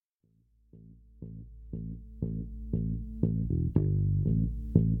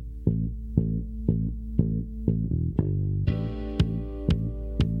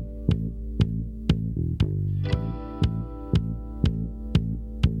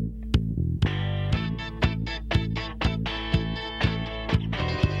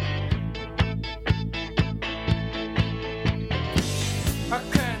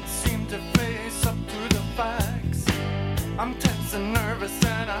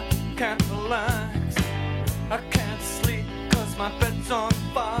can't relax. I can't sleep 'cause my bed's on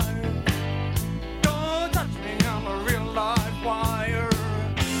fire. Don't touch me, I'm a real live wire.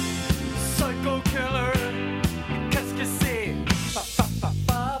 Psycho killer, qu'est-ce que c'est? Fa fa fa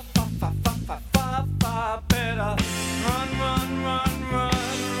fa fa fa fa fa fa fa. Better run, run, run,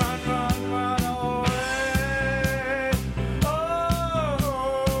 run, run, run, run away.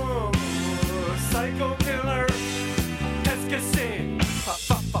 Oh, psycho killer, qu'est-ce que c'est? Fa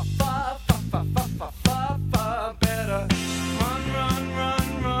fa fa fa fa fa fa fa fa fa. Better run, run, run,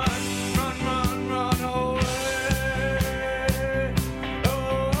 run, run, run, run away.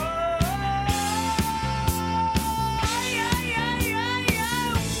 Oh, yeah, yeah, yeah,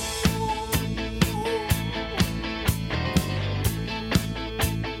 yeah.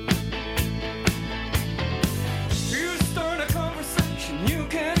 You start a conversation, you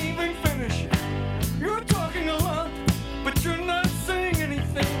can't even finish it. You're talking a lot, but you're not saying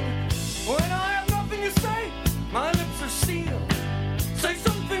anything. When I have nothing to say, my lips are sealed. Say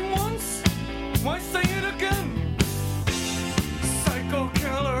something once, why say it again? Psycho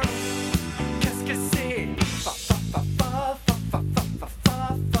killer, qu'est-ce que c'est? Fa fa fa fa fa fa fa fa fa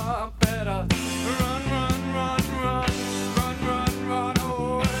fa. Better run, run, run, run, run, run, run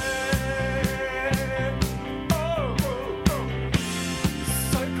away. Oh, oh, oh.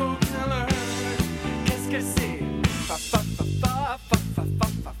 Psycho killer, qu'est-ce que c'est? Fa fa fa fa fa fa fa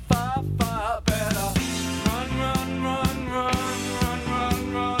fa fa fa. Better run, run, run, run, run, run,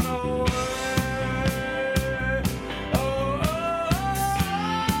 run away. Oh, oh,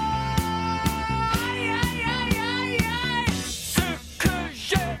 yeah, yeah, yeah, yeah. Ce que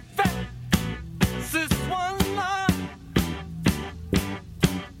j'ai fait ce soir-là,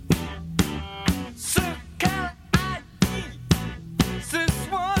 ce qu'elle a dit ce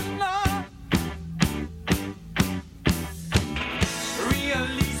soir-là.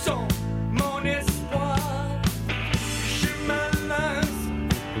 Réalisons mon espoir. Je me lance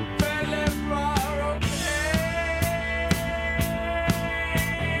vers les bras, ok.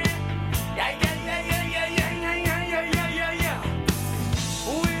 Yeah, yeah, yeah, yeah, yeah, yeah, yeah, yeah, yeah, yeah, yeah.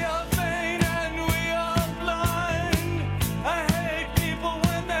 We are vain and we are blind. I hate people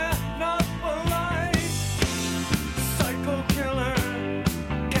when they're not polite. Psycho killer,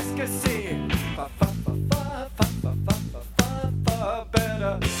 qu'est-ce que c'est? Fa fa fa fa fa fa fa fa fa fa.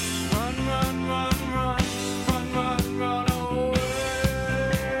 Better run, run, run, run, run, run, run away.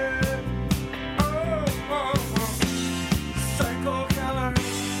 Oh, oh, oh. Psycho killer,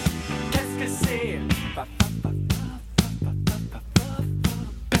 qu'est-ce que c'est? Fa fa fa fa fa fa fa fa fa.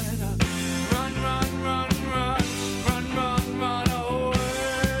 Better run, run, run, run, run, run, run away.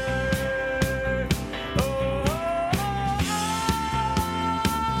 Oh, oh, oh.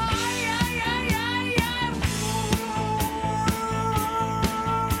 Yeah, yeah, yeah, yeah.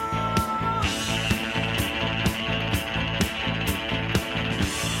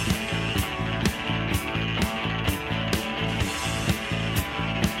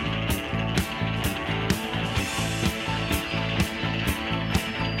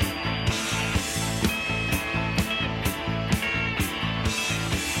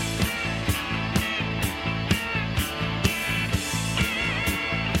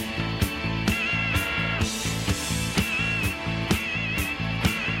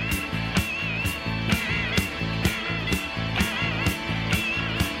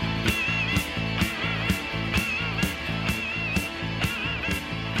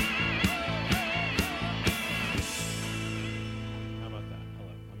 How about that?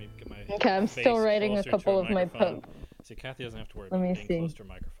 Hello. Let me get my Okay, I'm face still writing a closer to couple of my microphone. posts. See, Cathy doesn't have to worry Let about me being see. close to her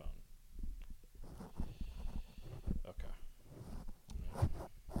microphone. Okay.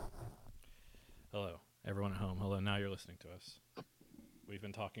 Hello, everyone at home. Hello, now you're listening to us. We've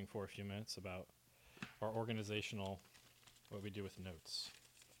been talking for a few minutes about our organizational, what we do with notes.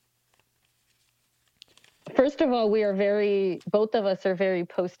 First of all, both of us are very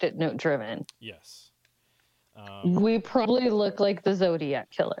post-it note driven. Yes. We probably look like the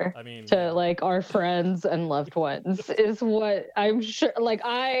Zodiac killer I mean, to yeah. like our friends and loved ones is what I'm sure. Like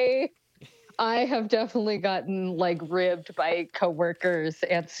I have definitely gotten like ribbed by coworkers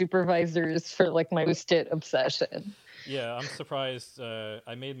and supervisors for like my post-it obsession. Yeah, I'm surprised.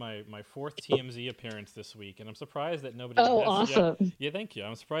 I made my fourth TMZ appearance this week, and I'm surprised that nobody Oh, has awesome. yet. Yeah, thank you.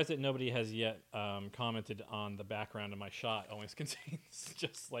 I'm surprised that nobody has yet commented on the background of my shot always contains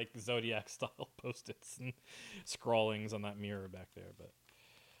just like Zodiac-style Post-its and scrawlings on that mirror back there. But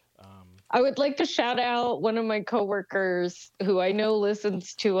I would like to shout out one of my coworkers who I know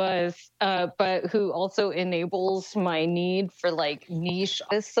listens to us, but who also enables my need for like niche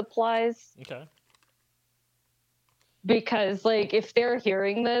office supplies. okay. because like if they're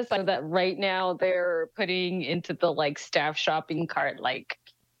hearing this, I know that right now they're putting into the like staff shopping cart like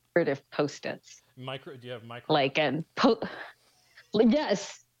decorative Post-its. Do you have micro? Like yes.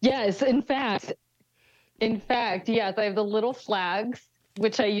 In fact, yes, I have the little flags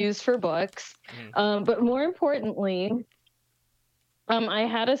which I use for books. But more importantly, I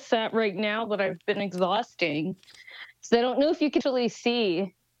had a set right now that I've been exhausting. So I don't know if you can actually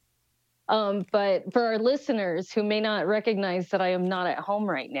see. But for our listeners who may not recognize that I am not at home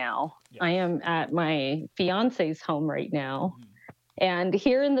right now, I am at my fiance's home right now. And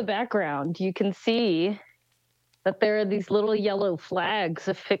here in the background, you can see that there are these little yellow flags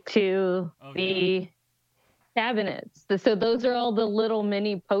affixed to the cabinets. So those are all the little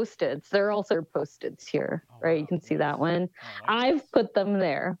mini Post-its. There are also Post-its here, right? You can see that one. I've put them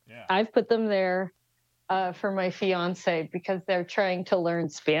there. I've put them there for my fiance because they're trying to learn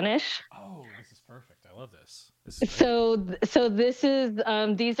Spanish. Oh, this is perfect. I love this. So this is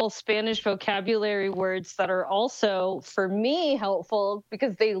these are Spanish vocabulary words that are also for me helpful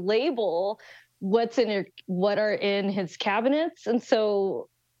because they label what are in his cabinets, and so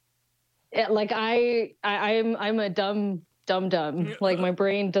like I'm a dumb. Like my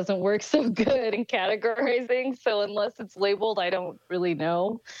brain doesn't work so good in categorizing. So unless it's labeled, I don't really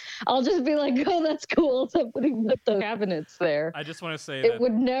know. I'll just be like, oh, that's cool. Somebody put the cabinets there. I just want to say it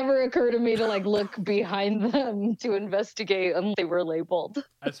would never occur to me to like look behind them to investigate unless they were labeled.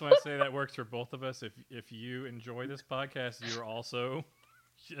 I just want to say that works for both of us. If you enjoy this podcast, you're also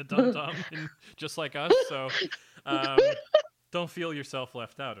a dum and just like us. So don't feel yourself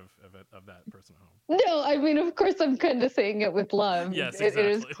left out of that person at home. No, I mean, of course, I'm kind of saying it with love. Yes, exactly.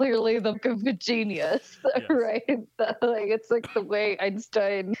 It is clearly the book of a genius, yes. Right? Like it's like the way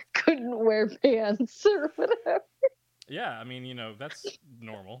Einstein couldn't wear pants or whatever. Yeah, I mean, that's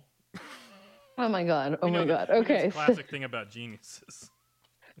normal. Oh my god! Okay. Classic thing about geniuses.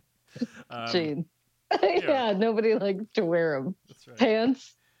 Gene. Yeah, nobody likes to wear them. That's right.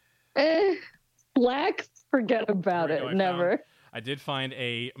 Pants. Black. Forget about it. Never. I did find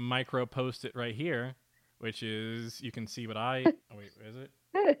a micro Post-it right here, which is, you can see what oh, wait, is it?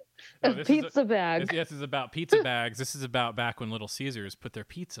 No, a pizza bag. This is about pizza bags. This is about back when Little Caesars put their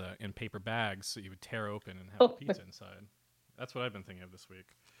pizza in paper bags so you would tear open and have pizza inside. That's what I've been thinking of this week.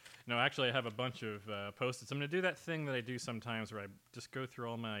 No, actually, I have a bunch of Post-its. I'm going to do that thing that I do sometimes where I just go through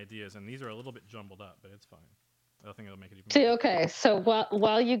all my ideas, and these are a little bit jumbled up, but it's fine. I think it'll make it even better. Okay, so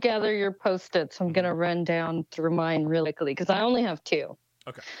while you gather your Post-its, I'm going to run down through mine really quickly because I only have two.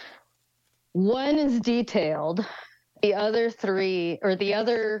 Okay. One is detailed. The other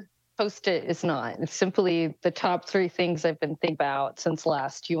Post-it is not. It's simply the top three things I've been thinking about since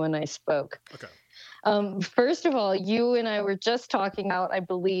last you and I spoke. Okay. First of all, you and I were just talking about, I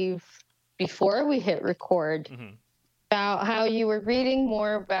believe, before we hit record, about how you were reading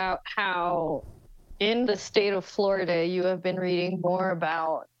more about how in the state of Florida, you have been reading more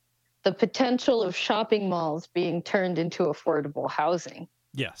about the potential of shopping malls being turned into affordable housing.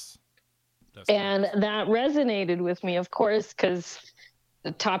 Yes. And that resonated with me, of course, because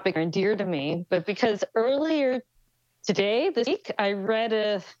the topic is dear to me, but because earlier this week, I read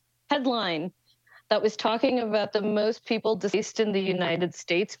a headline that was talking about the most people deceased in the United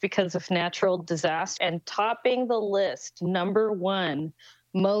States because of natural disaster, and topping the list, number one,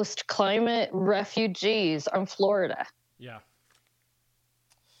 most climate refugees are in Florida. Yeah.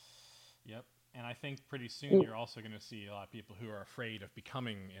 Yep. And I think pretty soon you're also going to see a lot of people who are afraid of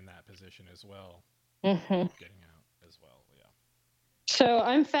becoming in that position as well. Getting out as well. Yeah. So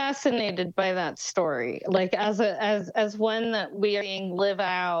I'm fascinated by that story, like as one that we are being live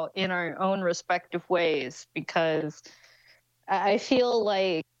out in our own respective ways, because I feel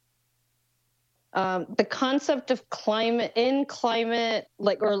like the concept of climate, in continent,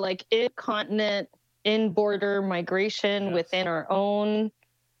 in border migration within our own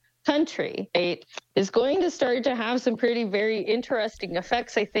country, right, is going to start to have some very interesting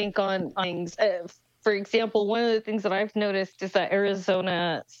effects, I think, on things. For example, one of the things that I've noticed is that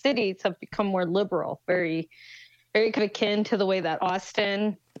Arizona cities have become more liberal, very, very kind of akin to the way that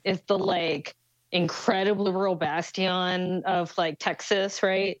Austin is the like incredible liberal bastion of like Texas,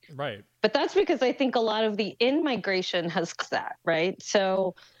 right? Right. But that's because I think a lot of the in-migration has that, right?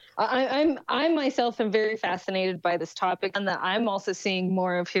 So I myself am very fascinated by this topic, and that I'm also seeing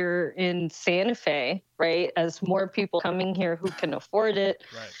more of here in Santa Fe, right? As more people coming here who can afford it,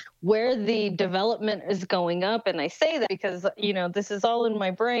 right, where the development is going up. And I say that because, this is all in my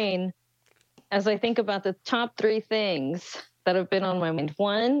brain as I think about the top three things that have been on my mind.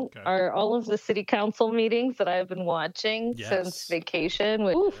 One are all of the city council meetings that I've been watching since vacation.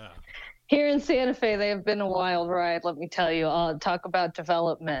 Here in Santa Fe, they have been a wild ride, let me tell you. I'll talk about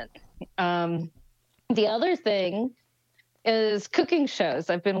development. The other thing is cooking shows.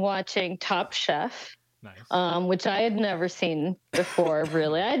 I've been watching Top Chef, Nice. which I had never seen before,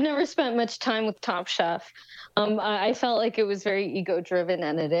 really. I had never spent much time with Top Chef. I felt like it was very ego-driven,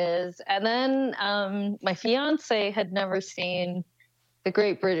 and it is. And then my fiance had never seen the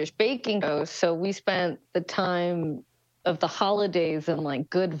Great British Baking Show, so we spent the time of the holidays in like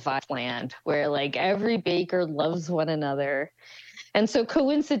good vibe land, where like every baker loves one another. And so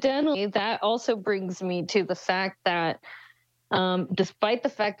coincidentally, that also brings me to the fact that despite the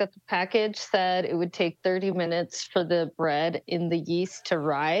fact that the package said it would take 30 minutes for the bread in the yeast to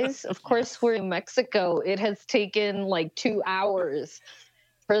rise, of course, we're in Mexico. It has taken like 2 hours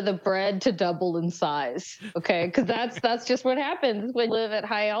for the bread to double in size. Okay, because that's just what happens when you live at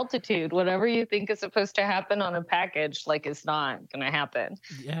high altitude. Whatever you think is supposed to happen on a package, like, it's not going to happen.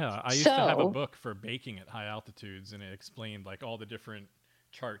 Yeah, I used to have a book for baking at high altitudes, and it explained like all the different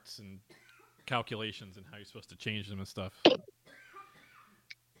charts and calculations and how you're supposed to change them and stuff.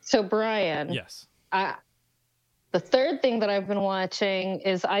 So, Brian. Yes. The third thing that I've been watching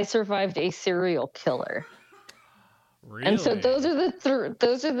is I Survived a Serial Killer. Really? And so those are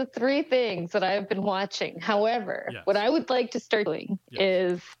the three things that I've been watching. However, Yes. what I would like to start doing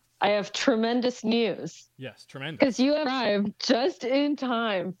is I have tremendous news. Yes, tremendous. Because you arrived just in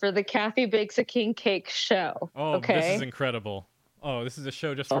time for the Cathy Bakes a King Cake show. Oh, okay? This is incredible. Oh, this is a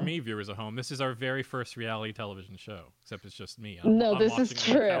show just for me, viewers at home. This is our very first reality television show, except it's just me. I'm this is watching it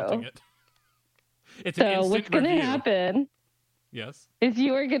and counting true. it. It's an So instant what's going to review. happen Yes. is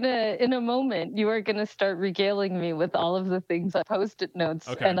you are going to, in a moment, you are going to start regaling me with all of the things on Post-it notes,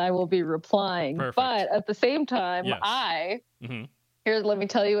 Okay. and I will be replying. Perfect. But at the same time, Yes. Here, let me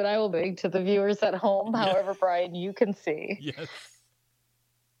tell you what I will bring to the viewers at home. However, Brian, you can see. Yes.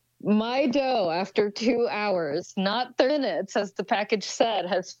 My dough, after 2 hours, not 30 minutes, as the package said,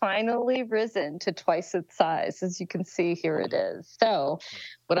 has finally risen to twice its size. As you can see, here it is. So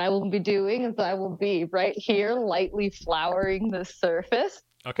what I will be doing is I will be right here lightly flouring the surface.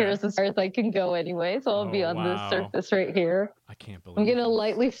 Okay. Here's as far as I can go anyway. So I'll be on this surface right here. I can't believe I'm going to this.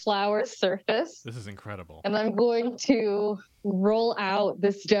 lightly flour surface. This is incredible. And I'm going to roll out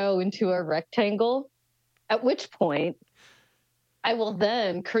this dough into a rectangle, at which point I will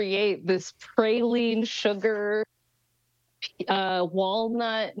then create this praline sugar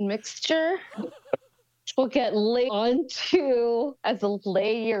walnut mixture, which will get laid onto as a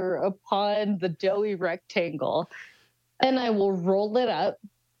layer upon the doughy rectangle. And I will roll it up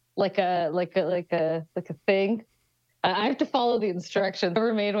like a thing. I have to follow the instructions. I've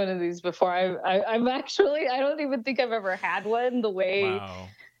never made one of these before. I'm actually, I don't even think I've ever had one the way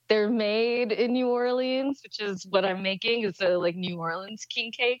they're made in New Orleans, which is what I'm making. It's a like New Orleans king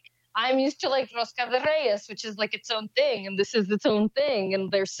cake. I'm used to like Rosca de Reyes, which is like its own thing, and this is its own thing,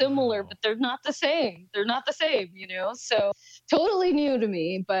 and they're similar, but they're not the same. They're not the same, you know? So totally new to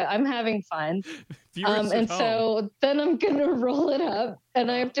me, but I'm having fun. So then I'm gonna roll it up,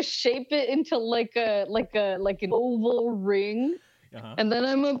 and I have to shape it into like an oval ring. And then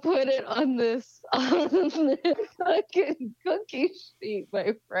I'm gonna put it on this fucking cookie sheet,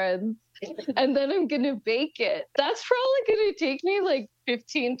 my friends. And then I'm gonna bake it. That's probably gonna take me like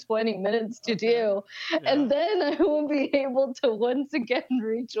 15-20 minutes to do. And then I will be able to once again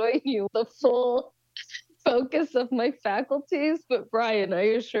rejoin you, the full focus of my faculties. But Brian, I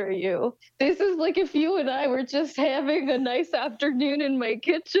assure you, this is like if you and I were just having a nice afternoon in my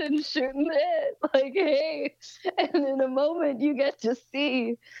kitchen shooting it. Like, hey, and in a moment you get to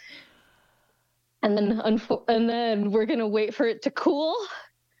see. And then we're gonna wait for it to cool.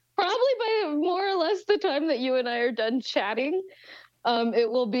 Probably by more or less the time that you and I are done chatting, it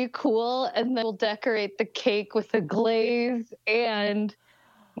will be cool, and then we'll decorate the cake with a glaze and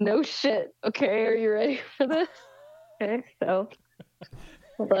no shit. Okay, are you ready for this? Okay, so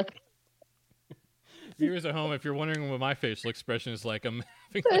hold on. Viewers at home, if you're wondering what my facial expression is like, I'm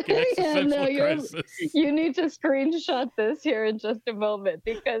having like an existential crisis. You need to screenshot this here in just a moment,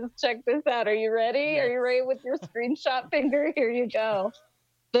 because check this out. Are you ready? Yes. Are you ready with your screenshot finger? Here you go.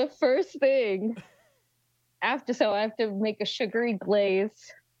 The first thing, I have to make a sugary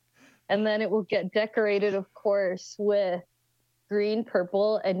glaze, and then it will get decorated, of course, with green,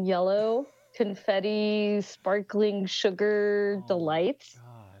 purple, and yellow confetti sparkling sugar delights.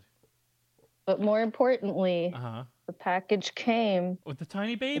 God. But more importantly, the package came with the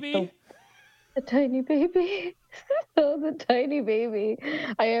tiny baby. The tiny baby. So the tiny baby.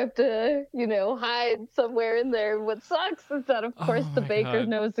 I have to, hide somewhere in there. What sucks is that, of course, Oh the my baker God.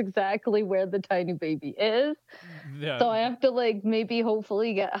 knows exactly where the tiny baby is. Yeah. So I have to, maybe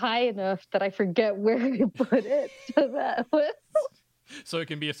hopefully get high enough that I forget where I put it, so that So it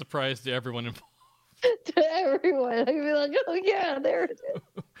can be a surprise to everyone involved. to everyone, I can be like, oh yeah, there it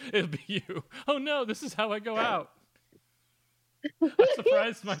is. It'll be you. Oh no, this is how I go out. I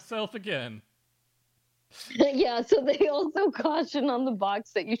surprised myself again. Yeah, so they also caution on the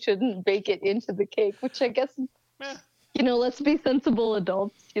box that you shouldn't bake it into the cake, which I guess, Eh. let's be sensible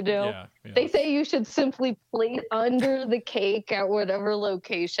adults, Yeah. They say you should simply plate under the cake at whatever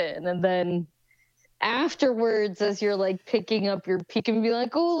location, and then afterwards, as you're picking up your peak, and be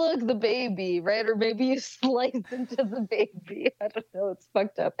like, oh, look, the baby, right? Or maybe you slice into the baby. I don't know. It's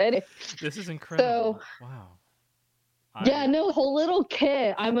fucked up. Anyway, This is incredible. Wow. Yeah, no, the whole little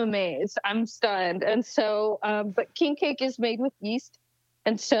kit. I'm amazed. I'm stunned. And so, but king cake is made with yeast.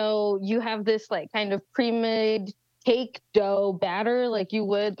 And so you have this kind of pre-made cake dough batter, like you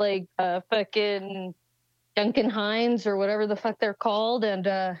would fucking Duncan Hines or whatever the fuck they're called.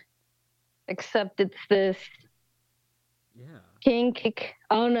 And except it's this king cake.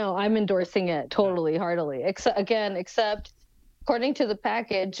 Oh no, I'm endorsing it totally, heartily. Except according to the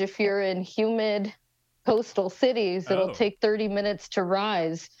package, if you're in humid coastal cities, it'll take 30 minutes to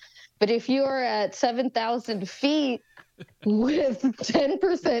rise. But if you are at 7,000 feet with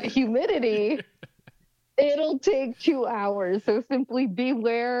 10% humidity, it'll take 2 hours. So simply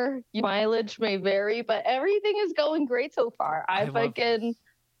beware. Mileage may vary, but everything is going great so far. I'm ready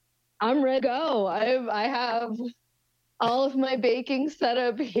to go. I have all of my baking set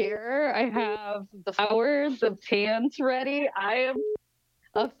up here. I have the flour, the pans ready. I am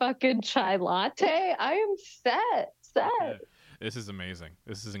a fucking chai latte. I am set. Yeah. This is amazing.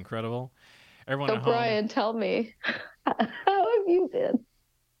 This is incredible. Everyone So at home. Brian, tell me, how have you been?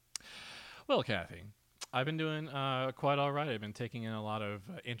 Well, Cathy, I've been doing quite all right. I've been taking in a lot of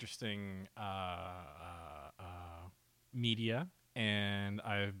interesting media, and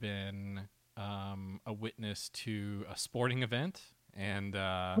I've been a witness to a sporting event, and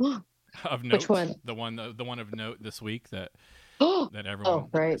of note, Which one? the one of note this week that that everyone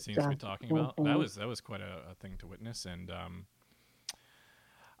seems to be talking about. Mm-hmm. That was quite a thing to witness, and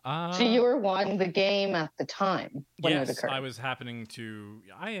so you were watching the game at the time when it occurred. I was happening to.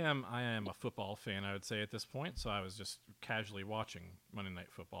 I am a football fan, I would say, at this point. So I was just casually watching Monday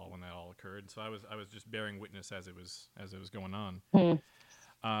Night Football when that all occurred. So I was just bearing witness as it was going on.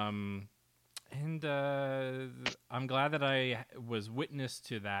 And I'm glad that I was witness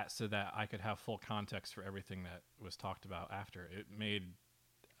to that, so that I could have full context for everything that was talked about after. It made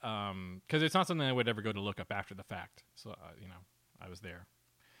because it's not something I would ever go to look up after the fact. So I was there.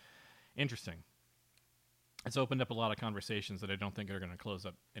 Interesting. It's opened up a lot of conversations that I don't think are going to close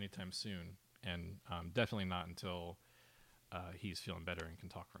up anytime soon, and definitely not until he's feeling better and can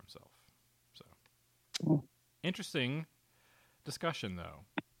talk for himself. So, interesting discussion, though.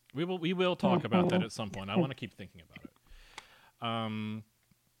 We will talk about that at some point. I want to keep thinking about it.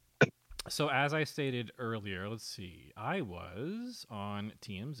 So, as I stated earlier, let's see. I was on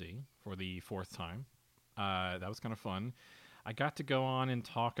TMZ for the 4th time. That was kind of fun. I got to go on and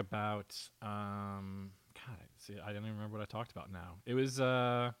talk about. God, see, I don't even remember what I talked about now. It was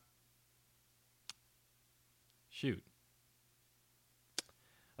shoot,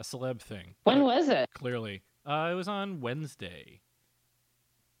 a celeb thing. When was it? Clearly, it was on Wednesday.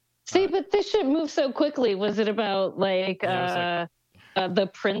 See, but this shit moves so quickly. Was it about the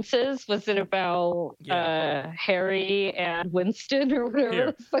princes? Was it about Harry and Winston or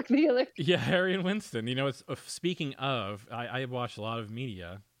whatever the fuck the other? Yeah, Harry and Winston. It's speaking of. I watched a lot of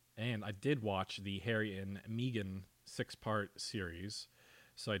media, and I did watch the Harry and Meghan 6-part series.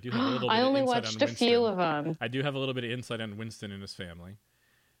 So I do have a little bit I of only insight watched on a few of them. I do have a little bit of insight on Winston and his family.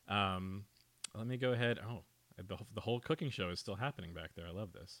 Let me go ahead. Oh, the whole cooking show is still happening back there. I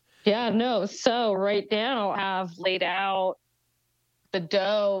love this. Yeah, no. So right now I've laid out the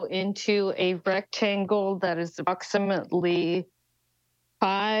dough into a rectangle that is approximately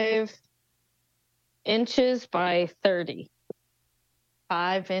 5 inches by 30.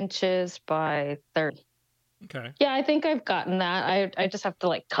 5 inches by 30. Okay. Yeah, I think I've gotten that. I just have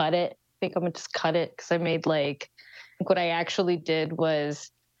to cut it. I think I'm gonna just cut it because I made I think what I actually did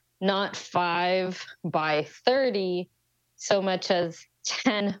was not 5 by 30 so much as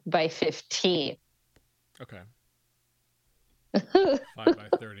 10 by 15. Okay. 5 by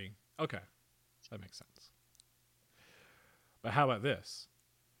 30. Okay. That makes sense. But how about this?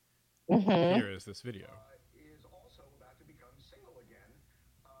 Here is this video. Is also about to become single again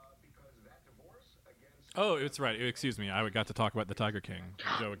because that divorce Oh, it's right. Excuse me. I got to talk about the Tiger King,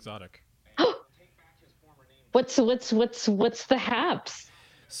 Joe Exotic. What's the haps?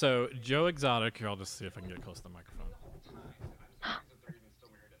 So Joe Exotic. Here, I'll just see if I can get close to the microphone.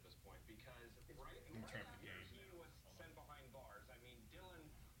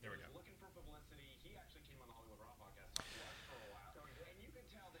 There we go.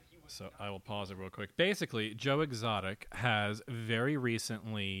 So I will pause it real quick. Basically, Joe Exotic has very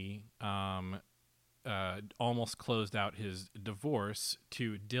recently almost closed out his divorce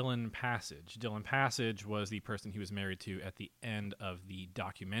to Dylan Passage. Dylan Passage was the person he was married to at the end of the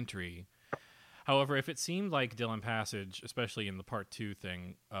documentary. However, if it seemed like Dylan Passage, especially in the part 2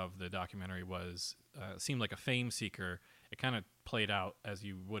 thing of the documentary, was seemed like a fame seeker, it kind of played out as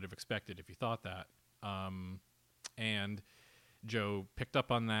you would have expected if you thought that. And Joe picked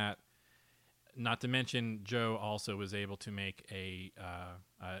up on that. Not to mention, Joe also was able to make a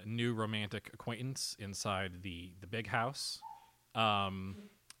new romantic acquaintance inside the big house.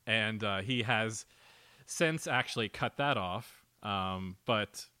 And he has since actually cut that off.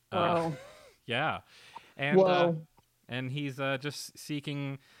 But Wow. yeah. And he's just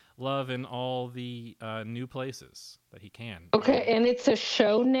seeking love in all the new places that he can. Okay, and it's a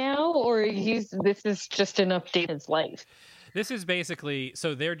show now, or this is just an update of his life? This is basically,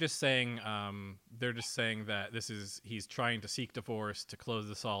 so they're just saying that he's trying to seek divorce to close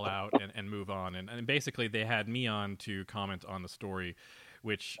this all out and move on. And basically they had me on to comment on the story,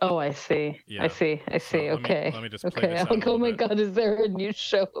 which... Oh, I see. Yeah. I see. So okay. Let me just play this out I'm like, oh my bit. God, is there a new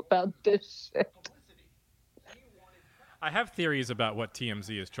show about this shit? I have theories about what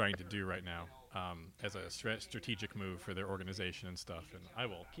TMZ is trying to do right now as a strategic move for their organization and stuff. And I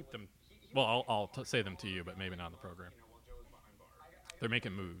will keep them... Well, I'll say them to you, but maybe not in the program. They're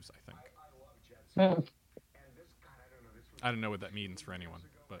making moves, I think. I don't know what that means for anyone,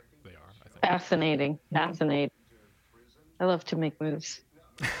 but they are, I think. Fascinating. I love to make moves.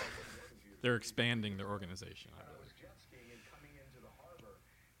 They're expanding their organization, I believe.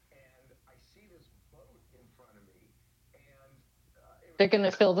 They're going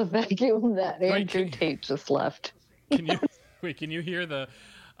to fill the vacuum that Andrew Tate just left. Can you hear the...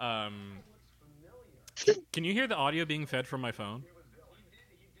 Can you hear the audio being fed from my phone?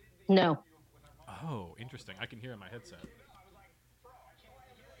 No. Oh, interesting. I can hear it in my headset.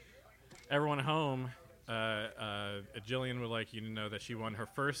 Everyone at home, Jillian would like you to know that she won her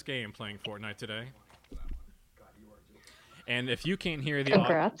first game playing Fortnite today. And if you can't hear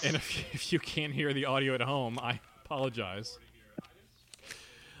the if you can't hear the audio at home, I apologize.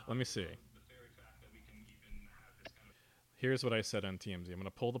 Let me see. Here's what I said on TMZ. I'm going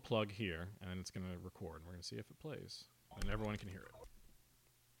to pull the plug here, and it's going to record. We're going to see if it plays, and everyone can hear it.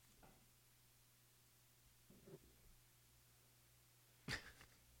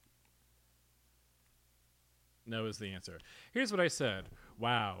 No is the answer. Here's what I said.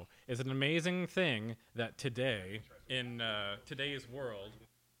 Wow, it's an amazing thing that today, in today's world,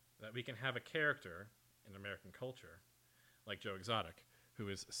 that we can have a character in American culture, like Joe Exotic, who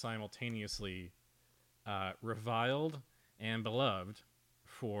is simultaneously reviled and beloved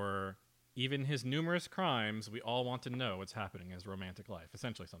for even his numerous crimes. We all want to know what's happening in his romantic life.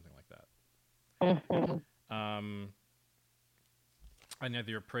 Essentially something like that. Mm-hmm. I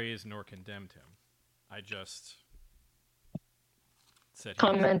neither praised nor condemned him. I just said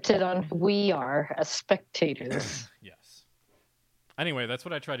commented on who we are as spectators. Yes. Anyway, that's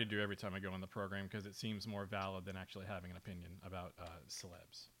what I try to do every time I go on the program because it seems more valid than actually having an opinion about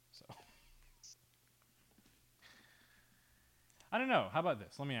celebs. So I don't know. How about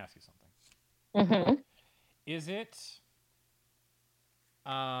this? Let me ask you something. Mm-hmm. Is it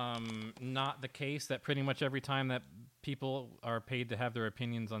not the case that pretty much every time that people are paid to have their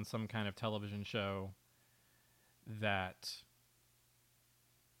opinions on some kind of television show that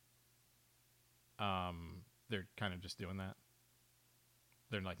they're kind of just doing that?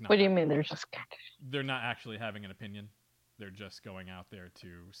 They're like, what do you mean they're just they're not actually having an opinion? They're just going out there to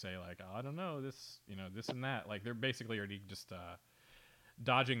say like, oh, I don't know, this, this and that. Like they're basically already just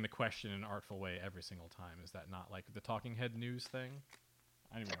dodging the question in an artful way every single time. Is that not like the talking head news thing?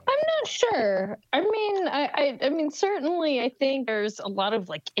 I'm not sure. I mean, I mean, certainly, I think there's a lot of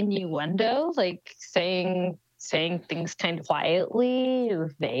like innuendo, like saying things kind of quietly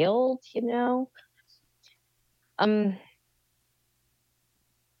or veiled,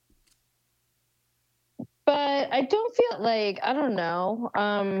 But I don't feel like, I don't know.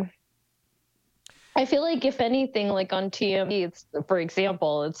 I feel like if anything, like on TMZ, it's, for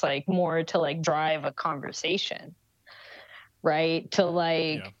example, it's like more to like drive a conversation, right? To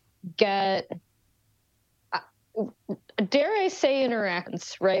like get, dare I say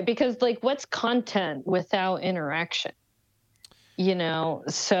interactions, right? Because like, what's content without interaction?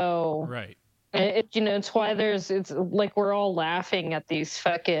 So Right. it's why it's like we're all laughing at these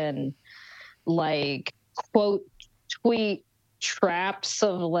fucking like quote tweet traps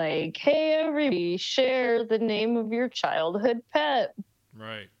of like, hey, everybody, share the name of your childhood pet.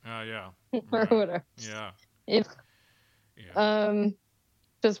 Right. Yeah. Or Right. whatever. Yeah. Yeah.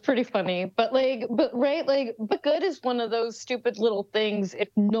 It's pretty funny, but good is one of those stupid little things. If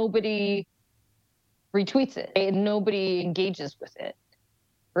nobody retweets it, right? And nobody engages with it,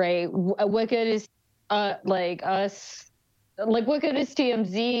 right? What good is like us? Like, what good is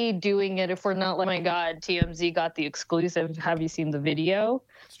TMZ doing it if we're not like, oh my God, TMZ got the exclusive. Have you seen the video?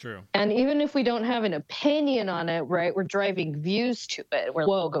 It's true. And even if we don't have an opinion on it, right, we're driving views to it. We're,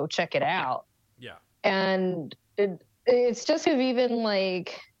 whoa, go check it out. Yeah. And it's just kind of even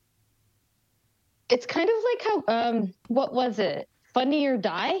like, it's kind of like how, what was it? Funny or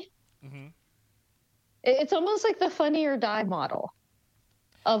Die? Mm-hmm. It's almost like the Funny or Die model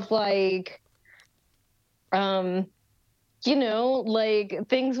of like, like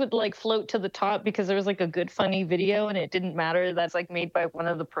things would like float to the top because there was like a good funny video and it didn't matter that's like made by one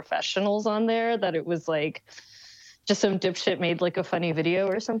of the professionals on there, that it was like just some dipshit made like a funny video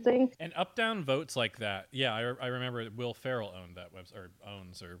or something. And up down votes like that. Yeah, I remember Will Ferrell owned that website, or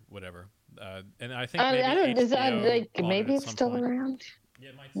owns, or whatever. And I think maybe I don't. Is that HBO like bought maybe it at it's some still point. around? Yeah,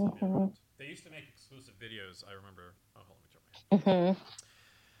 it might still be around. They used to make exclusive videos. I remember. Oh, hold on, let me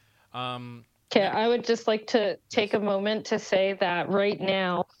turn my. Okay, I would just like to take a moment to say that right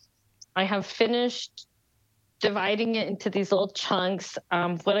now I have finished dividing it into these little chunks.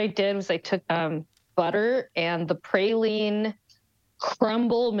 What I did was I took butter and the praline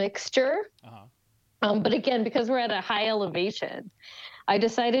crumble mixture. But again, because we're at a high elevation, I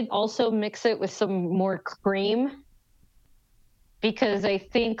decided also mix it with some more cream, because I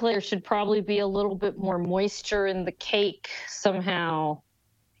think there should probably be a little bit more moisture in the cake somehow.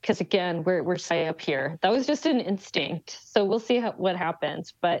 Because again, we're high up here. That was just an instinct, so we'll see what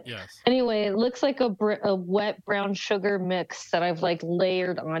happens. But anyway, it looks like a wet brown sugar mix that I've like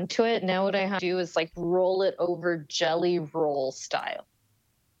layered onto it. Now what I have to do is like roll it over jelly roll style.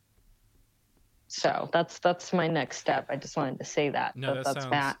 So that's my next step. I just wanted to say that. No, that's sounds,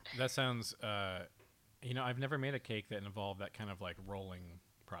 that. That sounds. I've never made a cake that involved that kind of like rolling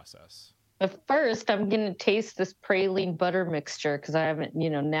process. But first, I'm going to taste this praline butter mixture because I haven't,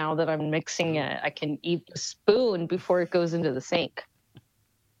 now that I'm mixing it, I can eat the spoon before it goes into the sink.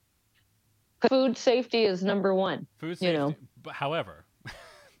 Food safety is number one. Food safety, but however, ...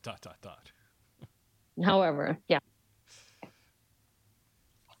 However, yeah.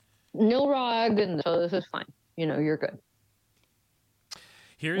 No raw egg, and so this is fine. You're good.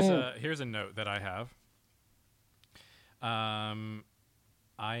 Here's a note that I have.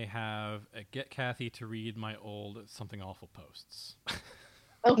 I have get Cathy to read my old Something Awful posts.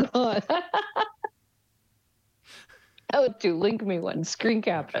 Oh God! Oh, do link me one. Screen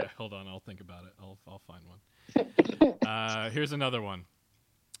cap it. Okay, hold on. I'll think about it. I'll find one. Here's another one.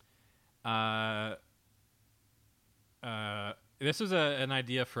 This was an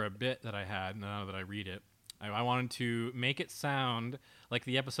idea for a bit that I had. Now that I read it, I wanted to make it sound like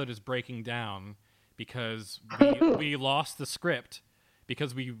the episode is breaking down because we lost the script.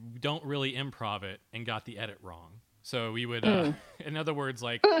 Because we don't really improv it and got the edit wrong. So we would, in other words,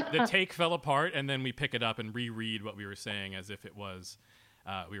 like the take fell apart and then we pick it up and reread what we were saying as if it was,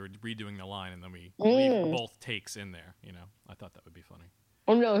 we were redoing the line and then we leave both takes in there. I thought that would be funny.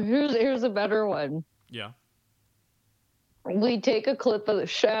 Oh no, here's a better one. Yeah. We take a clip of the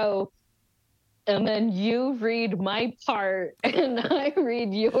show and then you read my part and I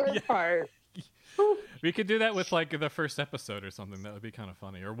read your part. We could do that with like the first episode or something. That would be kind of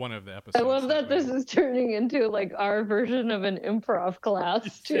funny. Or one of the episodes. I love that this is turning into like our version of an improv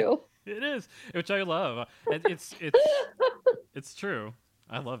class too. It is, which I love. It's true.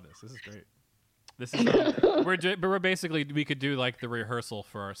 I love this. This is great. This is we're basically, we could do like the rehearsal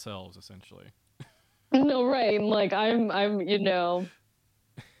for ourselves essentially. No, right. Like I'm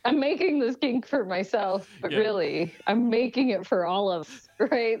I'm making this kink for myself, but really I'm making it for all of us,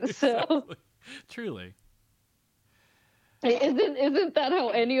 right? Exactly. So truly. Isn't that how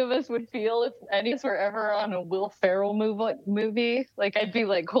any of us would feel if any of us were ever on a Will Ferrell movie? Like I'd be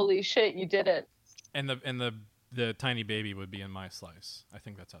like, "Holy shit, you did it!" And the tiny baby would be in my slice. I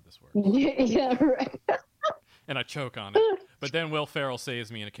think that's how this works. Yeah, right. And I choke on it, but then Will Ferrell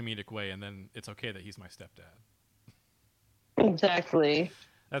saves me in a comedic way, and then it's okay that he's my stepdad. Exactly.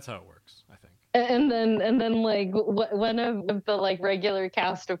 That's how it works, I think. And then like one of the like regular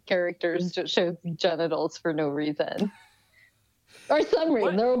cast of characters just shows genitals for no reason. Or some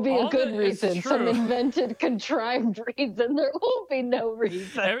reason. There will be a good reason. Some invented, contrived reason. There will be no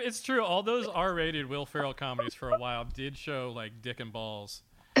reason. It's true. All those R-rated Will Ferrell comedies for a while did show like dick and balls.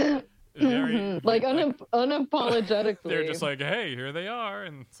 Like unapologetically. They're just like, hey, here they are,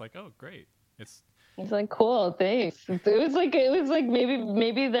 and it's like, oh, great. It's like, cool, thanks. It was like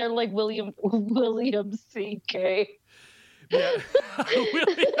maybe they're like William C.K. Yeah,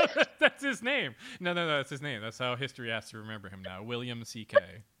 William, that's his name. No, that's his name. That's how history has to remember him now. William C.K.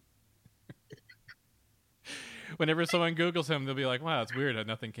 Whenever someone Googles him, they'll be like, wow, it's weird that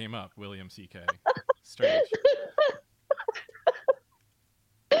nothing came up. William C.K. Strange.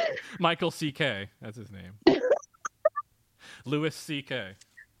 Michael C.K. That's his name. Louis C.K.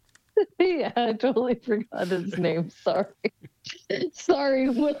 Yeah, I totally forgot his name. Sorry,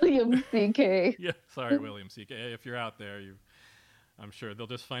 William C.K. Yeah, sorry, William C.K. Hey, if you're out there, I'm sure they'll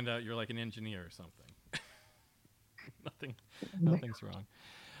just find out you're like an engineer or something. Nothing's wrong.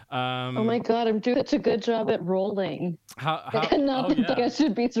 Oh my God, I'm doing such a good job at rolling. Not that I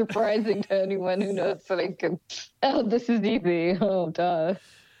should be surprising to anyone who knows that I can. Oh, this is easy. Oh, duh.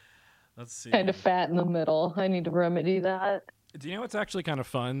 Let's see. Kind of fat in the middle. I need to remedy that. Do you know what's actually kind of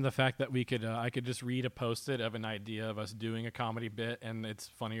fun? The fact that we could, I could just read a post-it of an idea of us doing a comedy bit, and it's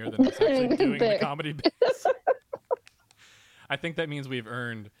funnier than us actually doing the comedy bits. I think that means we've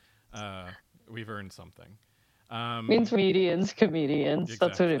earned something. Means comedians. Exactly.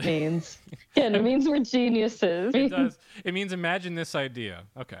 That's what it means. Yeah, and it means we're geniuses. It does. It means imagine this idea.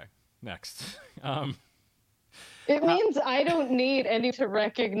 Okay, next. It means I don't need any to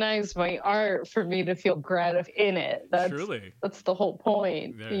recognize my art for me to feel gratified in it. That's the whole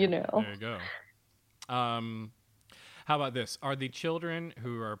point, There you go. How about this? Are the children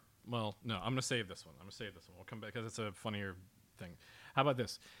who are... Well, no, I'm going to save this one. We'll come back because it's a funnier thing. How about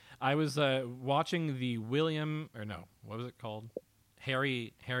this? I was watching the what was it called?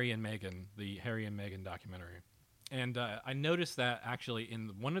 Harry and Meghan, the Harry and Meghan documentary. And I noticed that actually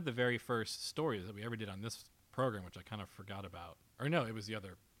in one of the very first stories that we ever did on this program, which I kind of forgot about. Or no, it was the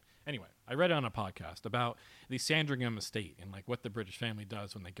other. Anyway, I read it on a podcast about the Sandringham estate and like what the British family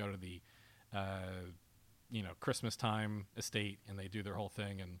does when they go to the, Christmas time estate and they do their whole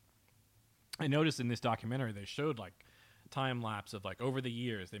thing. And I noticed in this documentary they showed like time lapse of like over the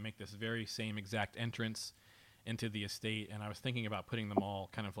years they make this very same exact entrance into the estate. And I was thinking about putting them all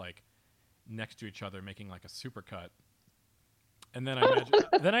kind of like next to each other, making like a supercut. And then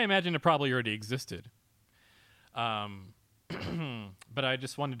I imagined it probably already existed. But I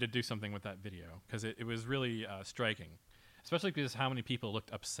just wanted to do something with that video because it was really striking, especially because how many people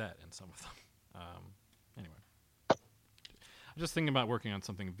looked upset in some of them. Anyway, I'm just thinking about working on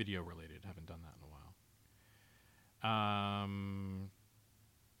something video related. Haven't done that in a while.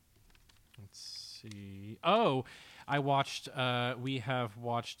 Let's see. Oh, I watched. We have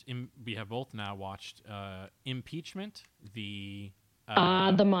both now watched Impeachment. The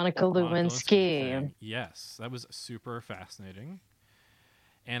Monica Lewinsky. Yes, that was super fascinating.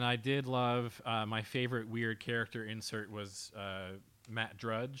 And I did love my favorite weird character insert was Matt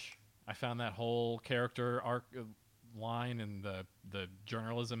Drudge. I found that whole character arc line in the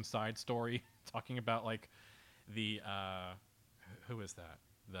journalism side story talking about like the who is that?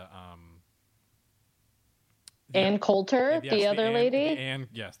 Ann Coulter, the other lady?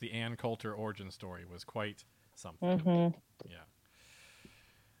 The Ann Coulter origin story was quite something. Mm-hmm. Yeah.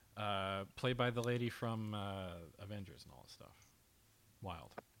 Played by the lady from Avengers and all that stuff.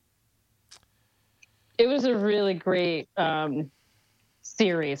 Wild. It was a really great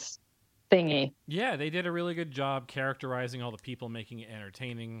series thingy. Yeah, they did a really good job characterizing all the people, making it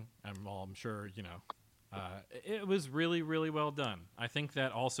entertaining. I'm sure, it was really, really well done. I think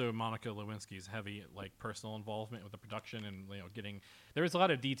that also Monica Lewinsky's heavy, like, personal involvement with the production and, there was a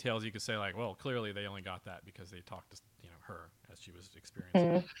lot of details you could say, like, well, clearly they only got that because they talked to, her as she was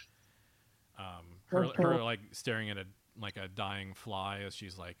experiencing her like staring at a dying fly as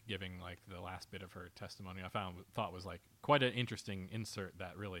she's like giving like the last bit of her testimony. I thought was like quite an interesting insert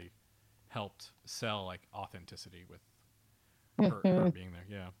that really helped sell like authenticity with her being there.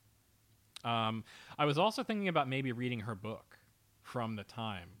 Yeah. I was also thinking about maybe reading her book from the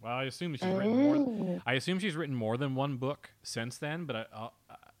time. Well, I assume she's written more than one book since then, but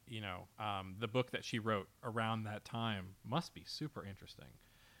the book that she wrote around that time must be super interesting,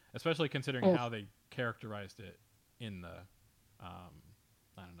 especially considering how they characterized it in the,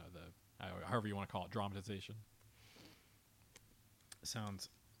 however you want to call it, dramatization. Sounds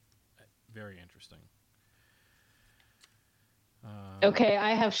very interesting. Okay,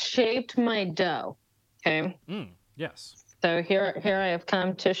 I have shaped my dough. Okay. Yes. So here I have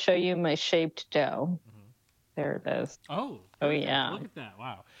come to show you my shaped dough. Mm-hmm. There it is. Oh, yeah. Look at that.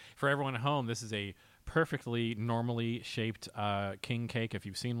 Wow. For everyone at home, this is a perfectly normally shaped king cake. If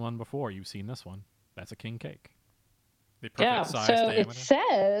you've seen one before, you've seen this one. That's a king cake. The perfect size so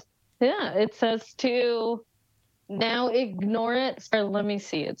diameter. it says to now ignore it. So let me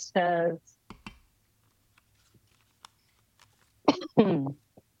see. It says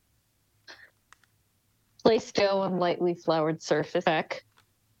place dough on lightly floured surface.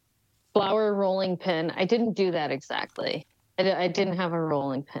 Flour rolling pin. I didn't do that exactly. I didn't have a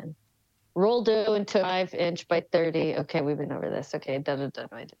rolling pin. Roll dough into 5-inch by 30. Okay, we've been over this. Okay, I did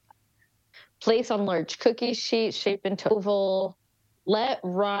that. Place on large cookie sheet, shape into oval. Let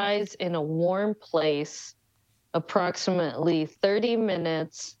rise in a warm place approximately 30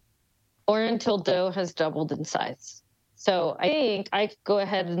 minutes or until dough has doubled in size. So I think I could go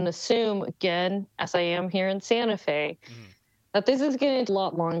ahead and assume, again, as I am here in Santa Fe, that this is going to take a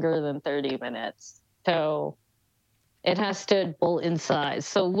lot longer than 30 minutes. So it has to double in size.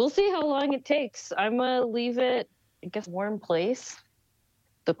 So we'll see how long it takes. I'm going to leave it, I guess, warm place.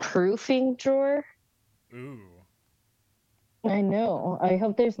 The proofing drawer. Ooh. I know. I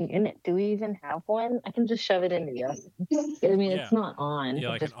hope there's an in it. Do we even have one? I can just shove it in the oven. I mean, it's not on. Yeah,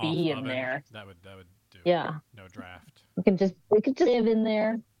 it like just an be off in oven. there. That would do. Yeah. No draft. We could just live in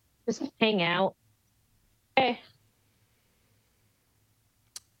there. Just hang out. Okay.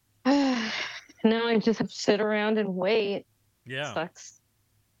 Now I just have to sit around and wait. Yeah. Sucks.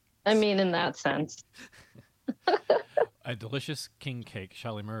 I mean, in that sense. A delicious king cake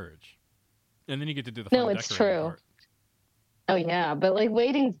shall emerge. And then you get to do the fun it's decorating true. part. Oh, yeah. But like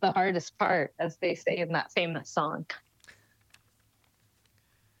waiting's the hardest part, as they say in that famous song.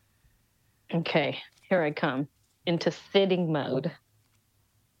 Okay, here I come into sitting mode.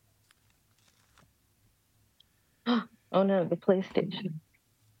 Oh no, the PlayStation.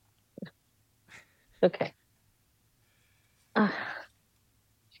 Okay.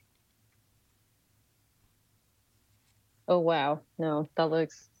 Oh wow, no,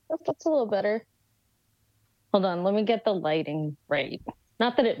 that's a little better. Hold on, let me get the lighting right.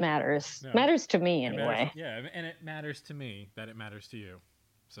 Not that it matters. No, matters to me anyway. And it matters to me that it matters to you.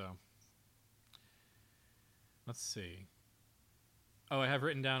 So, let's see. Oh, I have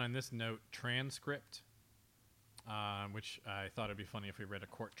written down on this note transcript, which I thought it'd be funny if we read a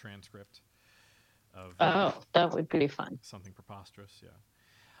court transcript of. That would be fun. Something preposterous, yeah.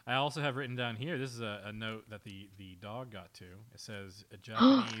 I also have written down here. This is a note that the dog got to. It says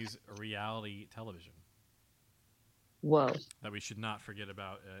Japanese reality television. Whoa. That we should not forget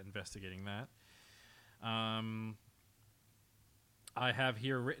about investigating that. I have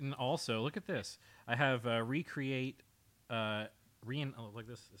here written also, look at this. I have recreate, like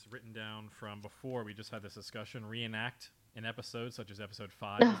this is written down from before we just had this discussion. Reenact an episode, such as episode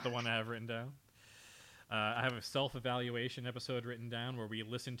 5 is the one I have written down. I have a self-evaluation episode written down where we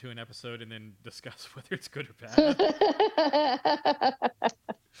listen to an episode and then discuss whether it's good or bad.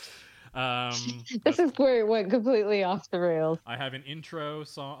 This is where it went completely off the rails. I have an intro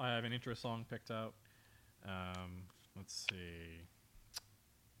song. I have an intro song picked out. Let's see.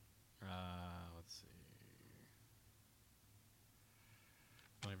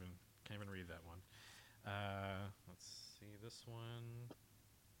 Can't even read that one. Let's see this one.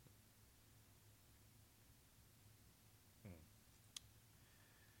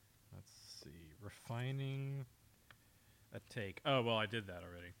 Let's see. Refining a take. Oh, well, I did that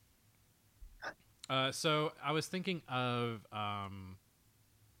already. So I was thinking of, I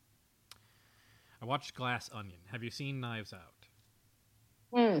watched Glass Onion. Have you seen Knives Out?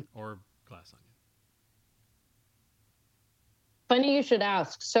 Or Glass Onion? Funny you should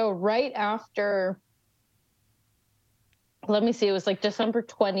ask. So right after, let me see, it was like December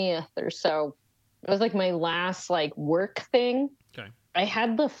 20th or so. It was like my last like work thing. Okay. I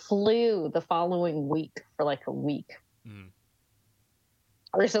had the flu the following week for like a week.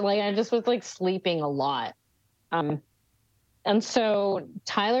 Or so like I just was like sleeping a lot. And so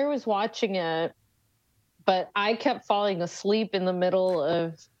Tyler was watching it, but I kept falling asleep in the middle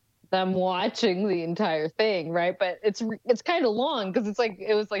of them watching the entire thing, right? But it's kind of long because it's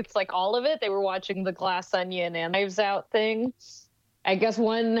like all of it. They were watching the Glass Onion and Knives Out thing. I guess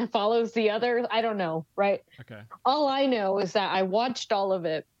one follows the other. I don't know, right? Okay. All I know is that I watched all of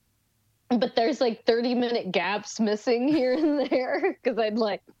it, but there's like 30-minute gaps missing here and there because I'd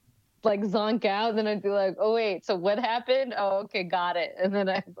like zonk out, and then I'd be like, oh wait, so what happened? Oh, okay, got it. And then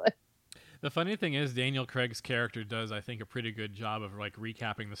I'd like, The funny thing is, Daniel Craig's character does, I think, a pretty good job of like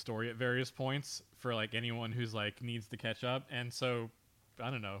recapping the story at various points for like anyone who's like needs to catch up. And so, I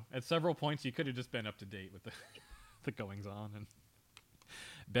don't know. At several points, you could have just been up to date with the the goings on. And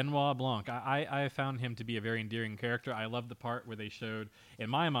Benoit Blanc, I found him to be a very endearing character. I love the part where they showed, in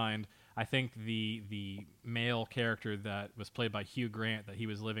my mind, I think the male character that was played by Hugh Grant that he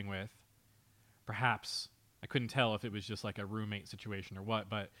was living with, perhaps I couldn't tell if it was just like a roommate situation or what,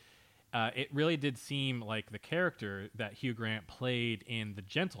 but. It really did seem like the character that Hugh Grant played in The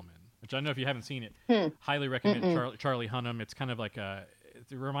Gentleman, which I don't know if you haven't seen it. Highly recommend Charlie Hunnam. It's kind of like it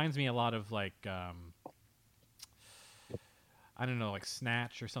reminds me a lot of like, I don't know, like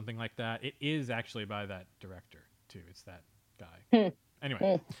Snatch or something like that. It is actually by that director, too. It's that guy.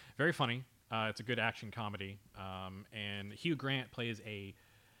 Anyway, very funny. It's a good action comedy. And Hugh Grant plays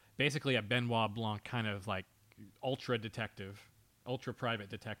basically a Benoit Blanc kind of like ultra private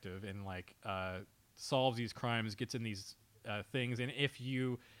detective, and like solves these crimes, gets in these things. And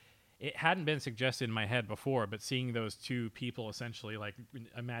it hadn't been suggested in my head before, but seeing those two people essentially, like,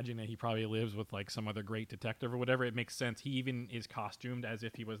 imagine that he probably lives with like some other great detective or whatever, it makes sense. He even is costumed as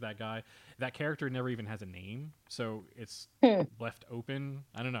if he was that guy. That character never even has a name, so it's left open.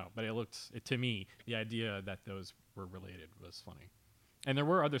 I don't know, but to me, the idea that those were related was funny. And there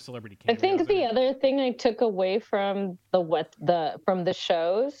were other celebrity cameos. I think the other thing I took away from the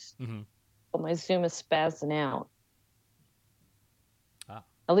shows, my Zoom is spazzing out.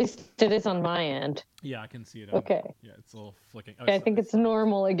 At least it is on my end. Yeah, I can see it. Okay. Yeah, it's a little flicking. I think it's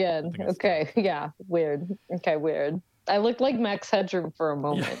normal again. Okay. Yeah. Weird. Okay. Weird. I looked like Max Headroom for a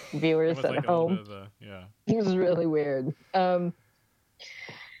moment. Yeah. Viewers at like home. It was really weird.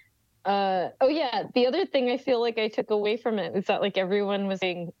 Oh yeah, the other thing I feel like I took away from it is that like everyone was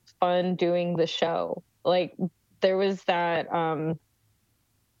having fun doing the show. Like there was that the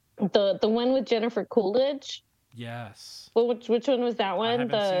one with Jennifer Coolidge. Yes. Well, which one was that one? I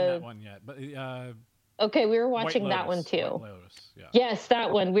haven't seen that one yet, but okay, we were watching that one too. White Lotus, yeah. Yes,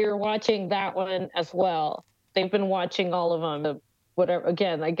 that one. We were watching that one as well. They've been watching all of them. Whatever.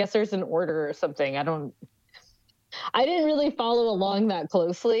 Again, I guess there's an order or something. I didn't really follow along that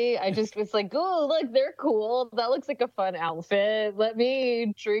closely. I just was like, oh, look, they're cool. That looks like a fun outfit. Let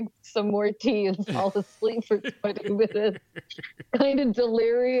me drink some more tea and fall asleep for 20 minutes. Kind of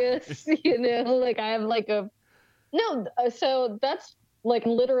delirious, like I have like so that's like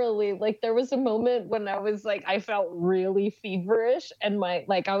literally like there was a moment when I was like, I felt really feverish and I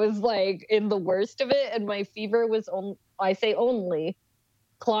was like in the worst of it. And my fever was only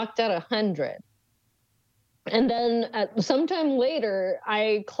clocked at 100. And then sometime later,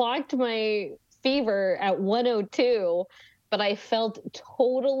 I clocked my fever at 102, but I felt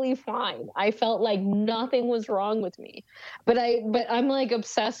totally fine. I felt like nothing was wrong with me. But I'm like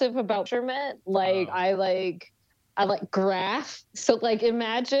obsessive about measurement. Like I like graph. So like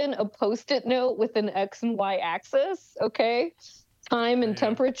imagine a Post-it note with an X and Y axis, okay? Time and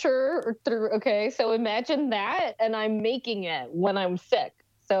temperature okay? So imagine that, and I'm making it when I'm sick.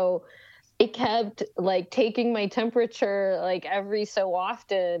 So it kept like taking my temperature like every so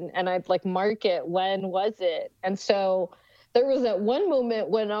often, and I'd like mark it, when was it? And so there was that one moment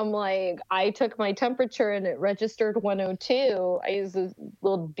when I'm like, I took my temperature and it registered 102. I used this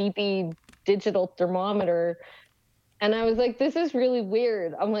little beepy digital thermometer, and I was like, this is really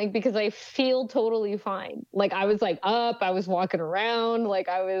weird. I'm like, because I feel totally fine. Like I was like up, I was walking around, like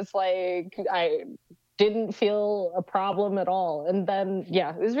I was like, I didn't feel a problem at all. And then,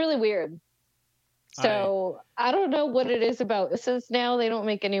 yeah, it was really weird. So I don't know what it is about this is now. They don't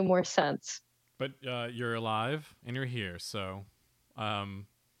make any more sense. But you're alive and you're here. So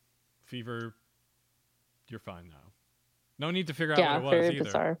fever, you're fine now. No need to figure out what it was either.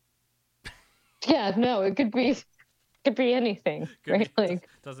 Bizarre. Yeah, no, it could be anything. Right? Like,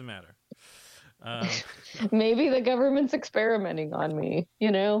 doesn't matter. Maybe the government's experimenting on me.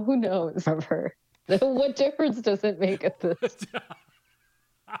 Who knows ever. What difference does it make at this?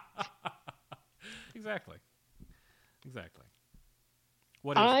 Exactly.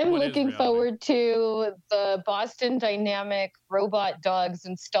 I'm looking forward to the Boston Dynamic robot dogs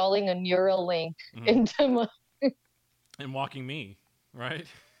installing a Neuralink into my... And walking me, right?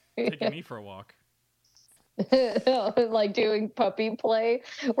 Taking me for a walk. Like doing puppy play.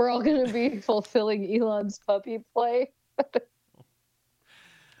 We're all going to be fulfilling Elon's puppy play.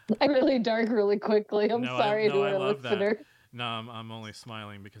 I really dark really quickly. I'm sorry to our listener. That. No, I'm only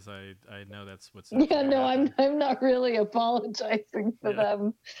smiling because I know that's what's. Yeah, no, I'm not really apologizing for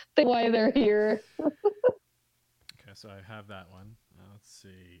them. That's why they're here. Okay, so I have that one. Let's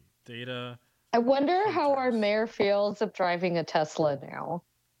see, data. I wonder how our mayor feels of driving a Tesla now.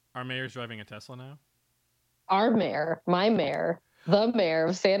 Our mayor's driving a Tesla now? Our mayor, my mayor, the mayor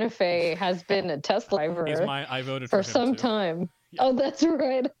of Santa Fe has been a Tesla driver I voted for him some too. time. Yeah. Oh, that's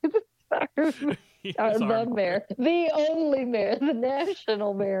right. The mayor, the only mayor, the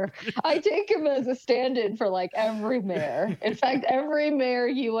national mayor. I take him as a stand-in for like every mayor. In fact, every mayor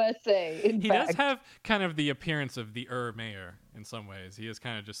USA. He does have kind of the appearance of the mayor in some ways. He is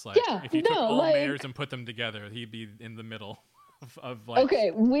kind of just like, if you took all mayors and put them together, he'd be in the middle of like. Okay,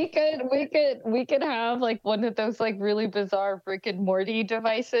 we could have like one of those like really bizarre Rick and Morty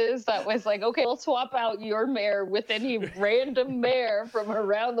devices that was like, okay, we'll swap out your mayor with any random mayor from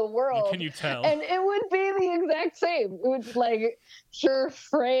around the world. Can you tell? And it would be the exact same. It would like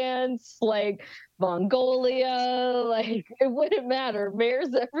France, like Mongolia, like it wouldn't matter.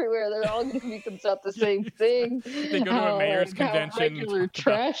 Mayors everywhere, they're all going to be about the same thing. They go to a mayor's convention. How regular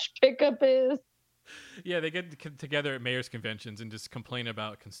trash pickup is. Yeah, they get together at mayor's conventions and just complain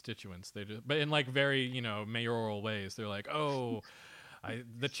about constituents. But in like very, mayoral ways. They're like, oh,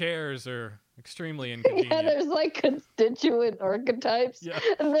 the chairs are extremely inconvenient. Yeah, there's like constituent archetypes. Yeah.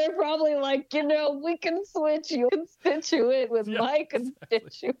 And they're probably like, we can switch your constituent with my constituent.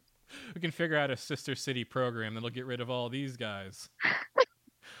 Exactly. We can figure out a sister city program that'll get rid of all these guys.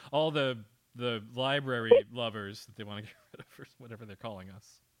 All the library lovers that they want to get rid of, or whatever they're calling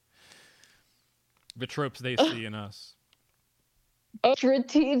us. The tropes they see in us.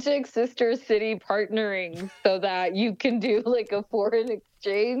 Strategic sister city partnering so that you can do like a foreign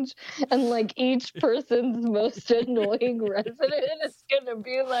exchange and like each person's most annoying resident is going to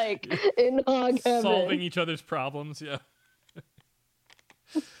be like in hog heaven. Solving each other's problems, yeah.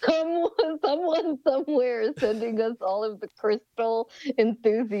 Someone somewhere is sending us all of the crystal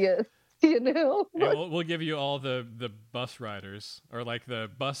enthusiasts. Yeah, we'll give you all the bus riders, or like the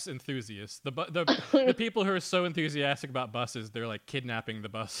bus enthusiasts, the people who are so enthusiastic about buses they're like kidnapping the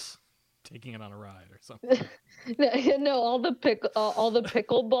bus, taking it on a ride or something. All the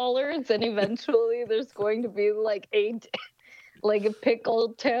pickleballers, and eventually there's going to be like a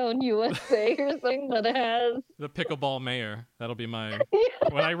Pickle Town, USA or something that has the pickleball mayor. That'll be my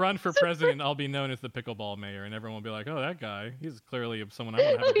when I run for president. I'll be known as the pickleball mayor, and everyone will be like, "Oh, that guy. He's clearly someone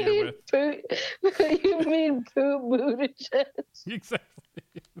I want to have a beer with." You mean Poop Buttigieg? Exactly.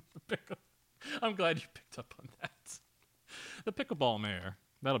 I'm glad you picked up on that. The pickleball mayor.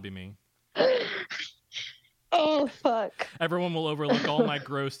 That'll be me. Oh fuck! Everyone will overlook all my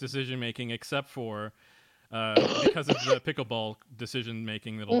gross decision making except for. Because of the pickleball decision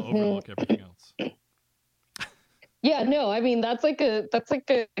making, that'll overlook everything else. Yeah, no, I mean that's like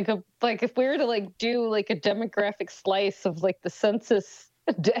if we were to like do like a demographic slice of like the census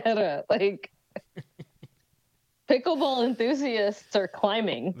data, like pickleball enthusiasts are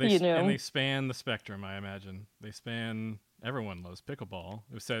climbing. And they span the spectrum. I imagine everyone loves pickleball.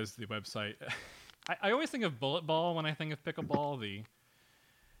 It says the website. I always think of Bulletball when I think of pickleball.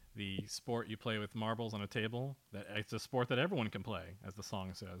 The sport you play with marbles on a table. It's a sport that everyone can play, as the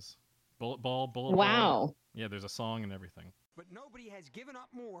song says. Bulletball. Wow. Yeah, there's a song and everything. But nobody has given up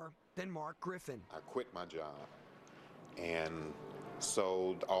more than Mark Griffin. I quit my job and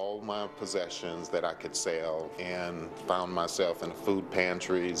sold all my possessions that I could sell and found myself in food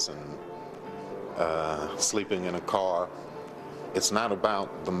pantries and sleeping in a car. It's not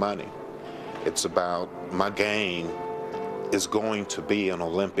about the money. It's about my game is going to be an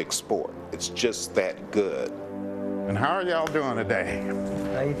Olympic sport. It's just that good. And how are y'all doing today?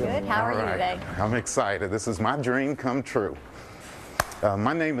 How you doing? Good. How are you today? I'm excited. This is my dream come true.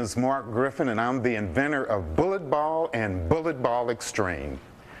 My name is Mark Griffin, and I'm the inventor of Bulletball and Bulletball Extreme.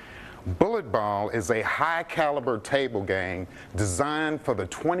 Bulletball is a high-caliber table game designed for the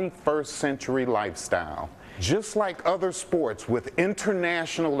 21st century lifestyle. Just like other sports with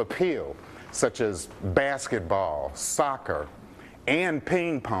international appeal, such as basketball, soccer, and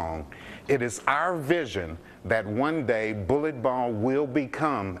ping pong, it is our vision that one day bulletball will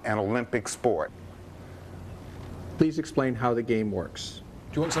become an Olympic sport. Please explain how the game works.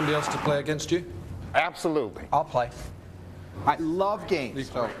 Do you want somebody else to play against you? Absolutely. I'll play. I love games.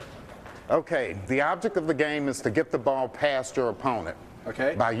 So. Okay, the object of the game is to get the ball past your opponent.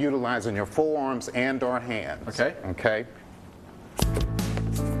 Okay. By utilizing your forearms and or hands. Okay. Okay.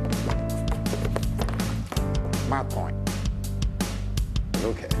 My point.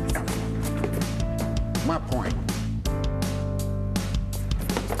 Okay. My point.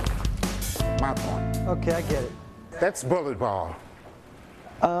 My point. Okay, I get it. That's Bulletball.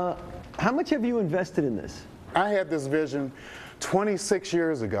 How much have you invested in this? I had this vision 26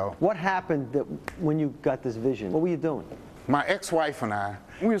 years ago. What happened when you got this vision? What were you doing? My ex-wife and I,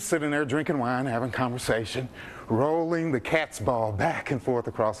 we were sitting there drinking wine, having conversation, rolling the cat's ball back and forth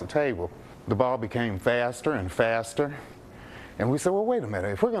across the table. The ball became faster and faster, and we said, well, wait a minute,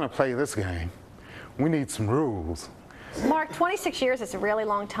 if we're going to play this game, we need some rules. Mark, 26 years is a really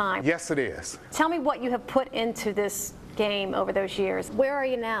long time. Yes, it is. Tell me what you have put into this game over those years. Where are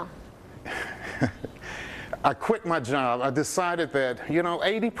you now? I quit my job. I decided that,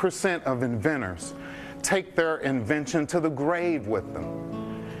 80% of inventors take their invention to the grave with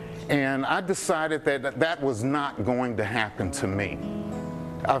them. And I decided that that was not going to happen to me.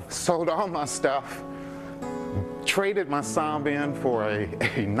 I've sold all my stuff, traded my Saab in for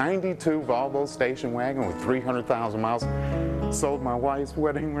a 92 Volvo station wagon with 300,000 miles, sold my wife's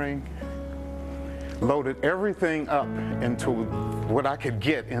wedding ring, loaded everything up into what I could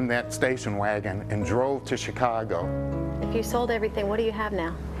get in that station wagon and drove to Chicago. If you sold everything, what do you have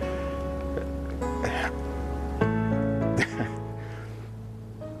now?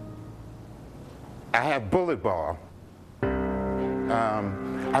 I have Bulletball.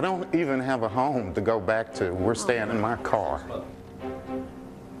 I don't even have a home to go back to. We're staying in my car.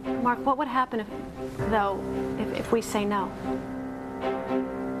 Mark, what would happen if we say no?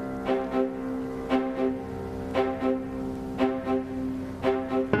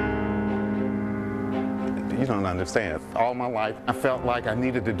 You don't understand. All my life, I felt like I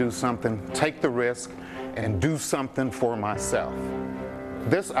needed to do something, take the risk, and do something for myself.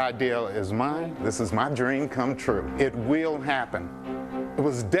 This ideal is mine. This is my dream come true. It will happen. It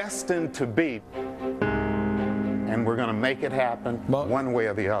was destined to be. And we're going to make it happen one way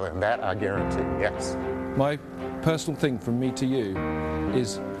or the other, and that I guarantee, yes. My personal thing from me to you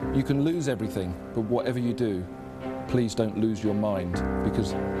is you can lose everything, but whatever you do, please don't lose your mind,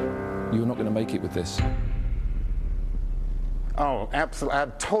 because you're not going to make it with this. Oh, absolutely. I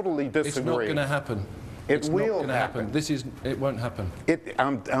totally disagree. It's not going to happen. It will happen. It won't happen.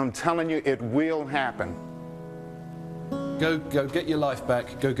 I'm telling you, it will happen. Go get your life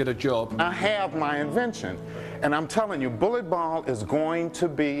back. Go get a job. I have my invention, and I'm telling you, Bulletball is going to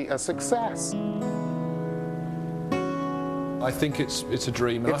be a success. I think it's a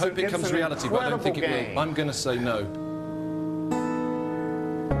dream, and I hope it becomes reality, but I don't think it will. I'm going to say no.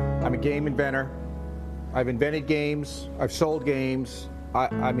 I'm a game inventor. I've invented games. I've sold games.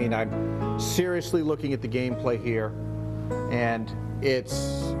 I mean, I'm seriously looking at the gameplay here, and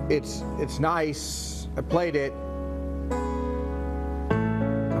it's nice. I played it.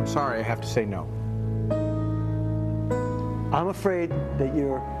 I'm sorry, I have to say no. I'm afraid that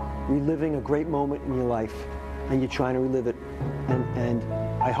you're reliving a great moment in your life, and you're trying to relive it, and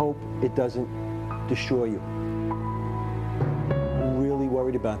I hope it doesn't destroy you. I'm really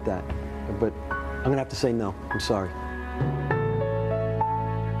worried about that, but I'm gonna have to say no. I'm sorry.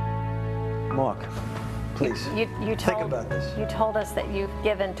 Mark, please, think about this. You told us that you've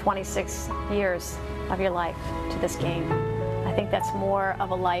given 26 years of your life to this game. I think that's more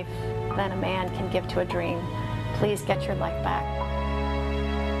of a life than a man can give to a dream. Please get your life back.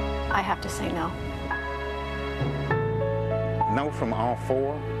 I have to say no. No from all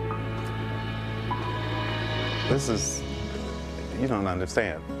four? This is, you don't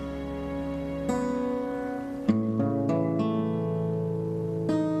understand.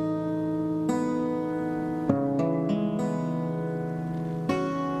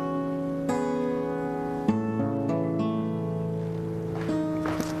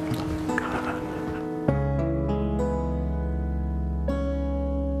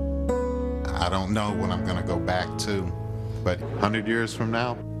 I don't know what I'm going to go back to, but 100 years from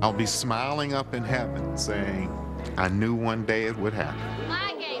now, I'll be smiling up in heaven saying, I knew one day it would happen.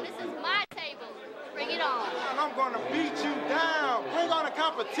 My game, this is my table. Bring it on. And I'm going to beat you down. Bring on a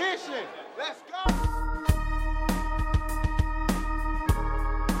competition. Let's go.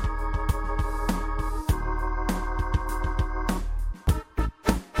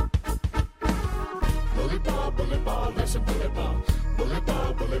 Bulletball, there's a bulletball.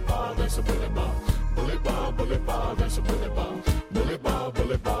 Bulletball, there's a bulletball. Bulletball, there's a bulletball.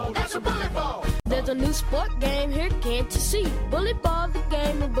 Bulletball, there's a bulletball. There's a new sport game here, can't you see? Bulletball, the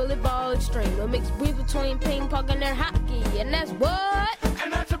game of Bulletball Extreme. A mixed breed between ping pong and their hockey. And that's what?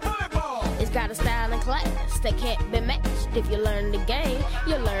 And that's a bulletball. It's got a style and class that can't be matched. If you learn the game,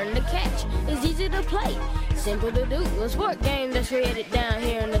 you learn to catch. It's easy to play, simple to do. A sport game that's created down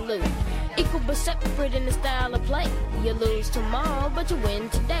here in the loop. Equal but separate in the style of play. You lose tomorrow, but you win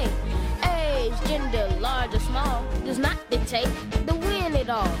today. Age, gender, large or small, does not dictate the win it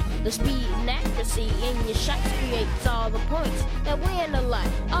all. The speed and accuracy in your shots creates all the points that win a lot.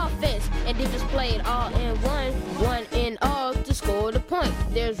 Offense and defense played all in one in all to score the point.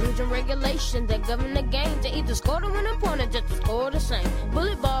 There's rules and regulations that govern the game to either score the winning point or just to score the same.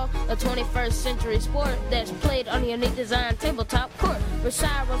 Bullet ball, a 21st century sport that's played on a unique design tabletop court. Where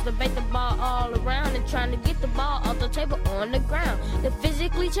side rows debate the ball all around and trying to get the ball off the table on the ground. The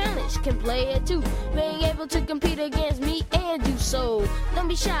physically challenged can play it too, being able to compete against me and you. So don't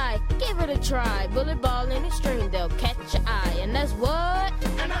be shy, give it a try. Bullet ball in extreme, they'll catch your eye. And that's what?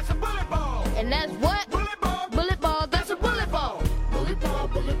 And that's a bullet ball. And that's what? Bullet ball. Bullet ball, that's a bullet ball. Bullet ball,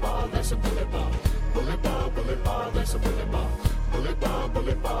 that's a bullet ball. Bullet ball, that's a bullet ball.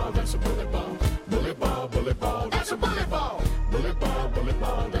 Bullet ball, that's a bullet ball. Bullet ball, that's a bullet ball. Bullet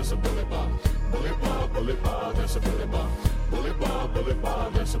ball, that's a bullet ball. Bullet ball, that's a bullet ball. Bullet ball,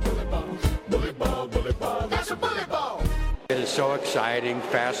 that's a bullet ball. Bullet ball, that's a bullet ball. It is so exciting,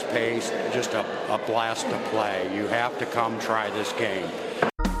 fast-paced, just a blast to play. You have to come try this game.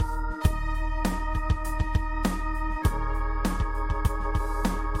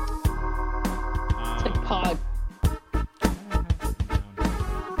 It's like Pog.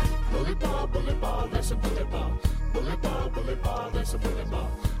 Bullet ball, that's a bullet ball. Bullet ball, that's a bullet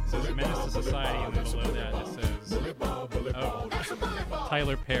ball. It says Menace to Society, and then below that it says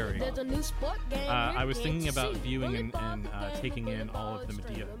Tyler Perry. I was thinking about viewing and taking in all of the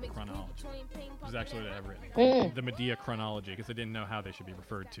Medea chronology. This is actually what I have written. The Medea chronology, because I didn't know how they should be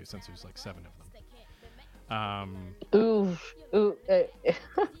referred to since there's like 7 of them.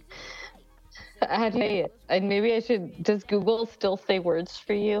 How do you say it? Maybe I should. Does Google still say words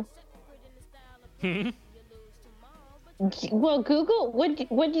for you? Well, Google, when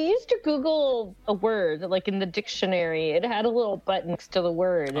you used to Google a word, like in the dictionary, it had a little button next to the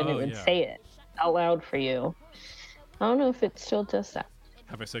word, and it would say it out loud for you. I don't know if it still does that.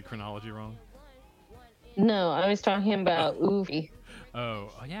 Have I said chronology wrong? No, I was talking about ouvre.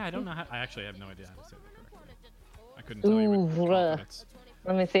 Oh, yeah, I don't know how. I actually have no idea how to say that correctly. I couldn't tell you with confidence.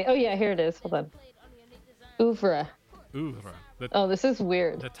 Let me see. Oh, yeah, here it is. Hold on. Ouvre. Ouvre. Oh, this is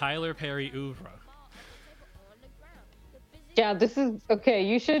weird. The Tyler Perry oeuvre. Yeah, this is okay.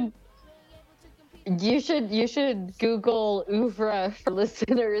 You should Google oeuvre for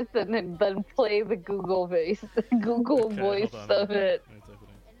listeners, and then play the Google voice of it.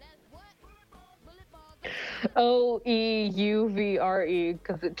 OEUVRE,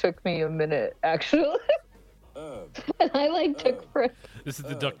 because it took me a minute actually. And I took for. This is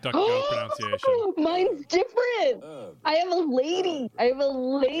the DuckDuckGo pronunciation. Mine's different. I have a lady,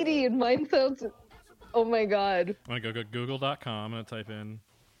 and mine sounds. Oh my god. I'm gonna go google.com. I'm gonna type in.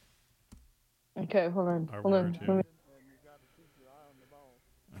 Okay, hold on.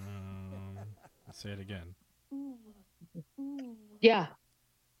 Let's say it again. Yeah.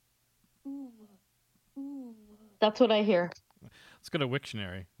 That's what I hear. Let's go to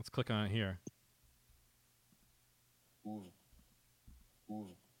Wiktionary. Let's click on it here.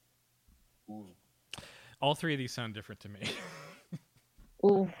 All 3 of these sound different to me.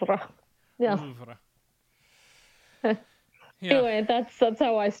 Ouvre. Yeah. Ouvre. Anyway, that's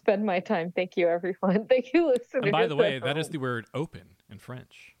how I spend my time. Thank you, everyone. Thank you, listeners. And by the way, that is the word open in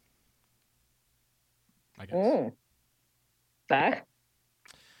French. I guess. Back.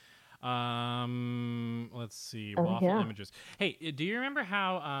 Let's see. Waffle Images. Hey, do you remember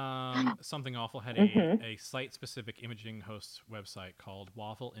how Something Awful had a site-specific imaging host website called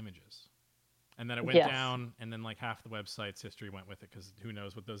Waffle Images? And then it went down, and then like half the website's history went with it, because who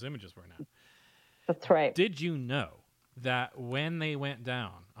knows what those images were now. That's right. Did you know that when they went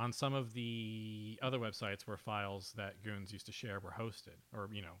down on some of the other websites where files that goons used to share were hosted or,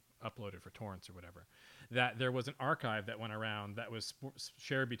 uploaded for torrents or whatever, that there was an archive that went around that was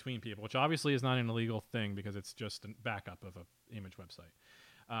shared between people, which obviously is not an illegal thing because it's just a backup of an image website.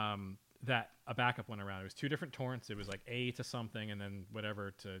 That a backup went around. It was 2 different torrents. It was like A to something and then whatever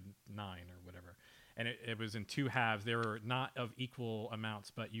to 9 or whatever. And it was in 2 halves. They were not of equal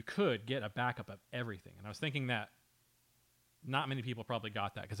amounts, but you could get a backup of everything. And I was thinking that not many people probably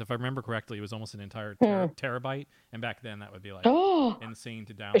got that, because if I remember correctly, it was almost an entire terabyte. And back then that would be like insane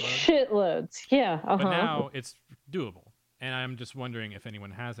to download. Shitloads. Yeah. But now it's doable. And I'm just wondering if anyone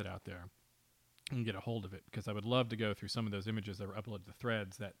has it out there and get a hold of it, because I would love to go through some of those images that were uploaded to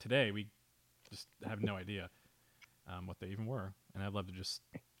threads that today we just have no idea what they even were. And I'd love to just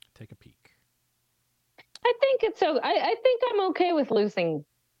take a peek. I think it's so. I think I'm okay with losing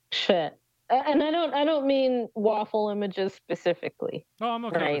shit, and I don't mean waffle images specifically. Oh, I'm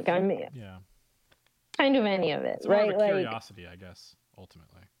okay. Right? I mean, kind of any of it, it's right? More of a curiosity, I guess.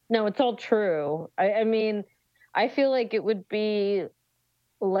 Ultimately, no, it's all true. I mean, I feel like it would be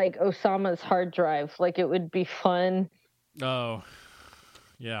like Osama's hard drive. Like it would be fun. Oh,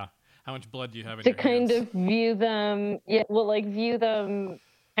 yeah. How much blood do you have in to your kind hands? of view them. Yeah, well, like view them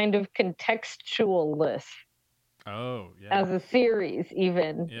kind of contextualist Oh, yeah. as a series,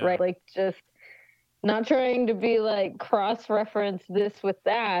 even Yeah. right? Like just not trying to be like cross-reference this with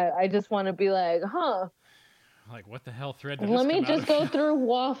that. I just want to be like, huh. Like, what the hell thread did Let this me come just out go of? through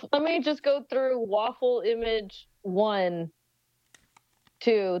waffle. Let me just go through waffle image 1,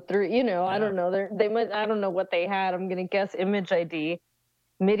 2, 3. You know, I don't know. They might. I don't know what they had. I'm gonna guess image ID,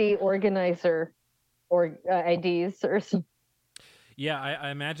 MIDI organizer, or IDs or something. Yeah, I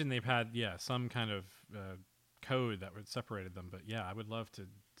imagine they've had some kind of code that would separated them. But yeah, I would love to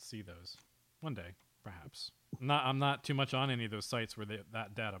see those one day, perhaps. I'm not too much on any of those sites where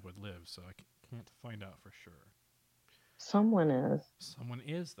that data would live, so I can't find out for sure. Someone is. Someone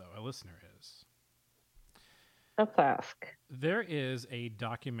is, though. A listener is. Let's ask. There is a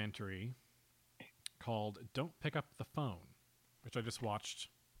documentary called "Don't Pick Up the Phone," which I just watched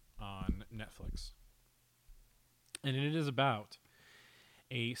on Netflix, and it is about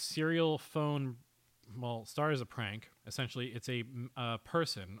a serial phone. Well, started as a prank. Essentially, it's a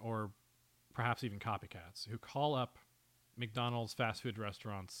person, or perhaps even copycats, who call up McDonald's, fast food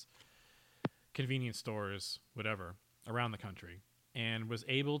restaurants, convenience stores, whatever, around the country, and was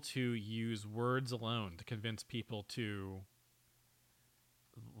able to use words alone to convince people to,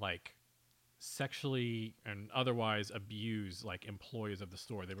 like, sexually and otherwise abuse, like, employees of the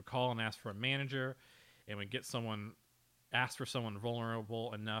store. They would call and ask for a manager, and would ask for someone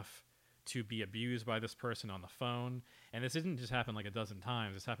vulnerable enough to be abused by this person on the phone. And this didn't just happen like a dozen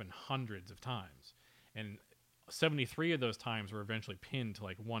times. This happened hundreds of times. And 73 of those times were eventually pinned to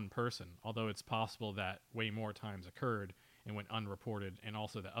like one person, although it's possible that way more times occurred and went unreported, and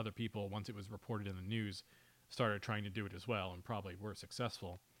also that other people, once it was reported in the news, started trying to do it as well and probably were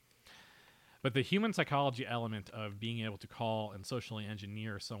successful. But the human psychology element of being able to call and socially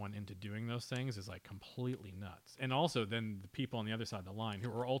engineer someone into doing those things is like completely nuts. And also then the people on the other side of the line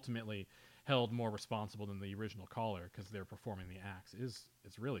who are ultimately held more responsible than the original caller because they're performing the acts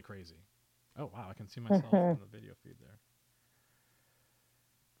it's really crazy. Oh, wow, I can see myself on the video feed there.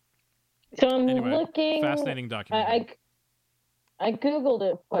 So I'm anyway, looking. Fascinating documentary. I Googled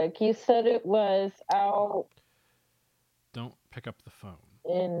it quick. You said it was out. Don't pick up the phone.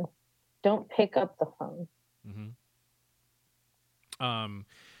 Don't pick up the phone. Mm-hmm.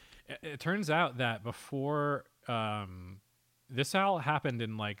 It turns out that before this all happened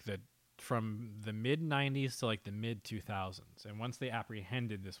in like from the mid 90s to like the mid 2000s, and once they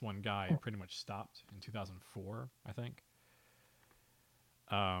apprehended this one guy, it pretty much stopped in 2004, I think.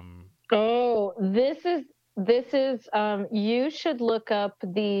 Oh, this is you should look up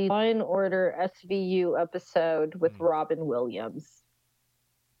the Law and Order SVU episode with Robin Williams.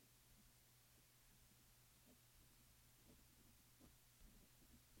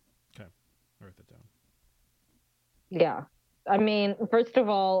 Okay, I wrote that down. Yeah. I mean, first of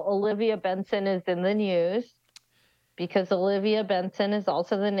all, Olivia Benson is in the news because Olivia Benson is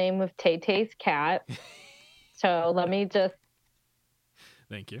also the name of Tay-Tay's cat. So let me just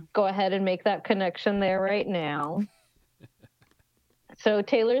thank you. Go ahead and make that connection there right now. So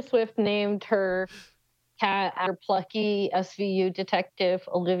Taylor Swift named her cat after plucky SVU detective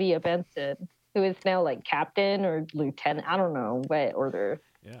Olivia Benson, who is now like captain or lieutenant. I don't know what order.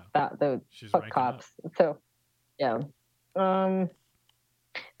 Yeah. The She's fuck cops. Up. So, yeah.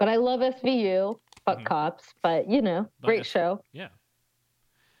 But I love SVU, fuck cops. But you know, great show. Yeah.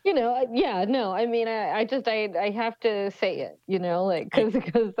 You know, yeah, no, I mean, I have to say it, you know, like,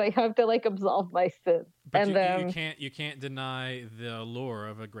 because I have to, like, absolve my sins. But and you can't deny the allure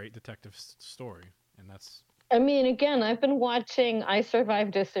of a great detective story, and that's... I mean, again, I've been watching I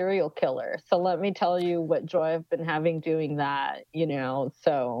Survived a Serial Killer, so let me tell you what joy I've been having doing that, you know,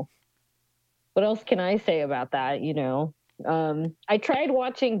 so what else can I say about that, you know? I tried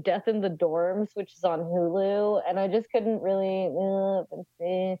watching Death in the Dorms, which is on Hulu, and I just couldn't really. I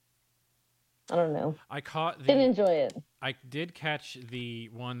don't know. Didn't enjoy it. I did catch the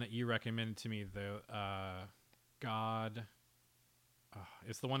one that you recommended to me.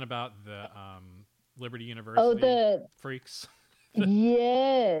 It's the one about the Liberty University freaks.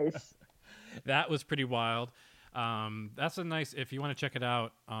 Yes. That was pretty wild. That's a nice. If you want to check it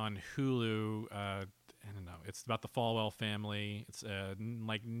out on Hulu. I don't know. It's about the Falwell family. It's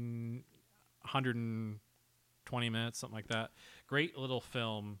like 120 minutes, something like that. Great little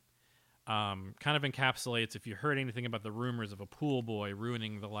film. Kind of encapsulates, if you heard anything about the rumors of a pool boy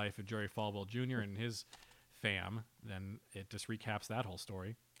ruining the life of Jerry Falwell Jr. and his fam, then it just recaps that whole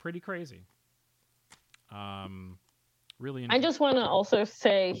story. Pretty crazy. Really I just want to also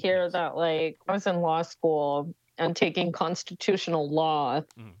say here that, like, I was in law school and taking constitutional law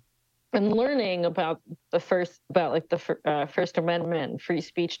and learning about the First Amendment, free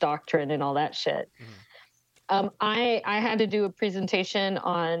speech doctrine, and all that shit. I had to do a presentation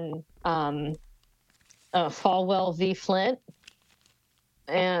on Falwell v. Flint,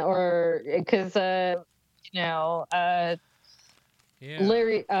 Larry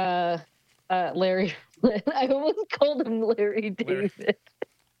Flint. I almost called him Larry David.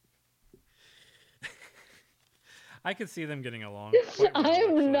 I could see them getting along.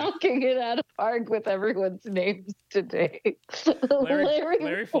 I'm knocking it out of park with everyone's names today.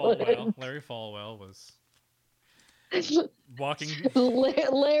 Larry Falwell. Larry Falwell was walking.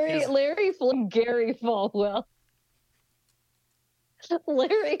 Larry Flint, Gary Falwell.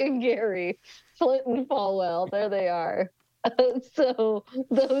 Larry and Gary, Flint and Falwell. There they are. So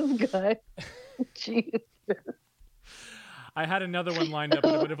those guys. Jesus. I had another one lined up,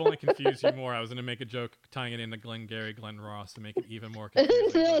 but it would have only confused you more. I was going to make a joke tying it into Glenn Gary, Glenn Ross to make it even more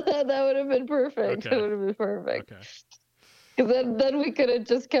confusing. No, that would have been perfect. Okay. That would have been perfect. Okay. Because then we could have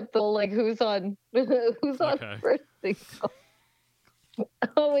just kept the, like, who's on first thing.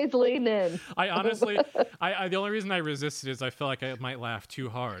 Always lean in. I honestly, the only reason I resisted is I felt like I might laugh too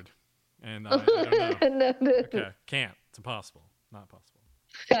hard, and I don't know. No. Okay, can't. It's impossible. Not possible.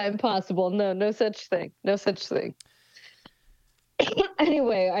 Yeah, impossible. No such thing. No such thing.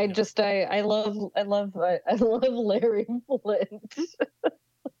 Anyway, I love Larry Flint.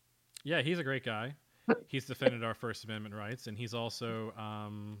 Yeah, he's a great guy. He's defended our First Amendment rights, and he's also,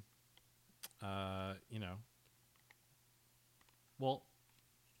 well,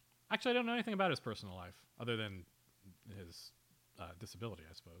 actually, I don't know anything about his personal life other than his disability,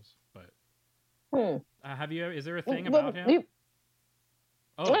 I suppose. But have you? Is there a thing about him?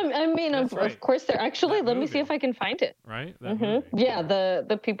 I mean, of course, there. Actually, let me see if I can find it. Right? That movie. Yeah,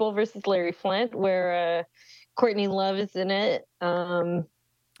 the People versus Larry Flint, where Courtney Love is in it.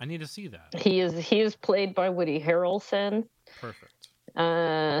 I need to see that. He is played by Woody Harrelson. Perfect.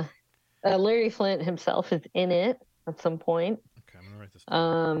 Larry Flint himself is in it at some point. Okay, I'm gonna write this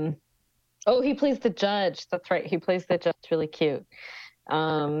down. He plays the judge. That's right. He plays the judge. It's really cute.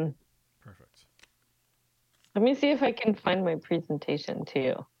 Perfect. Let me see if I can find my presentation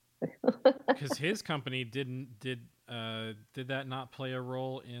too. Because his company did that not play a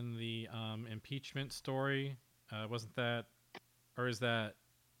role in the impeachment story? Wasn't that, or is that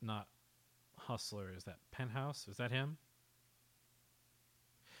not Hustler? Is that Penthouse? Is that him?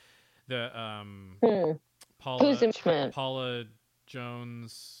 The Paula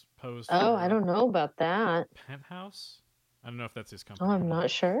Jones posed. Oh, I don't know about that. Penthouse? I don't know if that's his company. Oh, I'm not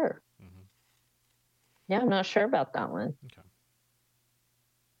sure. Yeah, I'm not sure about that one. Okay.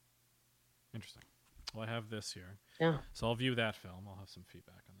 Interesting. Well, I have this here. Yeah. So I'll view that film. I'll have some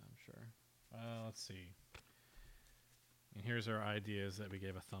feedback on that, I'm sure. Let's see. And here's our ideas that we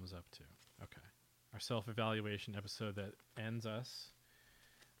gave a thumbs up to. Okay. Our self-evaluation episode that ends us.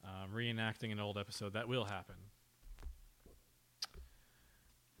 Reenacting an old episode. That will happen.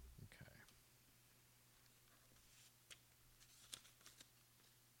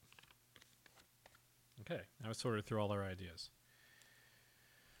 Okay, now I sorted through all our ideas.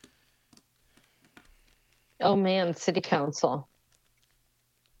 Oh man, city council.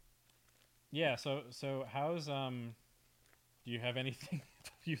 Yeah, so how's do you have anything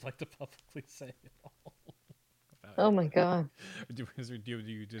you'd like to publicly say at all? Oh my god. Do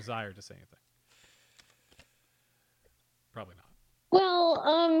you desire to say anything? Probably not.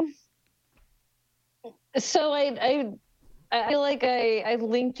 Well, so I feel like I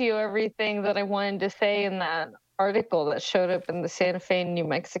linked you everything that I wanted to say in that article that showed up in the Santa Fe New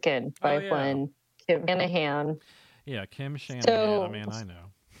Mexican by one Kim Shanahan. Yeah, Kim Shanahan, a man I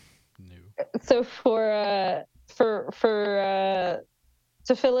know. So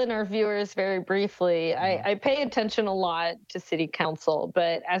to fill in our viewers very briefly, I pay attention a lot to city council,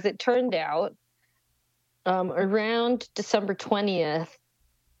 but as it turned out, around December 20th,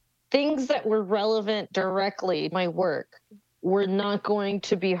 things that were relevant directly to my work were not going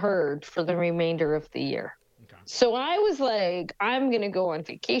to be heard for the remainder of the year. Okay. So I was like, I'm going to go on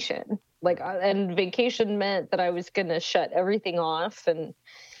vacation. And vacation meant that I was going to shut everything off and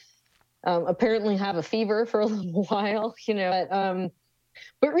apparently have a fever for a little while,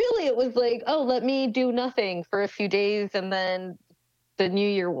 but really it was like, oh, let me do nothing for a few days and then the new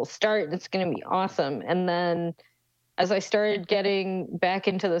year will start. And it's going to be awesome. And then as I started getting back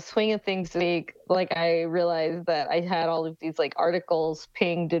into the swing of things this week, I realized that I had all of these articles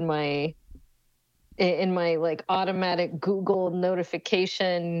pinged in my automatic Google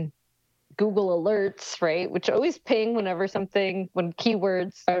notification Google Alerts, right? Which always ping when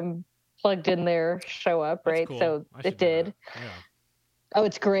keywords plugged in there show up, That's right? cool. So I should it do did. that. Yeah. Oh,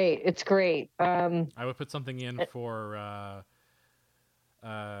 it's great. It's great. I would put something in for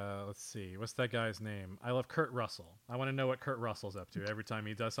let's see, what's that guy's name? I love Kurt Russell. I want to know what Kurt Russell's up to every time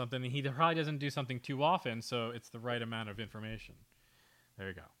he does something. He probably doesn't do something too often, so it's the right amount of information. There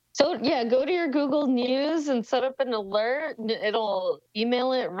you go. So yeah, go to your Google News and set up an alert. It'll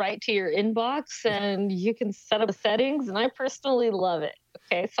email it right to your inbox, and you can set up the settings. And I personally love it.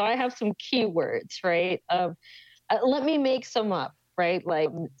 Okay, so I have some keywords, right? Let me make some up, right? Like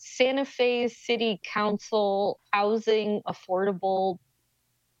Santa Fe City Council housing affordable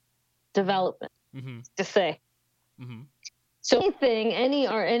development. To say. So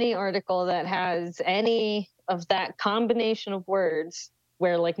any article that has any of that combination of words,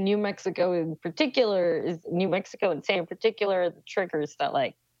 where like New Mexico and Santa in particular, the triggers that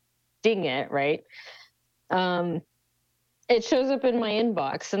like ding it, right? It shows up in my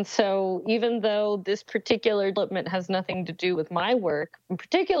inbox. And so even though this particular development has nothing to do with my work, in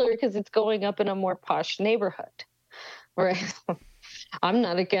particular because it's going up in a more posh neighborhood, right? I'm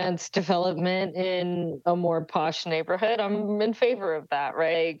not against development in a more posh neighborhood. I'm in favor of that,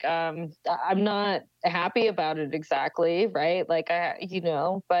 right? I'm not happy about it exactly, right? But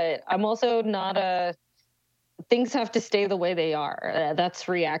I'm also not things have to stay the way they are. That's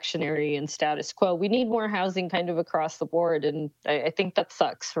reactionary and status quo. We need more housing kind of across the board. And I think that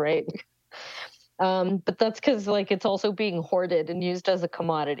sucks, right? But that's because it's also being hoarded and used as a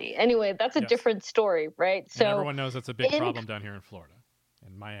commodity. Anyway, that's a different story, right? So and everyone knows that's a big problem down here in Florida,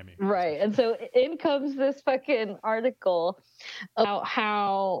 in Miami. Right. And so in comes this fucking article about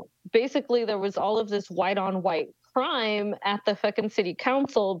how basically there was all of this white on white crime at the fucking city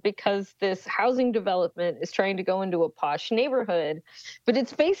council because this housing development is trying to go into a posh neighborhood. But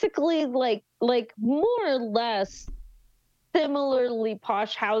it's basically like more or less similarly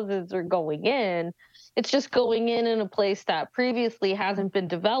posh houses are going in. It's just going in a place that previously hasn't been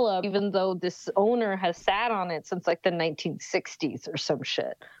developed, even though this owner has sat on it since like the 1960s or some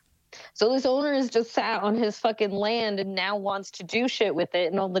shit. So this owner has just sat on his fucking land and now wants to do shit with it.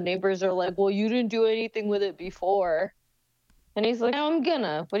 And all the neighbors are like, well, you didn't do anything with it before. And he's like, no, I'm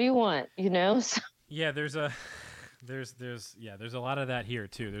gonna. What do you want? So, yeah, there's a lot of that here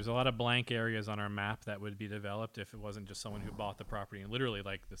too. There's a lot of blank areas on our map that would be developed if it wasn't just someone who bought the property and literally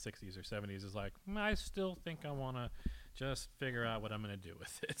like the 60s or 70s is like, I still think I want to just figure out what I'm going to do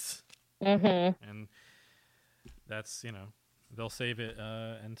with it. And that's, they'll save it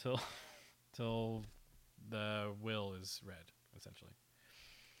until the will is read, essentially.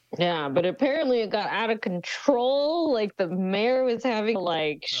 Yeah, but apparently it got out of control. Like the mayor was having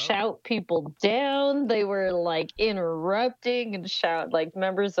to shout people down. They were interrupting and shout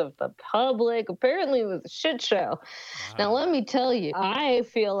members of the public. Apparently it was a shit show. Wow. Now let me tell you, I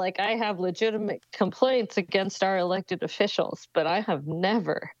feel like I have legitimate complaints against our elected officials, but I have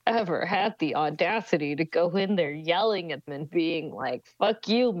never, ever had the audacity to go in there yelling at them and being like, fuck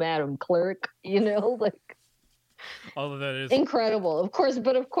you, Madam Clerk, Although that is incredible, of course,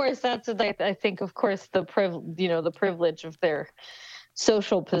 but of course that's I think, of course, the privilege of their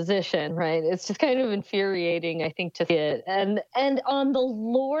social position, right? It's just kind of infuriating, I think, to see it. And on the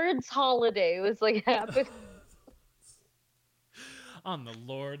Lord's holiday, it was happening on the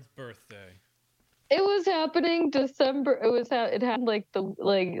Lord's birthday. It was happening December. It happened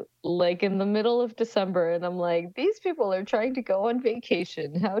in the middle of December, and I'm like, these people are trying to go on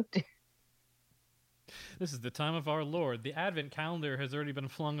vacation. How dare? This is the time of our Lord. The Advent calendar has already been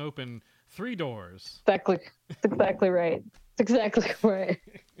flung open 3 doors. Exactly. That's exactly right. It's exactly right.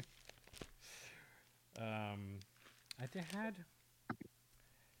 Let's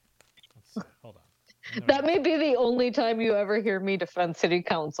see. Hold on. That may be the only time you ever hear me defend city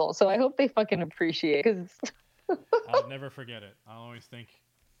council, so I hope they fucking appreciate it. I'll never forget it. I'll always think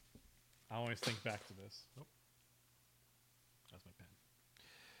back to this. Oh. That's my pen.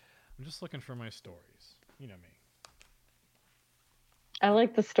 I'm just looking for my stories. You know me. I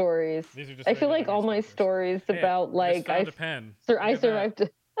like the stories. These are just I feel like all my stories about I found a pen. I survived.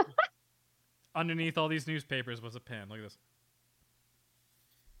 Underneath all these newspapers was a pen. Look at this.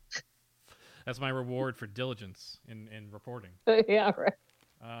 That's my reward for diligence in reporting. Yeah, right.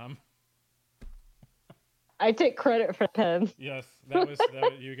 I take credit for pen. Yes,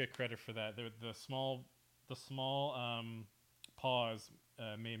 you get credit for that. The small pause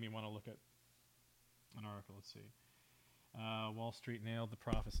made me want to look at an article. Let's see. Wall Street nailed the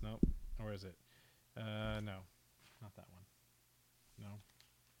profits. Nope. Or is it? No. Not that one. No.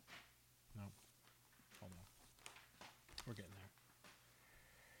 Hold on. We're getting there.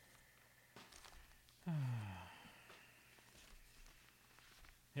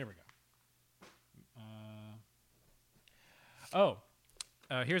 Here we go.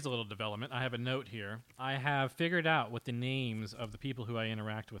 Here's a little development. I have a note here. I have figured out what the names of the people who I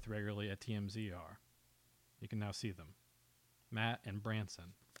interact with regularly at TMZ are. You can now see them. Matt and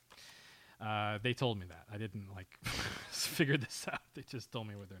Branson. They told me that. I didn't figure this out. They just told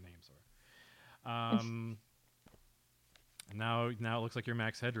me what their names are. Now it looks like you're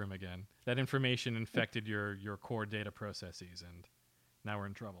Max Headroom again. That information infected your core data processes, and now we're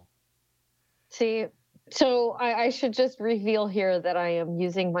in trouble. See, so I should just reveal here that I am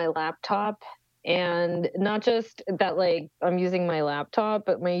using my laptop, and not just that, I'm using my laptop,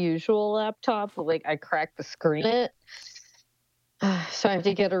 but my usual laptop. I cracked the screen in it. So I have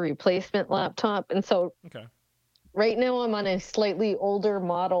to get a replacement laptop. And so right now I'm on a slightly older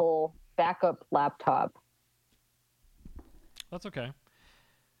model backup laptop. That's okay.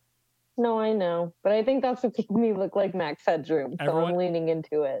 No, I know. But I think that's what makes me look like Max Headroom. So I'm leaning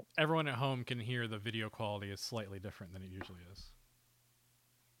into it. Everyone at home can hear the video quality is slightly different than it usually is.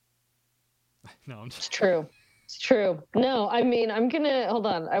 No, I'm just... It's true. It's true. No, I mean, hold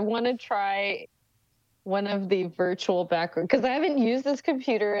on. I want to try one of the virtual background, because I haven't used this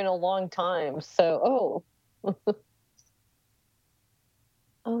computer in a long time. So, oh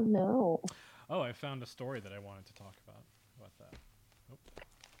no. Oh, I found a story that I wanted to talk about that. Oh, get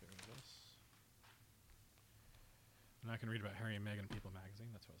rid of this. And I can read about Harry and Meghan People magazine.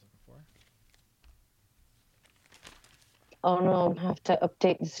 That's what I was looking for. Oh no, I have to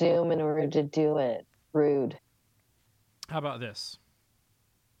update Zoom in order to do it. Rude. How about this?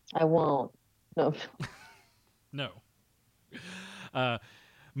 I won't. No. No.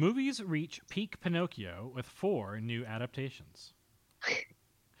 Movies reach peak Pinocchio with 4 new adaptations.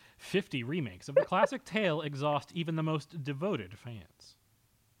 50 remakes of the classic tale exhaust even the most devoted fans.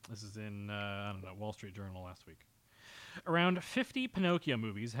 This is in, Wall Street Journal last week. Around 50 Pinocchio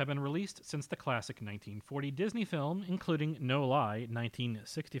movies have been released since the classic 1940 Disney film, including No Lie,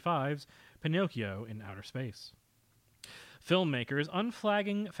 1965's Pinocchio in Outer Space. Filmmakers'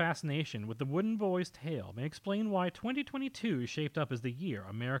 unflagging fascination with the wooden boy's tale may explain why 2022 shaped up as the year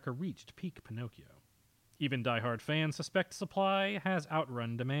America reached peak Pinocchio. Even diehard fans suspect supply has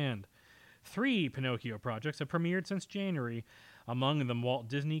outrun demand. 3 Pinocchio projects have premiered since January, among them Walt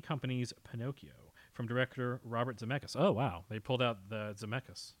Disney Company's Pinocchio, from director Robert Zemeckis. Oh, wow. They pulled out the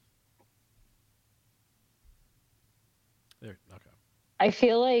Zemeckis. There, okay. I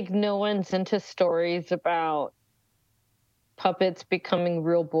feel like no one's into stories about puppets becoming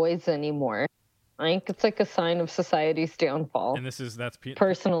real boys anymore. I think it's like a sign of society's downfall. And that's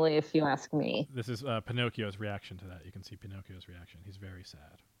personally, if you ask me. This is Pinocchio's reaction to that. You can see Pinocchio's reaction. He's very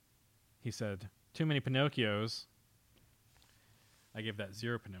sad. He said, "Too many Pinocchios. I give that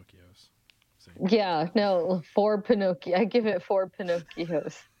 0 Pinocchios." See? Yeah, no, 4 Pinocchio. I give it 4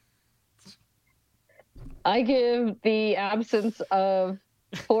 Pinocchios. I give the absence of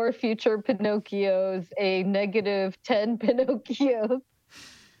 4 future Pinocchios a negative 10 Pinocchios.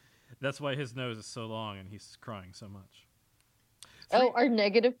 That's why his nose is so long and he's crying so much. Oh, are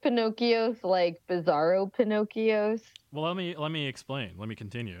negative Pinocchios like bizarro Pinocchios? Well, let me explain. Let me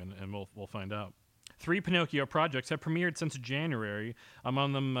continue, and we'll find out. 3 Pinocchio projects have premiered since January.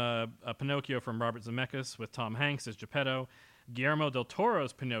 Among them, a Pinocchio from Robert Zemeckis with Tom Hanks as Geppetto, Guillermo del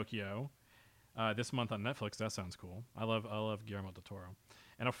Toro's Pinocchio this month on Netflix. That sounds cool. I love Guillermo del Toro.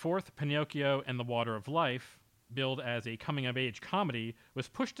 And a 4th, Pinocchio and the Water of Life, billed as a coming-of-age comedy, was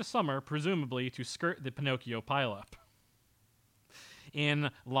pushed to summer, presumably to skirt the Pinocchio pileup.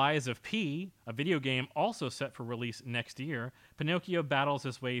 In Lies of P, a video game also set for release next year, Pinocchio battles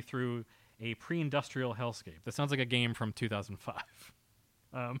his way through a pre-industrial hellscape. That sounds like a game from 2005.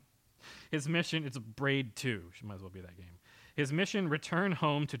 His mission, it's Braid 2. She might as well be that game. His mission, return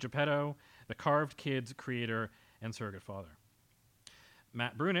home to Geppetto, the Carved Kid's creator and surrogate father.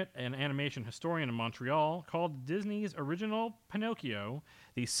 Matt Brunett, an animation historian in Montreal, called Disney's original Pinocchio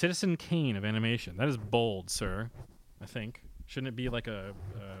the Citizen Kane of animation. That is bold, sir, I think. Shouldn't it be like a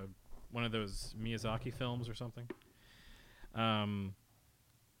one of those Miyazaki films or something?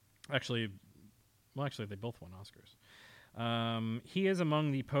 Actually, they both won Oscars. He is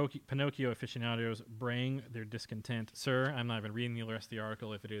among the Pinocchio aficionados braying their discontent. Sir, I'm not even reading the rest of the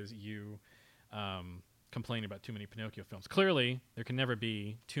article if it is you complaining about too many Pinocchio films. Clearly, there can never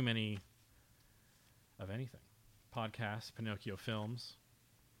be too many of anything. Podcasts, Pinocchio films,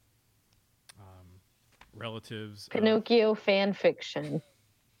 relatives. Pinocchio fan fiction.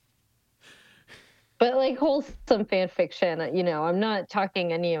 But like wholesome fan fiction, I'm not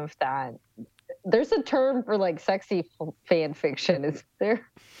talking any of that. There's a term for like sexy fan fiction, is there?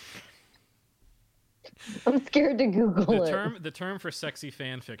 I'm scared to Google it. The term for sexy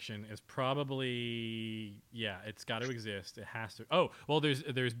fan fiction is probably it's got to exist. It has to. Oh, well, there's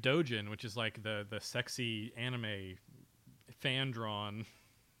doujin, which is like the sexy anime fan drawn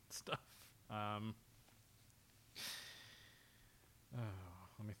stuff. Let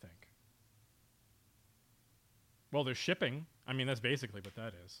me think. Well, there's shipping. I mean, that's basically what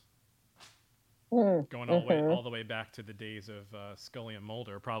that is. Going all the way back to the days of Scully and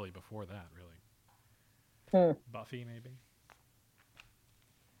Mulder, probably before that, really. Buffy, maybe.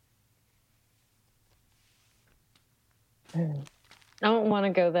 I don't want to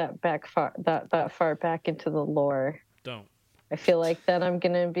go that far back into the lore. Don't. I feel like then I'm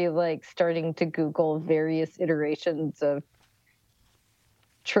gonna be like starting to Google various iterations of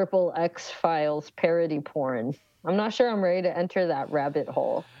Triple X Files parody porn. I'm not sure I'm ready to enter that rabbit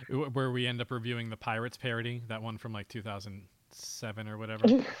hole. Where we end up reviewing the Pirates parody, that one from like 2007 or whatever.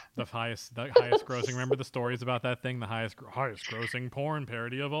 the highest grossing. Remember the stories about that thing? The highest grossing porn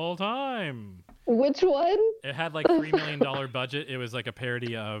parody of all time. Which one? It had like $3 million budget. It was like a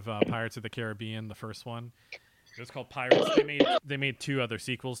parody of Pirates of the Caribbean, the first one. It was called Pirates. They made 2 other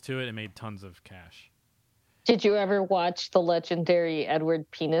sequels to it. It made tons of cash. Did you ever watch the legendary Edward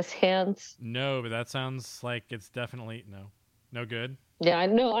Penis Hands? No, but that sounds like it's definitely no good. Yeah, I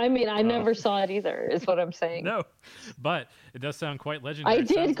know. I mean, I never saw it either, is what I'm saying. No, but it does sound quite legendary. I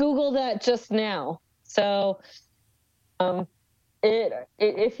did Google that just now. So,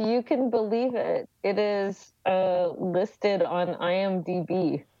 if you can believe it, it is listed on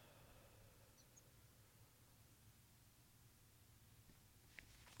IMDb.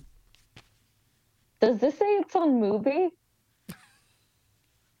 Does this say it's on Movie?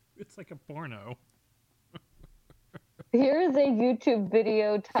 It's like a porno. Here is a YouTube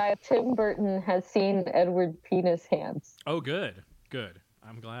video titled Tim Burton has seen Edward Penis Hands. Oh, good.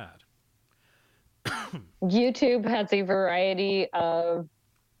 I'm glad. YouTube has a variety of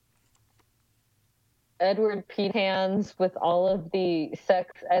Edward Penis Hands with all of the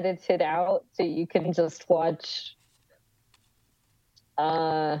sex edited out, so you can just watch.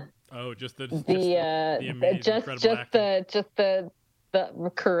 Just the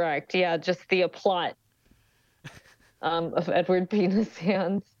correct, yeah, just the plot of Edward Penis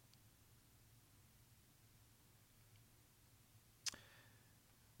Hands.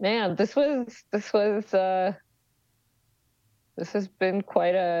 Man, this has been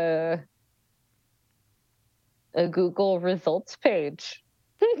quite a Google results page.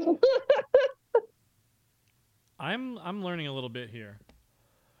 I'm learning a little bit here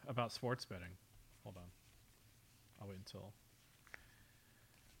about sports betting. Hold on. I'll wait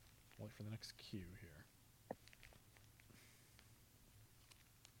for the next cue here.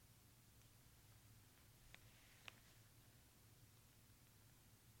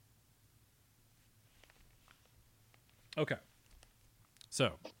 Okay.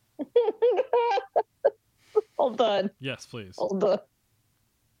 So. Hold on. Yes, please. Hold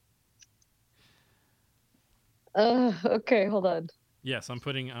on. Okay, hold on. Yes, I'm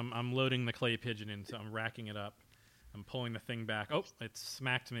loading the clay pigeon into. I'm racking it up. I'm pulling the thing back. Oh, it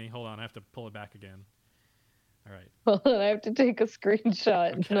smacked me. Hold on, I have to pull it back again. All right. Hold on, I have to take a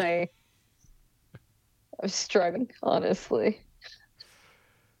screenshot, okay. And I'm struggling, honestly.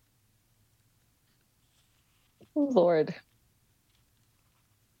 Lord.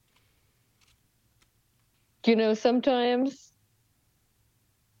 You know, sometimes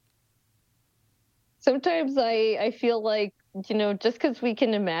I feel like, you know, just because we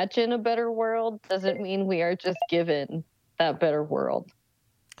can imagine a better world doesn't mean we are just given that better world.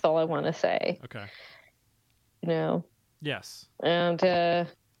 That's all I want to say. Okay. You know? Yes. And if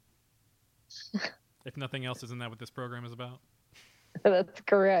nothing else, isn't that what this program is about? That's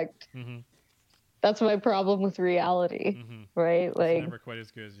correct. Mm-hmm. That's my problem with reality, right? It's like never quite as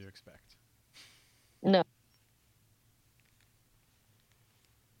good as you expect. No.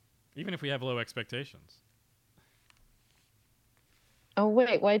 Even if we have low expectations. Oh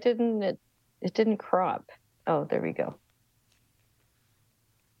wait, why didn't it? It didn't crop. Oh, there we go.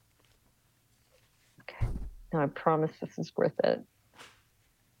 Okay. Now I promise this is worth it.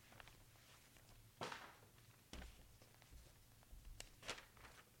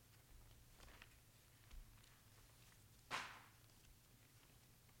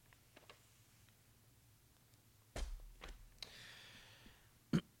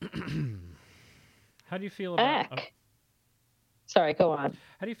 How do you feel about? Sorry, go on.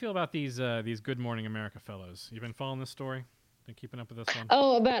 How do you feel about these Good Morning America fellows? You been following this story? Been keeping up with this one?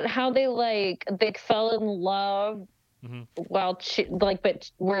 Oh, about how they fell in love while but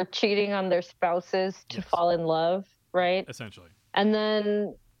were cheating on their spouses to fall in love, right? Essentially. And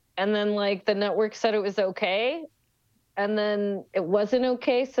then and then like the network said it was okay, and then it wasn't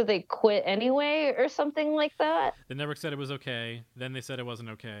okay, so they quit anyway or something like that. The network said it was okay, then they said it wasn't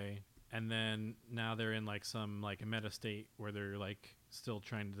okay, and then now they're in like some like meta state where they're like still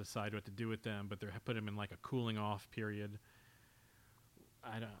trying to decide what to do with them, but they're put them in like a cooling off period.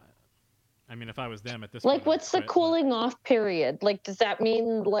 I mean, if I was them at this point, Like, what's the cooling off period? Like, does that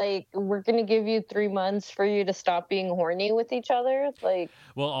mean like we're gonna give you 3 months for you to stop being horny with each other? Like,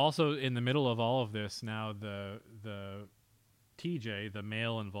 well, also in the middle of all of this, now the TJ, the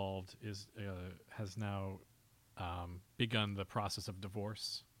male involved, has now begun the process of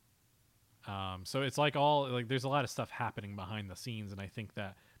divorce. So it's like there's a lot of stuff happening behind the scenes, and I think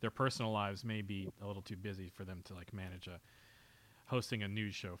that their personal lives may be a little too busy for them to like manage hosting a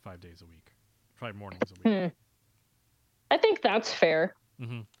news show 5 days a week, 5 mornings a week. I think that's fair.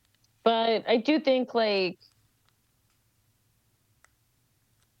 Mm-hmm. But I do think like,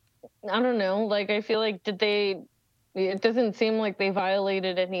 I don't know, like I feel like it doesn't seem like they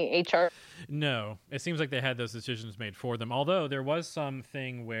violated any HR. No, it seems like they had those decisions made for them. Although there was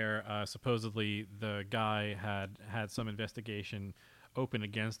something where supposedly the guy had some investigation open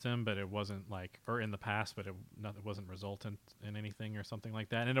against him, but it wasn't like, or in the past, but it wasn't resultant in anything or something like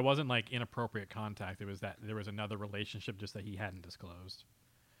that. And it wasn't like inappropriate contact. It was that there was another relationship just that he hadn't disclosed.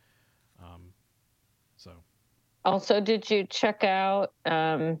 So. Also, did you check out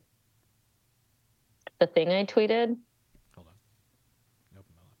the thing I tweeted? Hold on.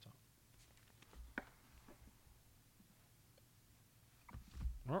 Open my laptop.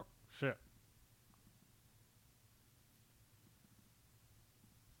 Oh, shit.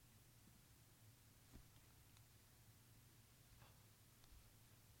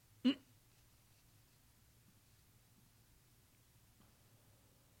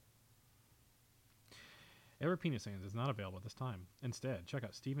 Edward Penis Hands is not available at this time. Instead, check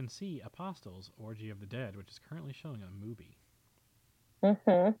out Stephen C. Apostle's Orgy of the Dead, which is currently showing a movie.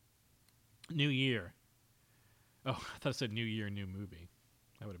 Mm-hmm. New year. Oh, I thought it said new year, new movie.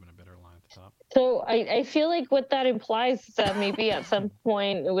 That would have been a better line at the top. So I feel like what that implies is that maybe at some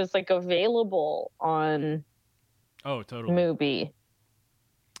point it was like available on Movie.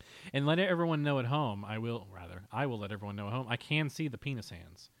 And let everyone know at home, I will let everyone know at home, I can see the penis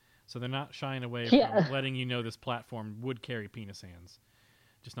hands. So they're not shying away from letting you know this platform would carry penis hands.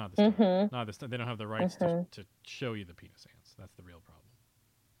 Just not this time. Not this time. They don't have the rights to show you the penis hands. That's the real problem.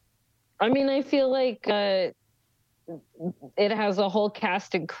 I mean, I feel like it has a whole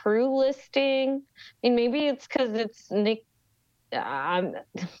cast and crew listing. I mean, maybe it's because it's Nikki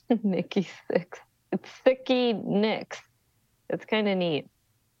Six. It's Thicky Nix. It's kind of neat.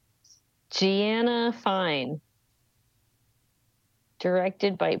 Gianna Fine.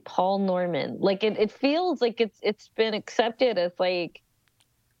 Directed by Paul Norman. Like it feels like it's been accepted as like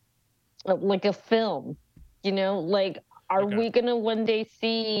a film, you know, like are we gonna one day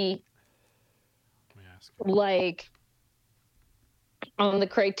see like on the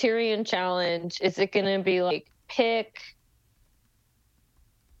Criterion Challenge, is it gonna be like pick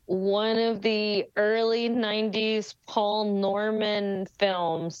one of the early 90s Paul Norman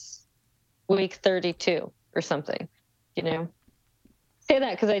films, week 32 or something, you know? Say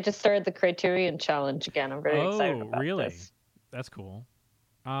that because I just started the Criterion Challenge again. I'm very excited about this. That's cool.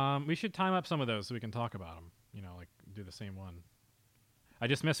 We should time up some of those so we can talk about them. You know, like do the same one. I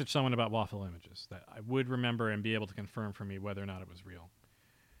just messaged someone about Waffle Images that I would remember and be able to confirm for me whether or not it was real.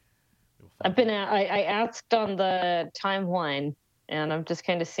 I asked on the timeline, and I'm just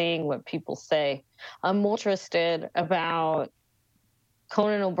kind of seeing what people say. I'm more interested about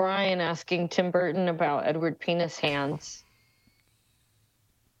Conan O'Brien asking Tim Burton about Edward Penis Hands.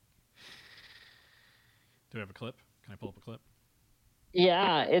 Do we have a clip? Can I pull up a clip?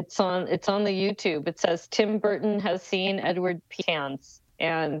 Yeah, it's on the YouTube. It says Tim Burton has seen Edward Penis Hands,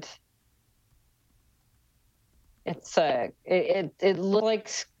 and it's it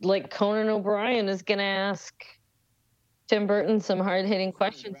looks like Conan O'Brien is gonna ask Tim Burton some hard-hitting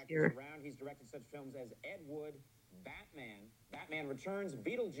questions here. He's directed such films as Ed Wood, Batman Returns,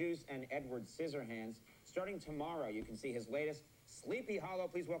 Beetlejuice, and Edward Scissorhands. Starting tomorrow, you can see his latest, Sleepy Hollow.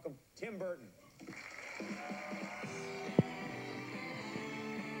 Please welcome Tim Burton.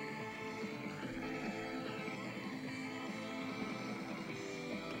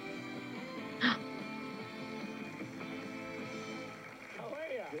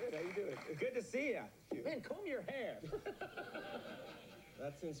 Good to see you. Man, comb your hair.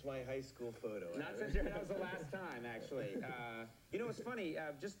 Not since my high school photo. Not since that was the last time, actually. You know, it's funny.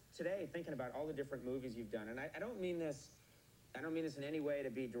 Just today, thinking about all the different movies you've done, and I don't mean this in any way to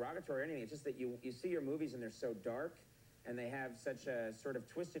be derogatory or anything. It's just that you see your movies and they're so dark, and they have such a sort of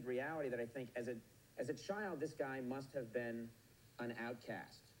twisted reality that I think as a child, this guy must have been an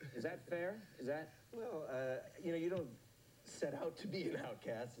outcast. Is that fair? Is that? Well, you don't set out to be an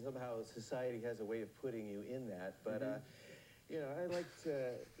outcast. Somehow society has a way of putting you in that. But, I like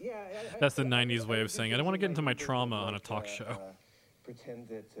to, That's the 90s way of saying, I don't want to get into my trauma on a talk show. Pretend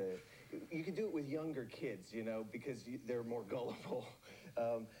that you can do it with younger kids, because they're more gullible.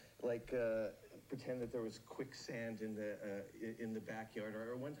 Pretend that there was quicksand in the backyard.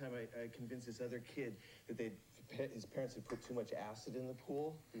 Or one time I convinced this other kid that his parents had put too much acid in the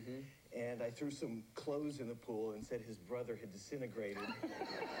pool, and I threw some clothes in the pool and said his brother had disintegrated.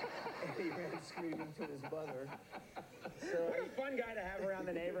 And he ran screaming to his mother. So, what a fun guy to have around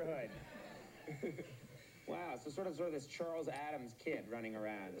the neighborhood. Wow, so sort of this Charles Adams kid running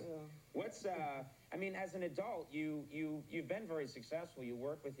around. Yeah. What's as an adult, you've been very successful. You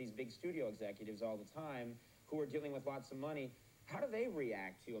work with these big studio executives all the time who are dealing with lots of money. How do they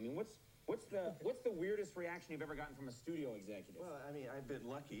react to you? I mean, what's the weirdest reaction you've ever gotten from a studio executive? Well, I've been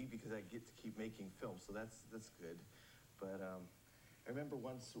lucky because I get to keep making films, so that's good. But I remember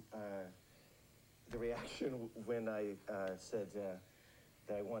once the reaction when I said that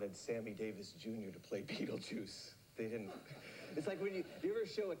I wanted Sammy Davis Jr. to play Beetlejuice. They didn't. It's like when you ever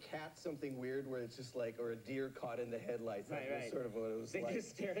show a cat something weird where it's just like, or a deer caught in the headlights. Right. That's sort of what it was like. They just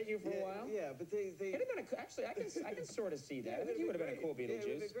stared at you for a while? Yeah, but they Could have been actually, I can sort of see that. I think you would have been a cool Beetlejuice.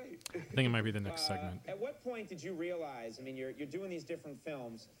 Yeah, it would have been great. I think it might be the next segment. At what point did you realize, you're doing these different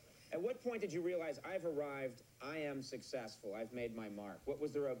films, at what point did you realize, I've arrived, I am successful, I've made my mark?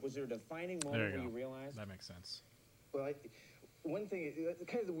 Was there a defining moment where you realized? That makes sense. Well, one thing,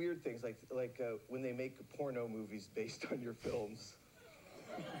 kind of the weird things, like when they make porno movies based on your films.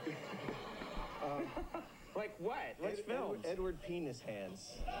 Like what? Which films? Edward Penis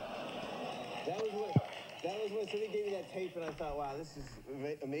Hands. That was when somebody gave me that tape, and I thought, wow, this is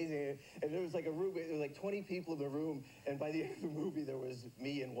amazing. And there was like a room, there was like 20 people in the room, and by the end of the movie, there was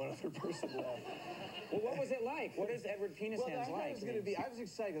me and one other person left. Well, what was it like? What is Edward Penis Hands like? I was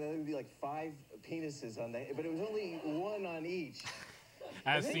excited. I thought it would be like 5 penises on that, but it was only 1 on each.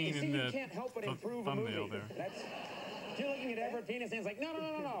 As seen in the you can't help but improve thumbnail a movie. there. You're looking at Edward Penis Hands like,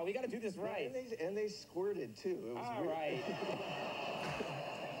 no, we got to do this right. And they squirted too. It was all right.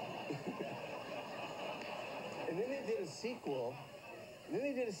 And then they did a sequel,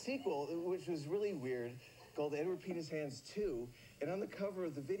 which was really weird, called Edward Penis Hands 2. And on the cover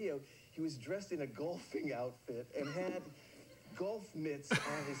of the video, he was dressed in a golfing outfit and had golf mitts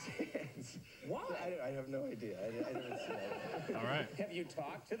on his hands. Why? I have no idea. I didn't see that. All right. Have you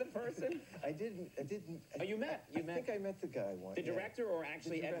talked to the person? I didn't. Oh, you met? I think I met the guy once. The director or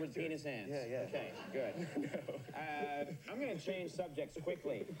actually Edward Penis Hands? Yeah. Okay, good. I'm going to change subjects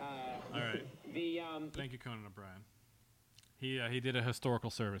quickly. All right. Thank you, Conan O'Brien. He did a historical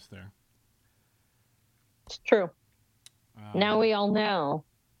service there. It's true. Now we all know.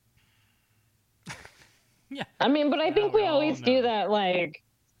 Yeah. But I think we always do that. Like,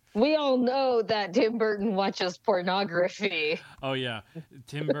 we all know that Tim Burton watches pornography. Oh yeah,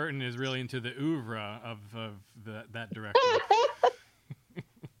 Tim Burton is really into the oeuvre of that director.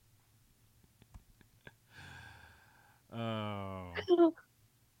 Oh.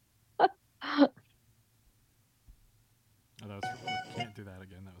 Can't do that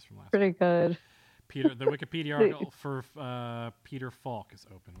again. That was from last. Pretty good. The Wikipedia article for Peter Falk is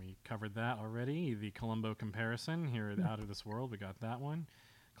open. We covered that already. The Columbo comparison here at Out of This World. We got that one.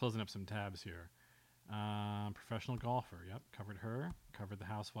 Closing up some tabs here. Professional golfer. Yep, covered her. Covered the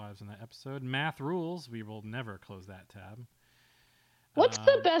housewives in that episode. Math rules. We will never close that tab. What's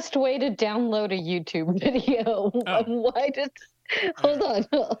the best way to download a YouTube video? Why did? Hold on.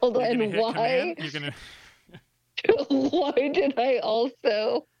 Why? You're gonna. Why did I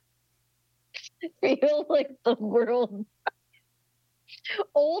also feel like the world's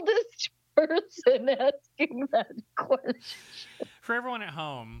oldest person asking that question? For everyone at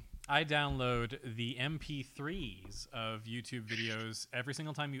home, I download the MP3s of YouTube videos every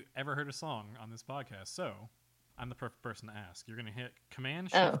single time you ever heard a song on this podcast. So I'm the perfect person to ask. You're going to hit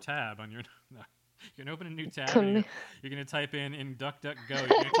Command-Shift-Tab on your... No. You're going to open a new tab. You're going to type in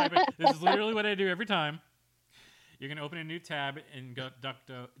DuckDuckGo. This is literally what I do every time. You're going to open a new tab in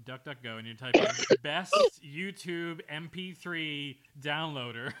DuckDuckGo, and you type in best YouTube MP3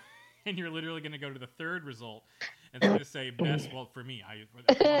 downloader, and you're literally going to go to the third result, and it's going to say best. Well, for me,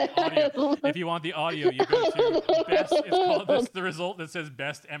 if you want the audio, you go to best. It's called the result that says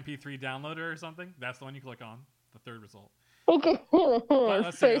best MP3 downloader or something. That's the one you click on. The third result. Okay.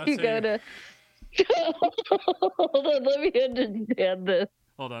 Let's say, Hold on, let me understand this.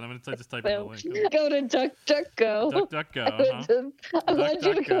 Hold on, I'm gonna just type in the link. Go to DuckDuckGo. DuckDuckGo, huh? I want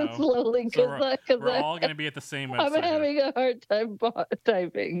you to go slowly So we're all gonna be at the same website. I'm having a hard time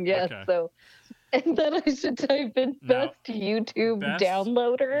typing. Yes, Okay. so. And then I should type in best YouTube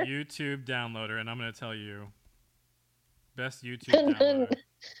downloader. YouTube downloader, and I'm going to tell you best YouTube downloader.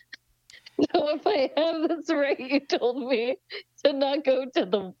 So if I have this right, you told me to not go to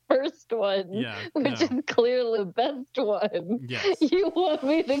the first one, which is clearly the best one. Yes. You want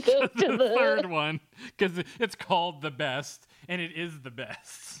me to go to the third one because it's called the best, and it is the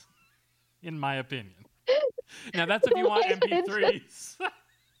best, in my opinion. Now that's if you want MP3s.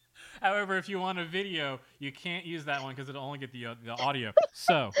 However, if you want a video, you can't use that one because it'll only get the audio.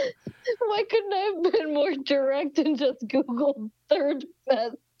 So, why couldn't I have been more direct and just Google third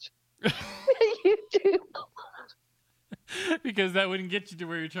best YouTube? Because that wouldn't get you to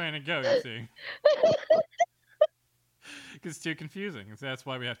where you're trying to go, you see. Because it's too confusing. So that's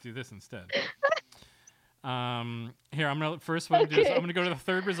why we have to do this instead. Here, I'm gonna first what I'm gonna do is I'm gonna go to the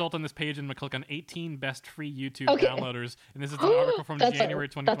third result on this page and I'm gonna click on 18 best free YouTube downloaders, and this is an article from January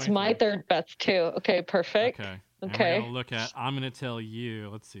 2023. That's my third best too. Okay, perfect. Okay. And we're gonna look at. I'm gonna tell you.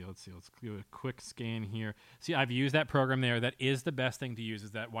 Let's see. Let's do a quick scan here. See, I've used that program there. That is the best thing to use. Is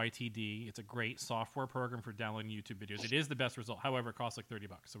that YTD? It's a great software program for downloading YouTube videos. It is the best result. However, it costs like $30,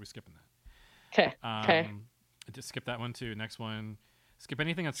 so we're skipping that. Okay. Okay. Just skip that one too. Next one. Skip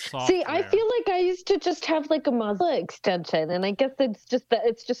anything that's software. See, I feel like I used to just have like a Mozilla extension, and I guess it's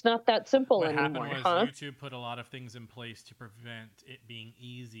just not that simple anymore. What happened was YouTube put a lot of things in place to prevent it being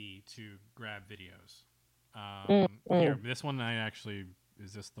easy to grab videos. Here, this one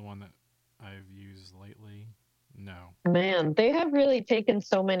is this the one that I've used lately? No. Man, they have really taken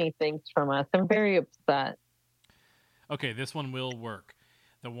so many things from us. I'm very upset. Okay, this one will work.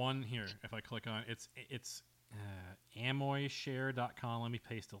 The one here, if I click on it's amoyshare.com. Let me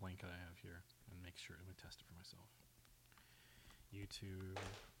paste a link that I have here and make sure. Let me test it for myself. YouTube.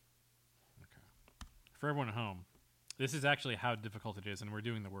 Okay. For everyone at home, this is actually how difficult it is, and we're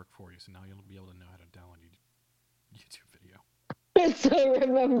doing the work for you, so now you'll be able to know how to download YouTube video. So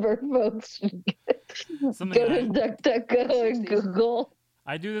remember, folks, go to DuckDuckGo and Google.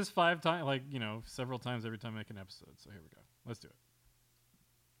 I do this 5 times, several times every time I make an episode, so here we go. Let's do it.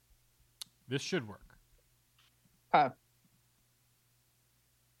 This should work.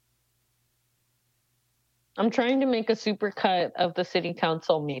 I'm trying to make a supercut of the city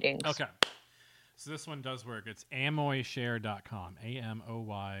council meetings. Okay. So this one does work. It's amoyshare.com,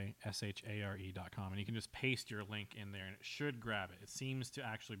 AMOYSHARE.com. And you can just paste your link in there, and it should grab it. It seems to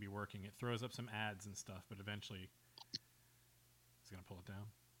actually be working. It throws up some ads and stuff, but eventually it's going to pull it down.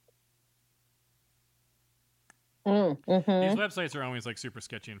 These websites are always super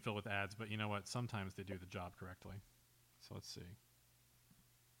sketchy and filled with ads, but you know what? Sometimes they do the job correctly. So let's see.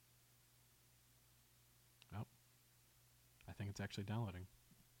 Oh, I think it's actually downloading.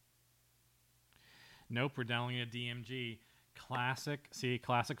 Nope, we're downloading a DMG. Classic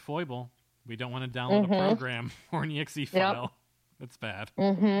foible. We don't want to download a program or an exe file. Yep. That's bad.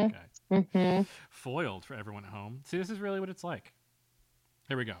 Okay. Foiled for everyone at home. See, this is really what it's like.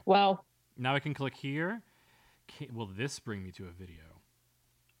 Here we go. Wow. Now I can click here. Will this bring me to a video?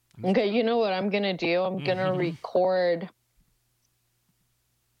 Okay, you know what I'm going to do? I'm going to record.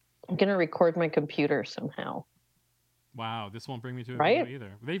 I'm going to record my computer somehow. Wow, this won't bring me to a video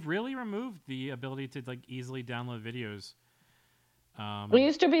either. They've really removed the ability to easily download videos. It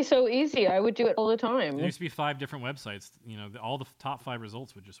used to be so easy. I would do it all the time. There used to be 5 different websites. All the top 5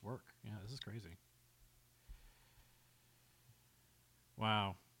 results would just work. Yeah, this is crazy.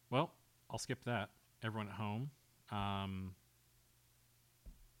 Wow. Well, I'll skip that. Everyone at home. How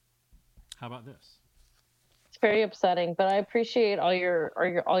about this? It's very upsetting, but I appreciate all your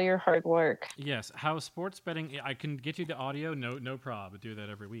hard work. Yes, how sports betting. I can get you the audio, no problem. I do that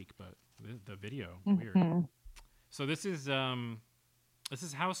every week, but the video weird. So this is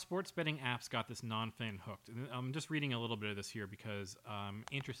how sports betting apps got this non-fan hooked. I'm just reading a little bit of this here because I'm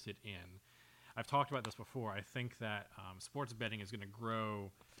interested in. I've talked about this before. I think that sports betting is going to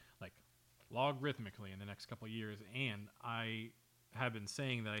grow logarithmically in the next couple of years, and I have been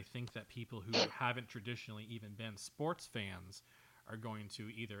saying that I think that people who haven't traditionally even been sports fans are going to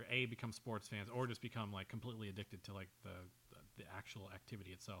either become sports fans or just become completely addicted to the actual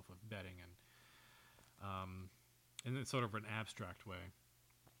activity itself of betting and in sort of an abstract way.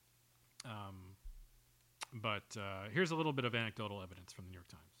 But here's a little bit of anecdotal evidence from the New York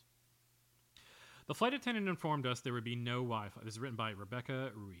Times. The flight attendant informed us there would be no Wi-Fi. This is written by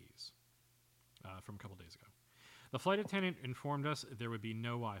Rebecca Ruiz from a couple days ago. The flight attendant informed us there would be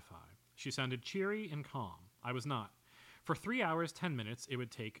no Wi-Fi. She sounded cheery and calm. I was not. For 3 hours, 10 minutes it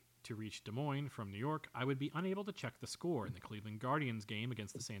would take to reach Des Moines from New York, I would be unable to check the score in the Cleveland Guardians game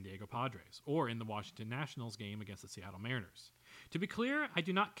against the San Diego Padres, or in the Washington Nationals game against the Seattle Mariners. To be clear, I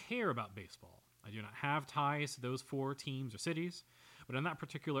do not care about baseball. I do not have ties to those 4 teams or cities, but on that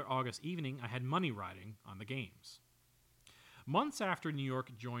particular August evening, I had money riding on the games. Months after New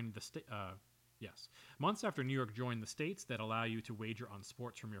York joined the states that allow you to wager on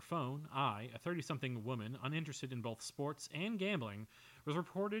sports from your phone, I, a 30-something woman uninterested in both sports and gambling, was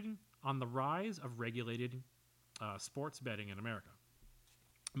reporting on the rise of regulated sports betting in America.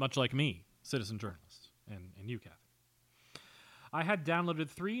 Much like me, citizen journalist, and you, Cathy. I had downloaded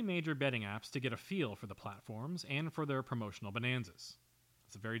 3 major betting apps to get a feel for the platforms and for their promotional bonanzas.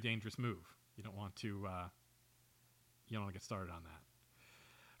 It's a very dangerous move. You don't want to get started on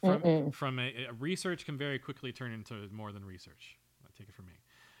that. From a research can very quickly turn into more than research. Take it from me.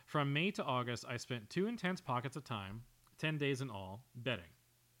 From May to August, I spent 2 intense pockets of time, 10 days in all, betting.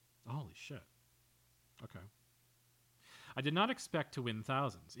 Holy shit. Okay. I did not expect to win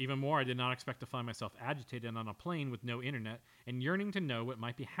thousands. Even more, I did not expect to find myself agitated on a plane with no internet and yearning to know what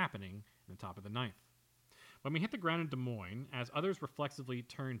might be happening in the top of the ninth. When we hit the ground in Des Moines, as others reflexively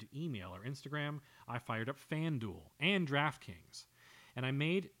turned to email or Instagram, I fired up FanDuel and DraftKings, and I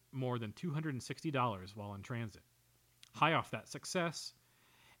made more than $260 while in transit. High off that success,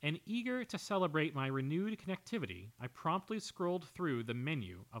 and eager to celebrate my renewed connectivity, I promptly scrolled through the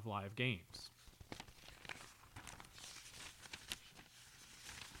menu of live games.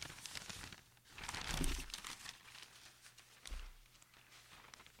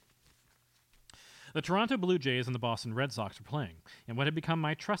 The Toronto Blue Jays and the Boston Red Sox were playing, and what had become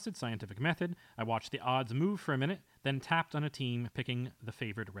my trusted scientific method, I watched the odds move for a minute, then tapped on a team picking the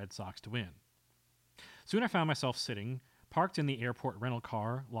favored Red Sox to win. Soon I found myself sitting, parked in the airport rental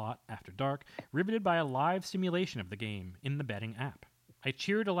car lot after dark, riveted by a live simulation of the game in the betting app. I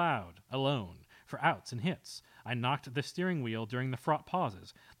cheered aloud, alone, for outs and hits. I knocked the steering wheel during the fraught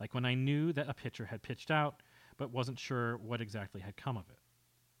pauses, like when I knew that a pitcher had pitched out, but wasn't sure what exactly had come of it.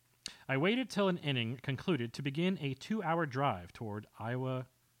 I waited till an inning concluded to begin a 2-hour drive toward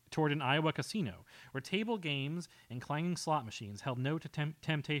an Iowa casino, where table games and clanging slot machines held no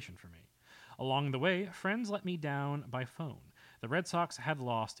temptation for me. Along the way, friends let me down by phone. The Red Sox had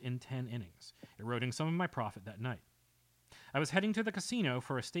lost in 10 innings, eroding some of my profit that night. I was heading to the casino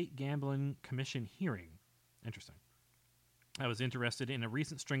for a state gambling commission hearing. Interesting. I was interested in a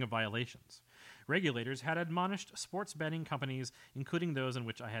recent string of violations. Regulators had admonished sports betting companies, including those in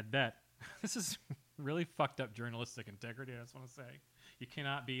which I had bet. This is really fucked up journalistic integrity, I just want to say. You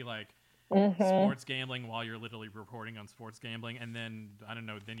cannot be like sports gambling while you're literally reporting on sports gambling, and then, I don't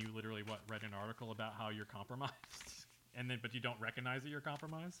know, then you literally, read an article about how you're compromised, but you don't recognize that you're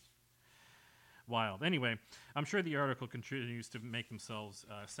compromised? Wild. Anyway, I'm sure the article continues to make themselves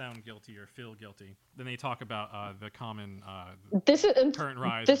sound guilty or feel guilty. Then they talk about the common current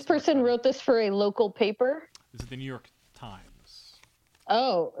rise. This person wrote this for a local paper? This is the New York Times.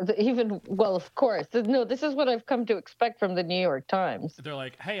 Oh, of course. No, this is what I've come to expect from the New York Times. They're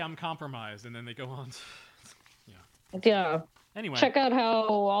like, hey, I'm compromised, and then they go on. Yeah. Anyway. Check out how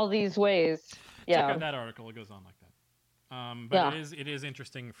all these ways. Yeah. Check out that article. It goes on like that. But it is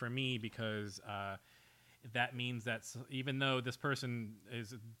interesting for me because that means that even though this person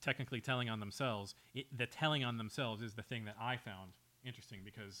is technically telling on themselves, the telling on themselves is the thing that I found interesting,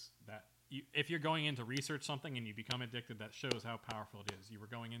 because if you're going in to research something and you become addicted, that shows how powerful it is. You were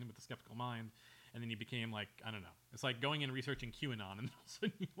going in with a skeptical mind, and then you became like, I don't know. It's like going and researching QAnon, and all of a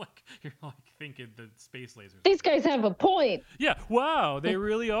sudden you're thinking the space lasers. These guys have a point. Yeah. Wow, they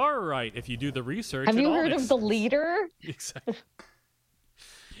really are right. If you do the research. Have you heard of the leader? Exactly.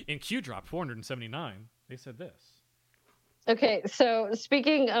 In Q Drop 479, they said this. Okay, so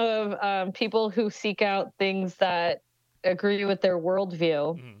speaking of people who seek out things that agree with their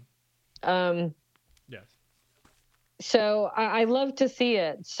worldview, yes. So I love to see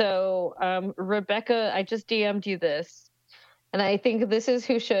it. So Rebecca, I just DM'd you this, and I think this is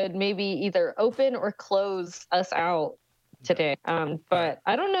who should maybe either open or close us out today. But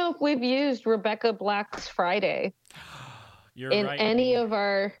I don't know if we've used Rebecca Black's Friday in right. any of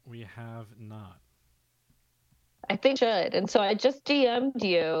our. We have not. I think we should. And so I just DM'd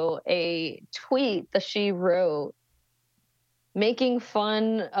you a tweet that she wrote, making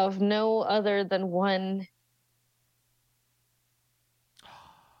fun of no other than one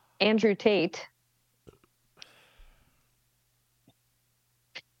Andrew Tate.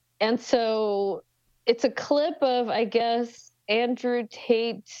 And so it's a clip of, I guess, Andrew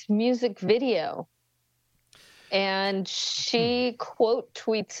Tate's music video. And she quote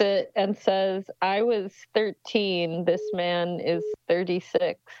tweets it and says, "I was 13. This man is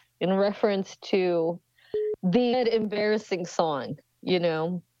 36," in reference to the embarrassing song, you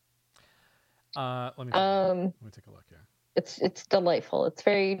know. Let me take a look here. It's delightful. It's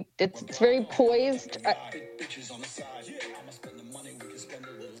very poised. Bitches on the side. I'ma spend the money, we can spend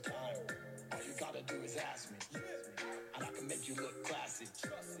a little time. All you gotta do is ask me, and I can make you look classy.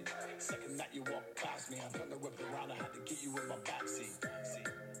 Second that you walk past me, I turned the whip around, I had to get you in my backseat.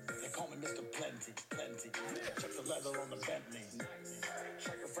 They call me Mr. Plenty. Check the leather on the Bentley.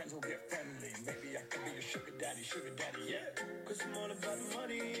 Check your friends will get friendly. Maybe I can be your sugar daddy, yeah. 'Cause I'm all about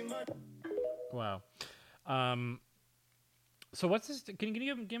money. Wow. So what's this? Can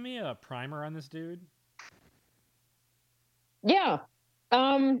you give me a primer on this dude? Yeah.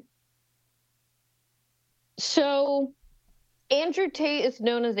 So Andrew Tate is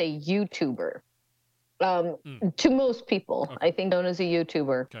known as a YouTuber. To most people, okay. I think known as a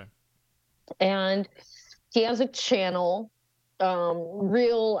YouTuber. Okay. And he has a channel,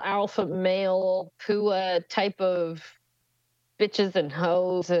 real alpha male, PUA type of bitches and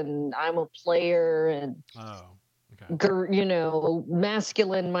hoes, and I'm a player, and you know,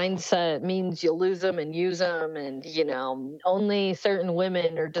 masculine mindset means you lose them and use them, and you know, only certain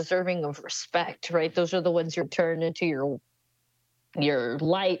women are deserving of respect, right? Those are the ones you turn into your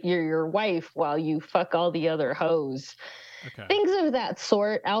wife while you fuck all the other hoes. Okay. Things of that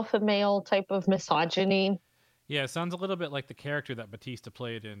sort, alpha male type of misogyny. Yeah, it sounds a little bit like the character that Batista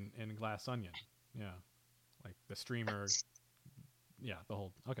played in Glass Onion. Yeah, like the streamer. Yeah, the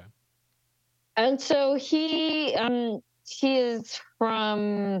whole. Okay. And so he is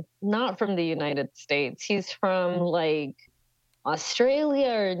not from the United States. He's from like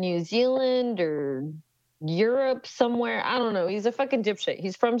Australia or New Zealand or Europe somewhere. I don't know. He's a fucking dipshit.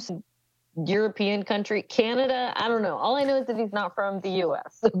 He's from some European country, Canada. I don't know. All I know is that he's not from the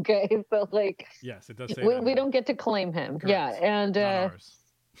U.S. Okay, so like, yes, it does say we don't get to claim him. Correct. Yeah, and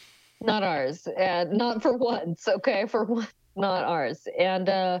not ours, and not for once. Okay, for once, not ours,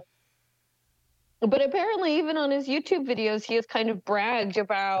 and. But apparently, even on his YouTube videos, he has kind of bragged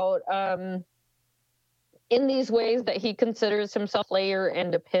about, in these ways that he considers himself a player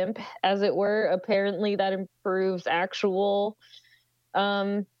and a pimp, as it were. Apparently, that improves actual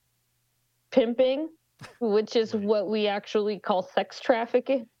pimping, which is what we actually call sex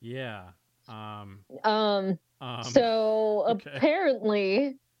trafficking. Yeah. So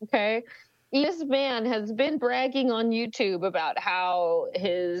apparently, this man has been bragging on YouTube about how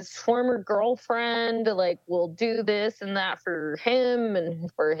his former girlfriend like will do this and that for him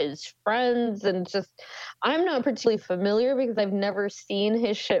and for his friends, and just I'm not particularly familiar because I've never seen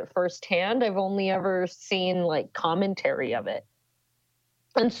his shit firsthand. I've only ever seen like commentary of it.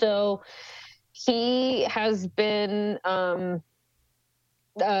 And so he has been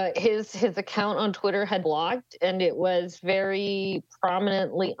his account on Twitter had blocked, and it was very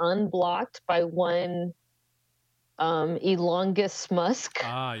prominently unblocked by one Elongus Musk.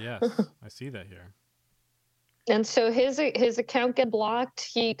 Ah, yes, I see that here. And so his account get blocked.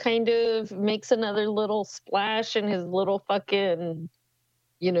 He kind of makes another little splash in his little fucking,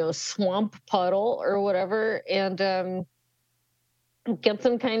 you know, swamp puddle or whatever, and get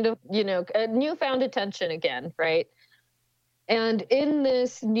some kind of, you know, newfound attention again, right? And in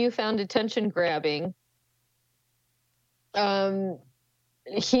this newfound attention grabbing,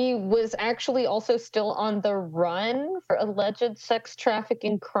 he was actually also still on the run for alleged sex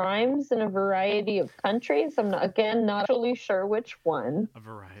trafficking crimes in a variety of countries. I'm not really sure which one. A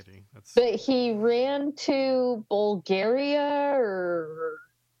variety. But he ran to Bulgaria or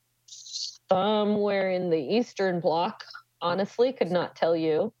somewhere in the Eastern Bloc. Honestly, could not tell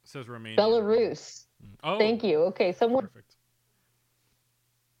you. It says Romania. Belarus. Oh, thank you. Okay, somewhere. Perfect.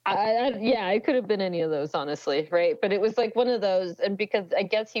 It could have been any of those, honestly, right? But it was like one of those, and because I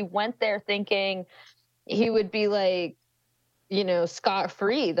guess he went there thinking he would be like, you know,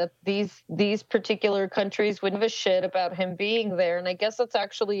 scot-free, that these particular countries wouldn't give a shit about him being there, and I guess that's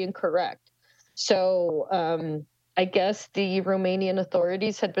actually incorrect. So I guess the Romanian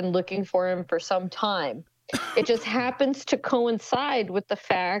authorities had been looking for him for some time. It just happens to coincide with the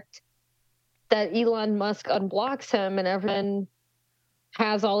fact that Elon Musk unblocks him and everyone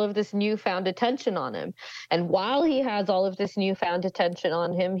has all of this newfound attention on him. And while he has all of this newfound attention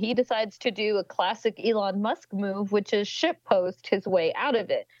on him, he decides to do a classic Elon Musk move, which is shitpost his way out of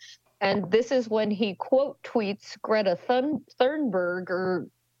it. And this is when he quote tweets Greta Thunberg, or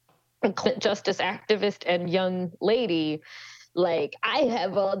a justice activist and young lady, like, I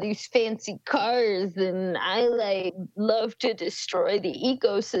have all these fancy cars and I like love to destroy the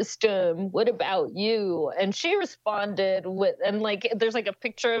ecosystem. What about you? And she responded with, and like, there's like a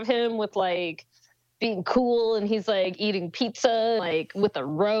picture of him with like being cool, and he's like eating pizza, like with a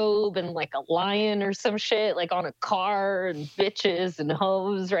robe and like a lion or some shit, like on a car and bitches and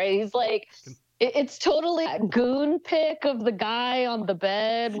hoes, right? He's like, it's totally a goon pic of the guy on the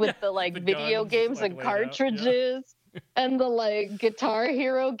bed with the like video games like, and cartridges and the like Guitar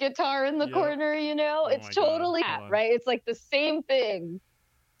Hero guitar in the corner, you know? It's totally that, right? It's like the same thing,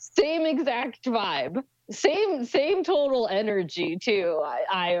 same exact vibe. Same total energy too,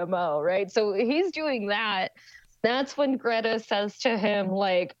 IMO, right? So he's doing that. That's when Greta says to him,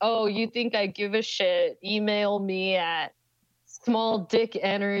 like, oh, you think I give a shit? Email me at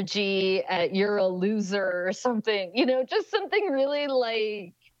smalldickenergy at you're a loser or something. You know, just something really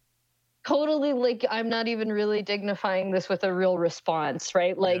like totally like, I'm not even really dignifying this with a real response,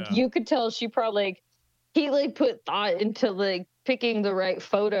 right? Like you could tell she probably like, he like put thought into like picking the right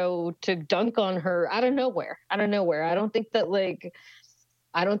photo to dunk on her out of nowhere. I don't think that like,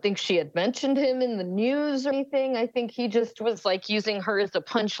 I don't think she had mentioned him in the news or anything. I think he just was like using her as a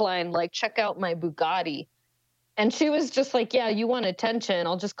punchline, like, check out my Bugatti. And she was just like, yeah, you want attention.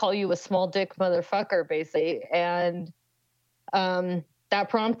 I'll just call you a small dick motherfucker, basically. And that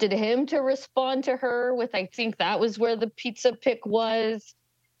prompted him to respond to her with, I think that was where the pizza pic was.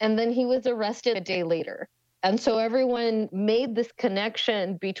 And then he was arrested a day later. And so everyone made this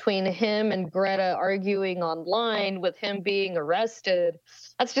connection between him and Greta arguing online with him being arrested.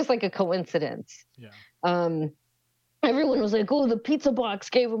 That's just like a coincidence. Yeah. Everyone was like, oh, the pizza box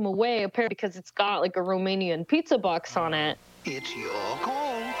gave him away, apparently because it's got like a Romanian pizza box on it. It's your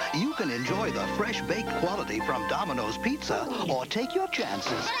call. You can enjoy the fresh baked quality from Domino's Pizza or take your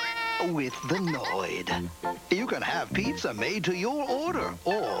chances with the Noid. You can have pizza made to your order,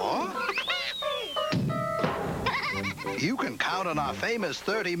 or you can count on our famous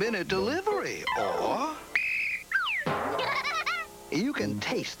 30-minute delivery, or you can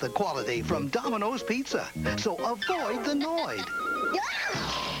taste the quality from Domino's Pizza, so avoid the Noid.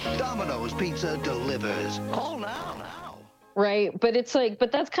 Domino's Pizza delivers. Call now. Right, but it's like,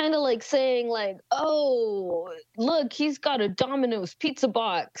 but that's kind of like saying like, oh, look, he's got a Domino's pizza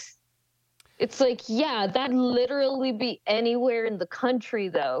box. It's like, yeah, that'd literally be anywhere in the country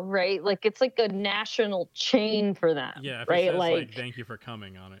though, right? Like it's like a national chain for them. Yeah, if right? it says like thank you for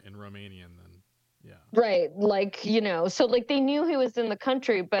coming on it in Romanian, then yeah. Right, like, you know, so like they knew he was in the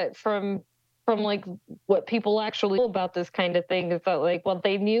country, but from like what people actually know about this kind of thing is that like, well,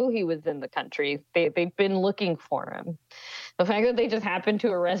 they knew he was in the country. They've been looking for him. The fact that they just happened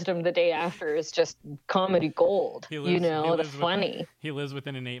to arrest him the day after is just comedy gold. Funny. He lives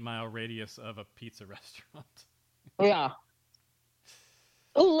within an 8-mile radius of a pizza restaurant. Yeah.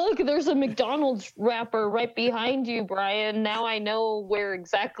 Oh, look, there's a McDonald's wrapper right behind you, Brian. Now I know where you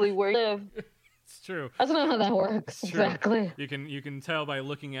live. It's true. That's not how that works. Exactly. You can tell by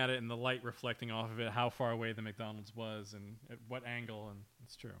looking at it and the light reflecting off of it how far away the McDonald's was and at what angle, and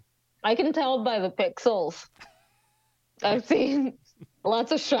it's true. I can tell by the pixels. I've seen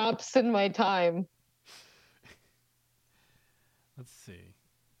lots of shops in my time. Let's see.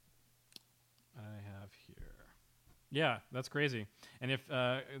 I have here. Yeah, that's crazy. And if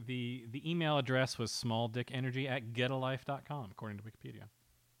the email address was smalldickenergy@getalife.com, according to Wikipedia.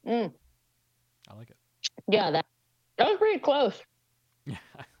 I like it. Yeah, that was pretty close. Yeah,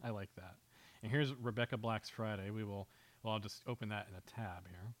 I like that. And here's Rebecca Black's Friday. I'll just open that in a tab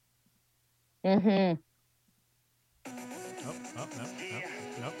here. Mm-hmm.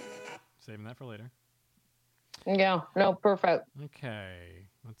 Nope. Saving that for later. Yeah, no, perfect. Okay,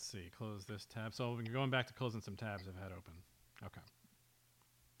 let's see. Close this tab. So we're going back to closing some tabs I've had open. Okay.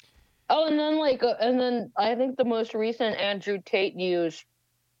 Oh, and then I think the most recent Andrew Tate news.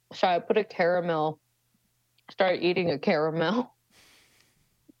 So I put a caramel. Started eating a caramel.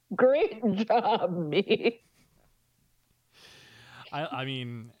 Great job, me. I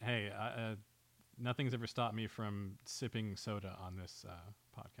mean, hey, nothing's ever stopped me from sipping soda on this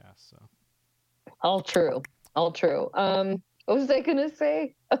podcast. So all true. What was I gonna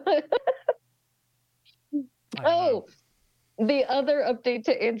say? The other update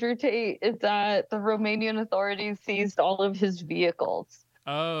to Andrew Tate is that the Romanian authorities seized all of his vehicles.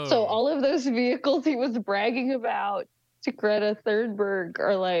 Oh. So all of those vehicles he was bragging about to Greta Thunberg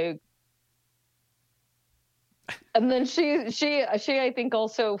are like, and then she I think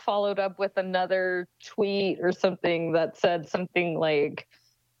also followed up with another tweet or something that said something like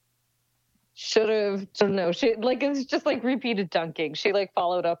should have, I don't know, she like, it's just like repeated dunking. She like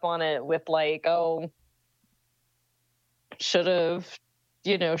followed up on it with like, oh, should have,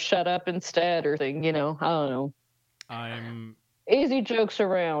 shut up instead or thing, I don't know. Easy jokes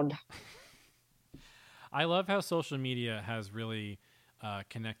around. I love how social media has really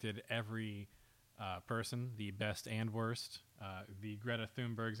connected every person, the best and worst, the Greta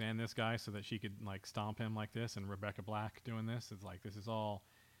Thunbergs and this guy, so that she could like stomp him like this, and Rebecca Black doing this. It's like this is all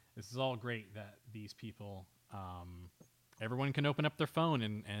great that these people, everyone can open up their phone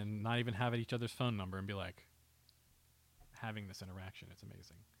and not even have each other's phone number and be like having this interaction. It's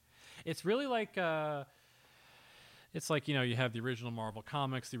amazing. It's really like it's like, you have the original Marvel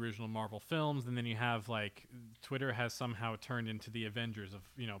comics, the original Marvel films, and then you have like Twitter has somehow turned into the Avengers of,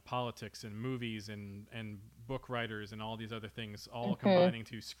 politics and movies and book writers and all these other things all combining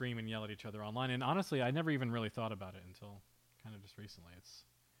to scream and yell at each other online. And honestly, I never even really thought about it until kind of just recently.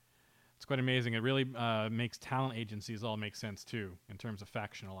 It's quite amazing. It really makes talent agencies all make sense too in terms of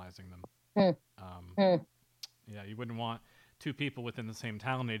factionalizing them. Yeah, you wouldn't want two people within the same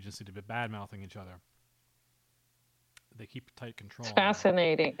talent agency to be bad-mouthing each other. They keep tight control. It's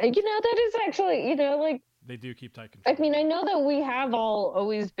fascinating. That is actually, like... They do keep tight control. I mean, I know that we have all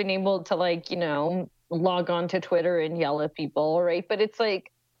always been able to, like, log on to Twitter and yell at people, right? But it's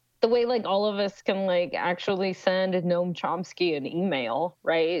like the way, like, all of us can, like, actually send Noam Chomsky an email,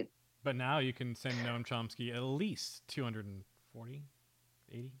 right? But now you can send Noam Chomsky at least 240,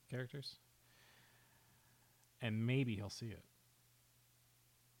 80 characters. And maybe he'll see it.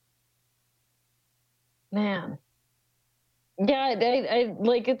 Man. Yeah, I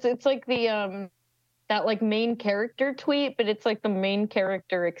like it's like the that like main character tweet, but it's like the main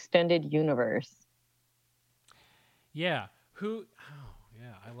character extended universe. Yeah. Oh,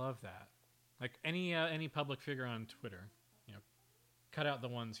 yeah, I love that. Like any public figure on Twitter, cut out the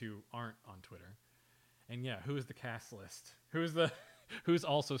ones who aren't on Twitter. And yeah, who's the cast list? Who's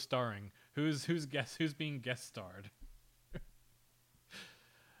also starring? Who's being guest starred?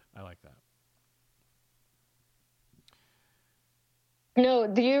 I like that. No,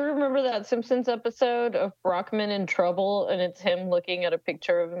 do you remember that Simpsons episode of Brockman in Trouble, and it's him looking at a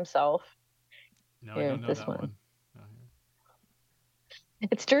picture of himself? No, I don't know that one.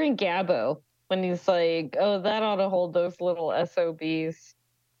 It's during Gabbo, when he's like, oh, that ought to hold those little SOBs. It's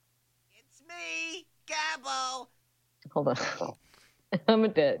me, Gabbo. Hold on. I'm a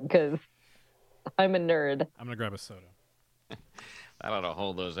bit, because I'm a nerd. I'm going to grab a soda. That ought to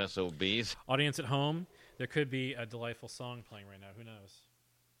hold those SOBs. Audience at home, there could be a delightful song playing right now. Who knows?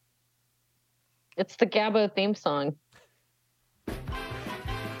 It's the Gabbo theme song. You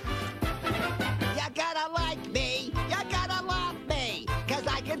gotta like me. You gotta love me. Cause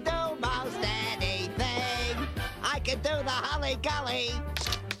I can do most anything. I can do the Holly Gully.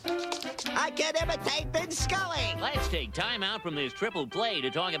 I can imitate Vin Scully. Let's take time out from this triple play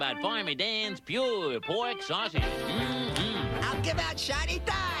to talk about Farmer Dan's pure pork sausage. Mm-hmm. I'll give out shiny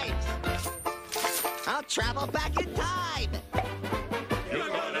dimes. I'll travel back in time. You're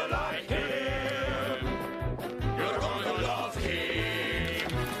gonna like him. You're gonna love him.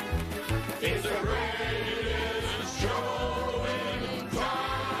 It's the greatest show in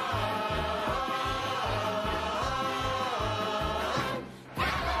town.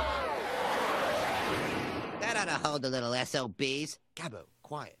 That ought to hold the little SOBs. Gabbo,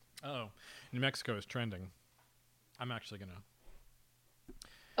 quiet. Oh, New Mexico is trending. I'm actually going to...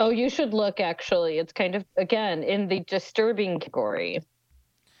 Oh, you should look, actually. It's kind of, again, in the disturbing category.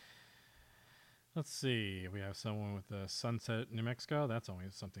 Let's see. We have someone with the Sunset, New Mexico. That's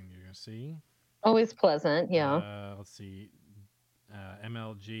always something you're going to see. Always pleasant, yeah. Let's see.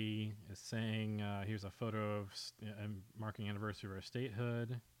 MLG is saying, here's a photo of marking anniversary of our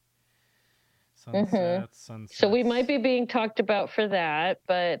statehood. Sunset. So we might be being talked about for that,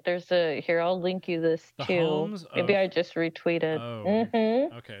 but there's here, I'll link you this too. Maybe I just retweeted. Oh,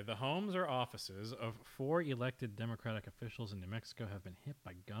 okay. The homes or offices of 4 elected Democratic officials in New Mexico have been hit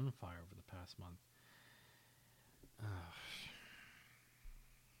by gunfire over the past month.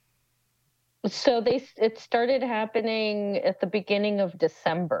 So it started happening at the beginning of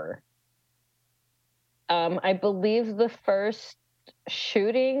December. I believe the first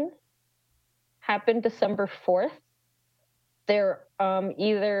shooting happened December 4th. They're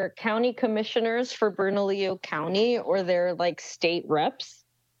either county commissioners for Bernalillo County or they're like state reps.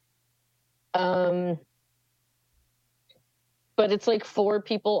 But it's like 4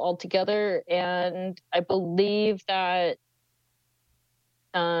 people altogether, and I believe that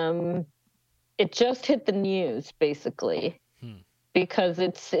it just hit the news basically because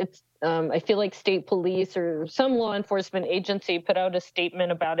it's I feel like state police or some law enforcement agency put out a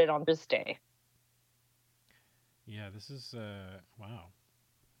statement about it on this day. Yeah, this is wow.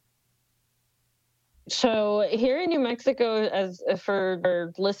 So here in New Mexico, as for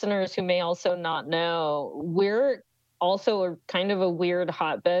our listeners who may also not know, we're also a kind of a weird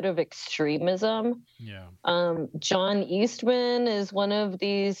hotbed of extremism. Yeah. John Eastman is one of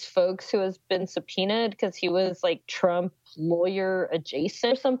these folks who has been subpoenaed because he was like Trump lawyer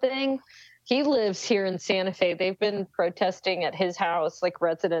adjacent or something. He lives here in Santa Fe. They've been protesting at his house. Like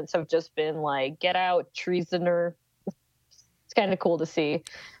residents have just been like, "Get out, treasoner." It's kind of cool to see.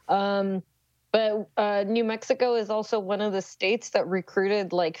 But New Mexico is also one of the states that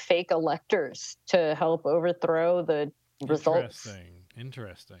recruited like fake electors to help overthrow the results.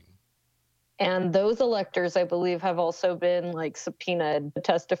 Interesting. And those electors, I believe, have also been like subpoenaed,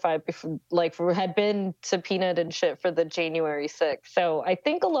 testified before, like had been subpoenaed and shit for the January 6th. So I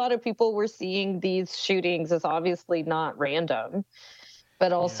think a lot of people were seeing these shootings as obviously not random,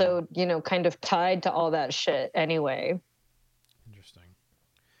 but also, you know, kind of tied to all that shit anyway. Interesting.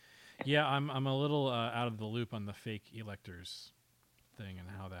 Yeah, I'm a little out of the loop on the fake electors thing and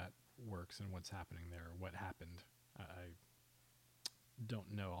how that works and what's happening there, or what happened. I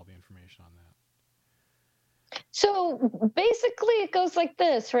don't know all the information on that. So basically it goes like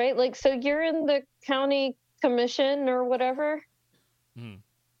this, right? Like, so you're in the county commission or whatever,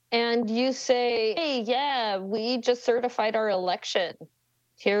 and you say, "Hey, yeah, we just certified our election.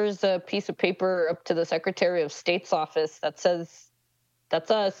 Here's a piece of paper up to the Secretary of State's office that says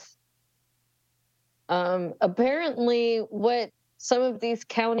that's us." Apparently, what some of these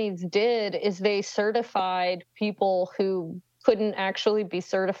counties did is they certified people who couldn't actually be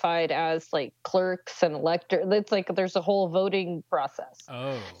certified as like clerks and electors. It's like there's a whole voting process.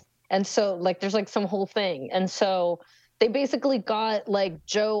 Oh. And so like there's like some whole thing. And so they basically got like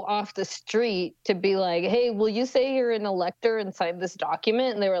Joe off the street to be like, "Hey, will you say you're an elector and sign this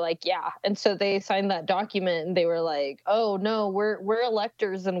document?" And they were like, "Yeah." And so they signed that document and they were like, "Oh no, we're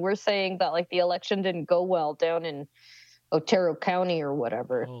electors and we're saying that like the election didn't go well down in Otero County or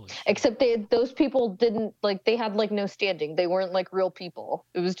whatever." Except those people didn't like, they had like no standing. They weren't like real people.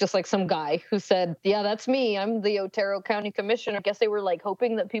 It was just like some guy who said, "Yeah, that's me. I'm the Otero County Commissioner." I guess they were like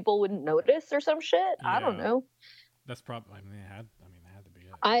hoping that people wouldn't notice or some shit. I don't know. That's probably. I mean, they had to be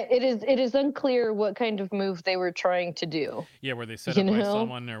it. It is unclear what kind of move they were trying to do. Yeah, were they set up by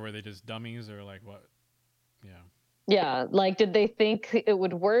someone, or were they just dummies, or like what? Yeah. Yeah, like did they think it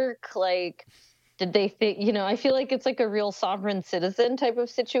would work? Like, did they think? You know, I feel like it's like a real sovereign citizen type of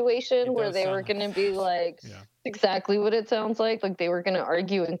situation where they were going to be like exactly what it sounds like. Like they were going to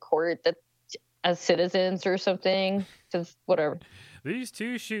argue in court that as citizens or something, just whatever. These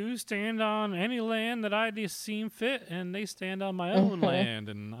two shoes stand on any land that I seem fit, and they stand on my own land,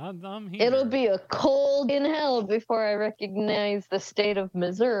 and I'm here. It'll be a cold in hell before I recognize the state of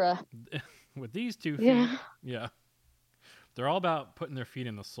Missouri. With these 2 feet, yeah. They're all about putting their feet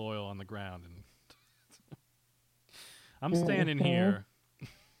in the soil on the ground, and I'm standing here,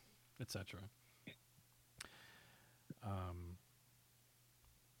 etc.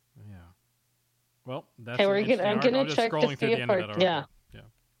 Yeah. Well, that's I'm gonna check to see if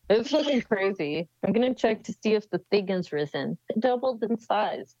it's looking crazy. I'm gonna check to see if the thing has risen. It doubled in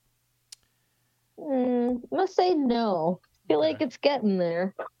size. Must say no. I feel like it's getting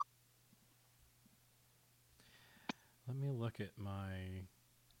there. Let me look at my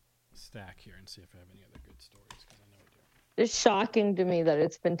stack here and see if I have any other good stories, because I know I do. It's shocking to me that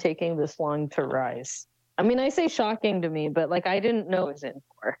it's been taking this long to rise. I mean, I say shocking to me, but like I didn't know it was in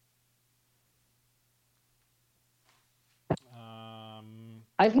for.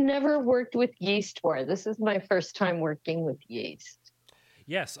 I've never worked with yeast before. This is my first time working with yeast.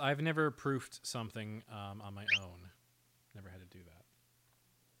 Yes, I've never proofed something on my own. Never had to do that.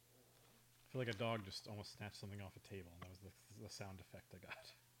 I feel like a dog just almost snatched something off a table, and that was the sound effect I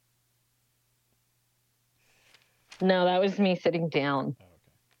got. No, that was me sitting down. Oh,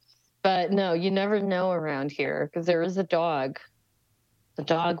 okay. But no, you never know around here because there is a dog. The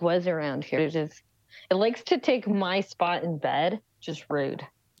dog was around here. It likes to take my spot in bed. Just rude.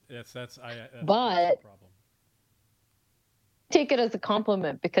 Yes, that's a problem. Take it as a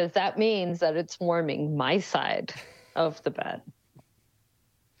compliment because that means that it's warming my side of the bed.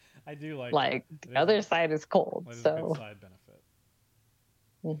 I do like the other side is cold. There's so a good side benefit.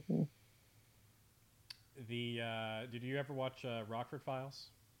 Mm-hmm. Did you ever watch Rockford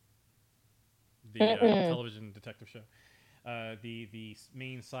Files? The television detective show. The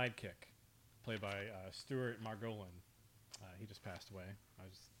main sidekick, played by Stuart Margolin. He just passed away.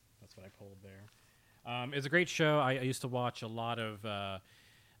 That's what I pulled there. It's a great show. I used to watch a lot of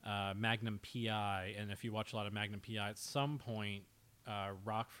Magnum P.I., and if you watch a lot of Magnum P.I., at some point,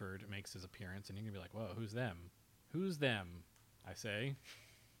 Rockford makes his appearance, and you're going to be like, whoa, who's them? Who's them, I say.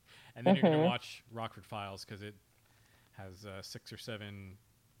 And then you're going to watch Rockford Files because it has 6 or 7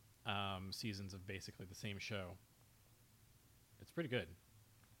 seasons of basically the same show. It's pretty good.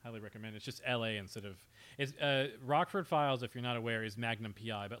 Highly recommend. It's just L.A. instead of... It's, Rockford Files, if you're not aware, is Magnum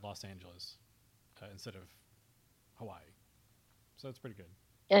P.I., but Los Angeles instead of Hawaii. So it's pretty good.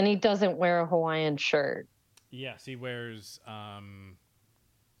 And he doesn't wear a Hawaiian shirt. Yes, he wears...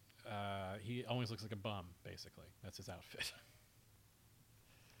 he always looks like a bum, basically. That's his outfit.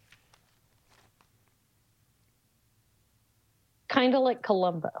 Kind of like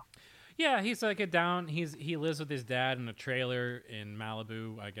Columbo. Yeah, he's like he lives with his dad in a trailer in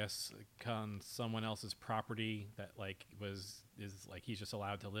Malibu, I guess, on someone else's property that is he's just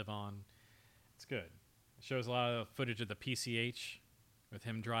allowed to live on. It's good. It shows a lot of footage of the PCH with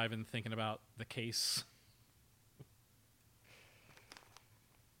him driving, thinking about the case.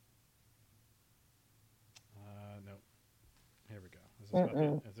 No. Here we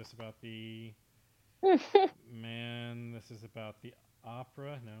go. Is this about the man? This is about the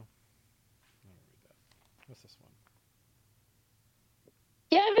opera? No. What's this one?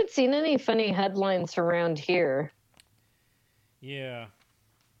 Yeah, I haven't seen any funny headlines around here. Yeah.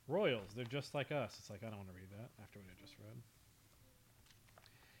 Royals, they're just like us. It's like, I don't want to read that after what I just read.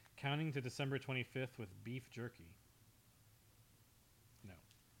 Counting to December 25th with beef jerky. No.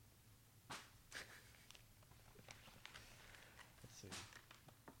 Let's see.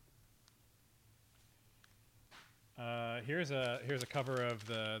 Here's a cover of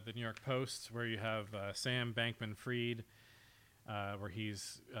the New York Post where you have Sam Bankman-Fried, where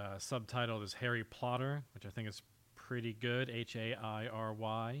he's subtitled as Harry Plotter, which I think is pretty good.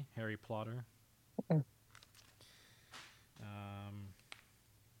 H-A-I-R-Y, Harry Plotter.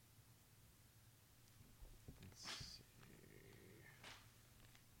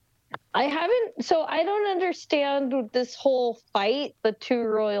 I don't understand this whole fight the two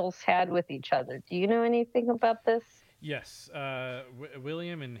royals had with each other. Do you know anything about this? Yes.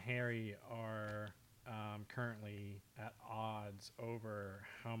 William and Harry are currently at odds over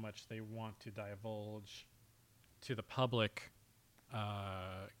how much they want to divulge to the public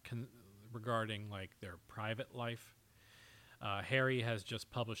regarding their private life. Harry has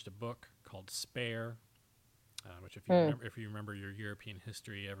just published a book called Spare, which if you remember your European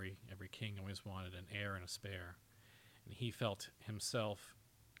history, every king always wanted an heir and a spare, and he felt himself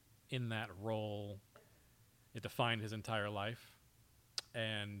in that role. It defined his entire life,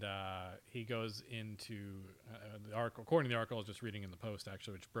 and he goes into the article. According to the article I was just reading in the Post,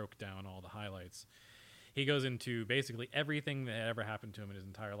 actually, which broke down all the highlights. He goes into basically everything that ever happened to him in his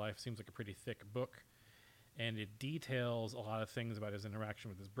entire life. Seems like a pretty thick book, and it details a lot of things about his interaction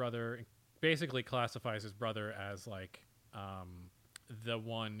with his brother. It basically classifies his brother as the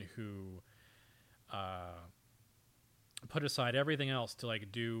one who put aside everything else to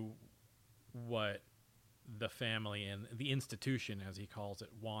do what the family and the institution, as he calls it,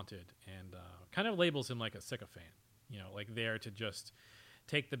 wanted, and kind of labels him like a sycophant, there to just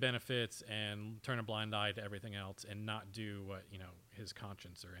take the benefits and turn a blind eye to everything else and not do what his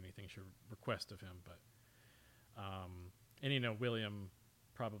conscience or anything should request of him. But William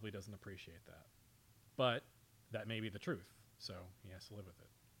probably doesn't appreciate that, but that may be the truth, so he has to live with it.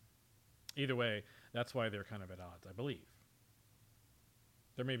 Either way, that's why they're kind of at odds, I believe.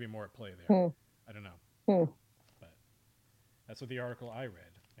 There may be more at play there. I don't know. But that's what the article I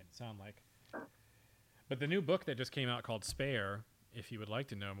read made it sound like. But the new book that just came out called Spare, if you would like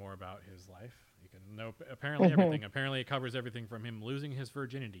to know more about his life, you can know apparently everything. Apparently it covers everything from him losing his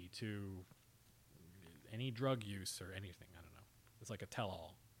virginity to any drug use or anything. I don't know. It's like a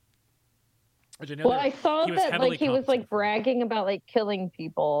tell-all. I saw that he was bragging about bragging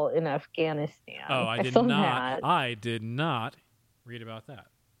people in Afghanistan. Oh, I did not. I did not read about that.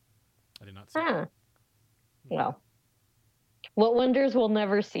 I did not see that. Well, what wonders will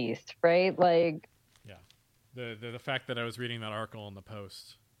never cease, right? Yeah, the fact that I was reading that article in the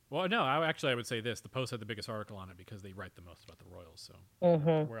Post. Well, no, I would say this: the Post had the biggest article on it because they write the most about the Royals. So,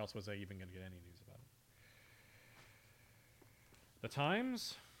 where else was I even going to get any news about it? The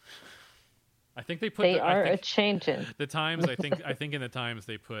Times. I think they put. They are a changing. The Times. I think in the Times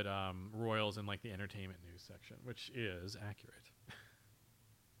they put Royals in the entertainment news section, which is accurate.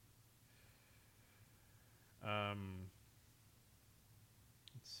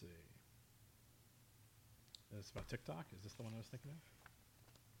 Let's see. Is this about TikTok? Is this the one I was thinking of?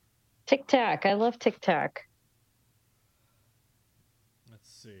 TikTok. I love TikTok. Let's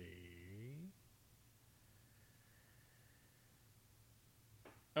see.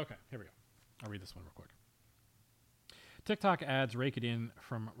 Okay, here we go. I'll read this one real quick. TikTok ads rake it in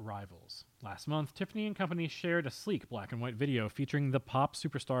from rivals. Last month, Tiffany & Company shared a sleek black and white video featuring the pop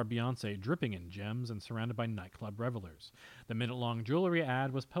superstar Beyoncé dripping in gems and surrounded by nightclub revelers. The minute-long jewelry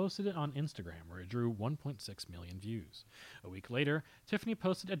ad was posted on Instagram, where it drew 1.6 million views. A week later, Tiffany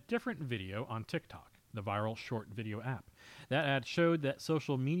posted a different video on TikTok, the viral short video app. That ad showed that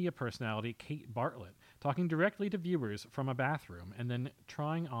social media personality Kate Bartlett talking directly to viewers from a bathroom and then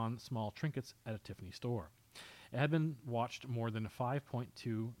trying on small trinkets at a Tiffany store. It had been watched more than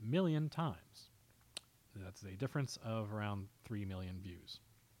 5.2 million times. That's a difference of around 3 million views.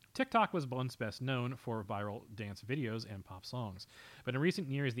 TikTok was once best known for viral dance videos and pop songs, but in recent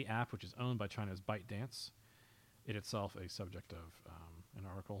years, the app, which is owned by China's ByteDance, it itself a subject of an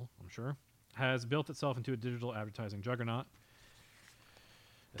article, I'm sure, has built itself into a digital advertising juggernaut,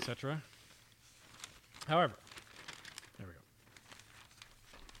 etc. However, there we go.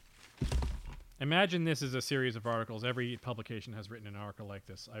 Imagine this is a series of articles. Every publication has written an article like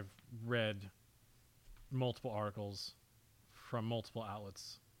this. I've read multiple articles from multiple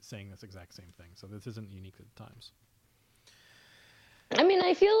outlets saying this exact same thing. So this isn't unique to the Times. I mean,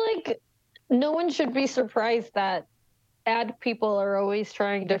 I feel like no one should be surprised that ad people are always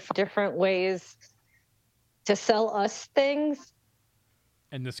trying different ways to sell us things.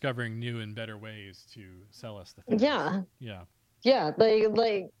 And discovering new and better ways to sell us the things. Yeah. Yeah. Yeah,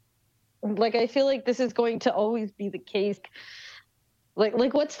 like I feel like this is going to always be the case. Like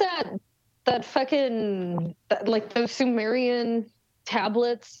what's that fucking like those Sumerian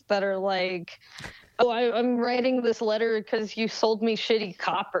tablets that are like, oh, I'm writing this letter because you sold me shitty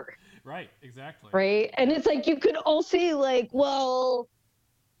copper. Right, exactly. Right, and it's like you could all say like, well,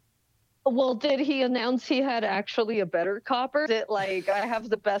 did he announce he had actually a better copper? Is it like I have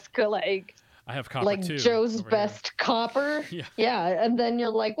the best I have copper like too, Joe's best copper. Yeah. And then you're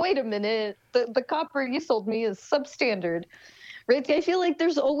like, wait a minute, the copper you sold me is substandard, right? I feel like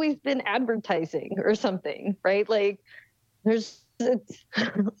there's always been advertising or something, right? Like it's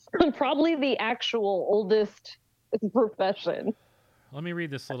probably the actual oldest profession. Let me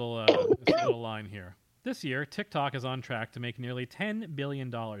read this little line here. This year, TikTok is on track to make nearly $10 billion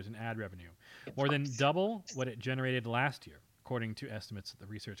in ad revenue, more than double what it generated last year, according to estimates of the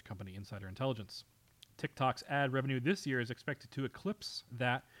research company Insider Intelligence. TikTok's ad revenue this year is expected to eclipse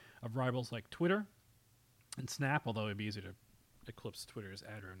that of rivals like Twitter and Snap, although it'd be easier to eclipse Twitter's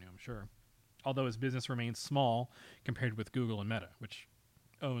ad revenue, I'm sure. Although its business remains small compared with Google and Meta, which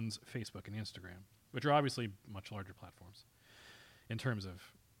owns Facebook and Instagram, which are obviously much larger platforms in terms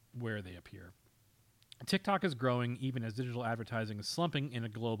of where they appear. TikTok is growing even as digital advertising is slumping in a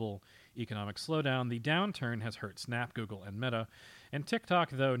global economic slowdown. The downturn has hurt Snap, Google, and Meta, and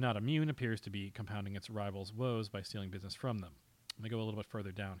TikTok, though not immune, appears to be compounding its rivals' woes by stealing business from them. Let me go a little bit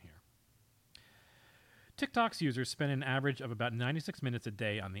further down here. TikTok's users spend an average of about 96 minutes a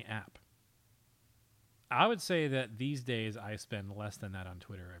day on the app. I would say that these days I spend less than that on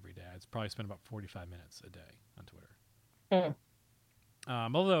Twitter every day. I'd probably spend about 45 minutes a day on Twitter.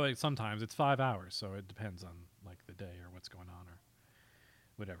 Although sometimes it's 5 hours, so it depends on like the day or what's going on or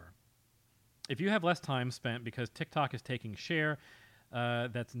whatever. If you have less time spent because TikTok is taking share,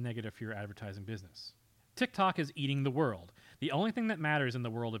 that's negative for your advertising business. TikTok is eating the world. The only thing that matters in the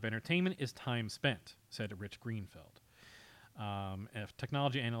world of entertainment is time spent, said Rich Greenfield, a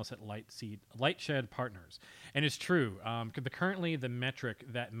technology analyst at Lightshed Partners. And it's true. Currently, the metric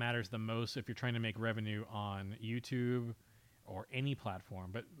that matters the most if you're trying to make revenue on YouTube or any platform,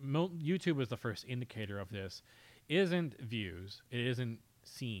 but YouTube was the first indicator of this, isn't views, it isn't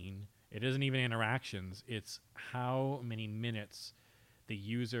seen, it isn't even interactions, it's how many minutes the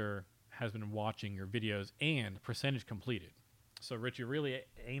user has been watching your videos and percentage completed. So, Rich, you're really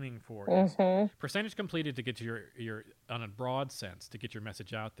aiming for is percentage completed to get to your on a broad sense, to get your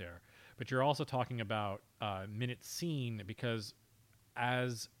message out there. But you're also talking about minutes seen because,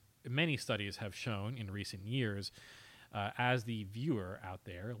 as many studies have shown in recent years, as the viewer out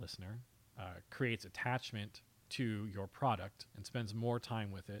there, listener, creates attachment to your product and spends more time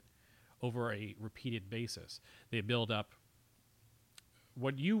with it over a repeated basis, they build up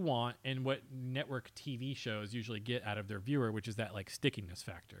what you want and what network TV shows usually get out of their viewer, which is that like stickiness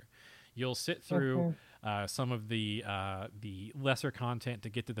factor. You'll sit through some of the lesser content to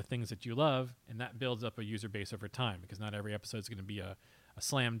get to the things that you love, and that builds up a user base over time because not every episode is going to be a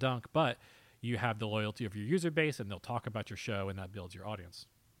slam dunk, but you have the loyalty of your user base, and they'll talk about your show, and that builds your audience.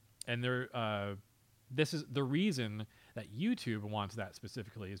 And this is the reason that YouTube wants that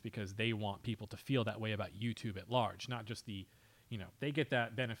specifically, is because they want people to feel that way about YouTube at large, not just they get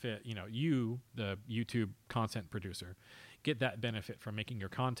that benefit, you, the YouTube content producer, get that benefit from making your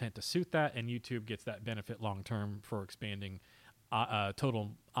content to suit that, and YouTube gets that benefit long term for expanding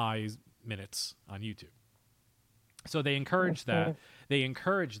total eyes minutes on YouTube. So they encourage that. They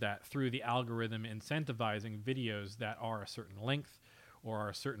encourage that through the algorithm incentivizing videos that are a certain length or are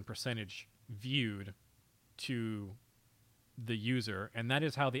a certain percentage viewed to the user, and that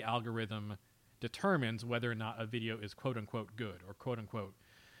is how the algorithm determines whether or not a video is quote unquote good or quote unquote,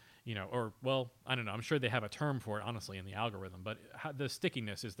 or, well, I don't know. I'm sure they have a term for it, honestly, in the algorithm, but the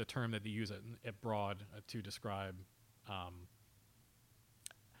stickiness is the term that they use at broad to describe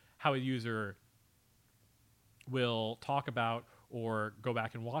how a user will talk about or go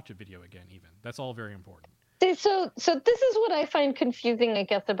back and watch a video again. Even that's all very important. So this is what I find confusing, I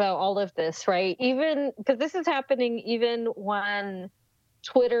guess, about all of this, right? Even because this is happening even when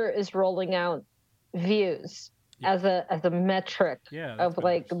Twitter is rolling out views as a metric of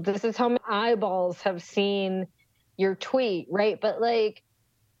like, this is how many eyeballs have seen your tweet, right? But like,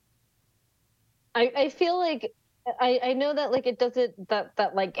 I feel like I know that like it doesn't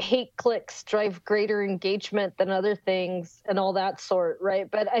that like hate clicks drive greater engagement than other things and all that sort, right?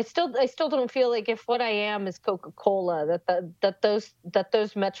 But I still don't feel like if what I am is Coca-Cola, that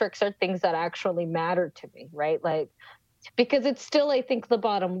those metrics are things that actually matter to me, right? Like, because it's still, I think, the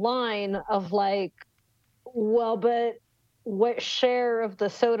bottom line of like, well, but what share of the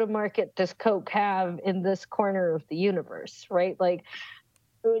soda market does Coke have in this corner of the universe, right? Like,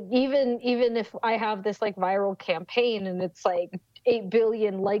 even if I have this like viral campaign and it's like 8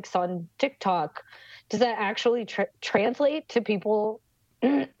 billion likes on TikTok, does that actually translate to people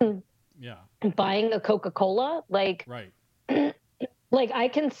buying a Coca-Cola? Like, right. Like I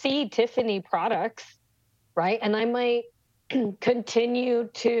can see Tiffany products, right? And I might continue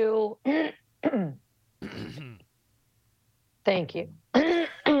to thank you.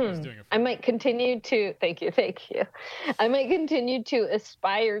 I might continue to thank you. I might continue to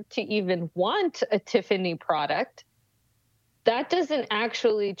aspire to even want a Tiffany product. That doesn't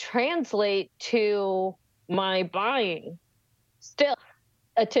actually translate to my buying still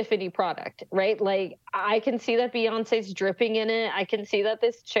a Tiffany product, right? Like I can see that Beyonce's dripping in it. I can see that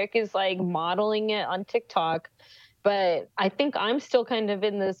this chick is like modeling it on TikTok, but I think I'm still kind of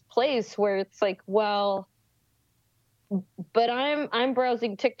in this place where it's like, well, but I'm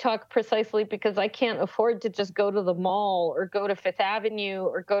browsing TikTok precisely because I can't afford to just go to the mall or go to Fifth Avenue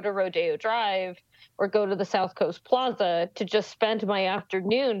or go to Rodeo Drive or go to the South Coast Plaza to just spend my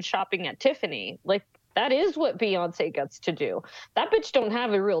afternoon shopping at Tiffany. Like that is what Beyonce gets to do. That bitch don't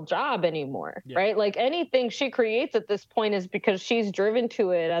have a real job anymore, right? Like anything she creates at this point is because she's driven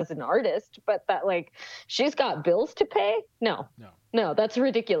to it as an artist, but that like she's got bills to pay? No, that's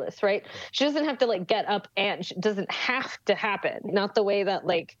ridiculous, right? She doesn't have to like get up and it doesn't have to happen. Not the way that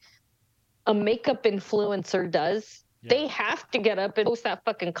like a makeup influencer does. They have to get up and post that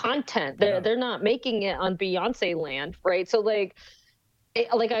fucking content. They're not making it on Beyonce land, right? So like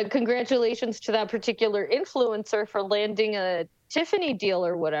congratulations to that particular influencer for landing a Tiffany deal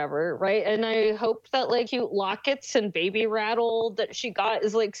or whatever, right? And I hope that like cute lockets and baby rattle that she got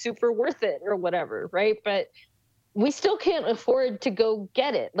is like super worth it or whatever, right? But we still can't afford to go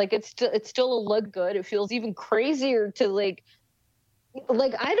get it. Like it's still a lug good. It feels even crazier to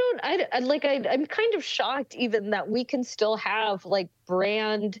I'm kind of shocked even that we can still have like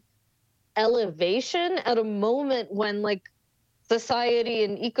brand elevation at a moment when like society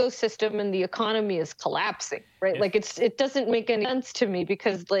and ecosystem and the economy is collapsing, right? Like it doesn't make any sense to me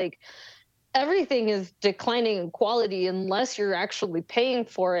because like everything is declining in quality unless you're actually paying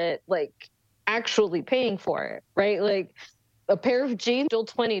for it, right? Like a pair of jeans still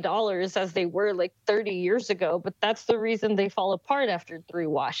 $20 as they were like 30 years ago, but that's the reason they fall apart after 3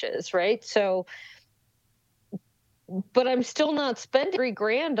 washes, right? So, but I'm still not spending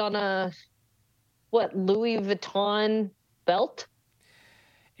 $3,000 on a Louis Vuitton belt.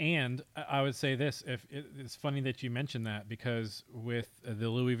 And I would say this: it's funny that you mentioned that because with the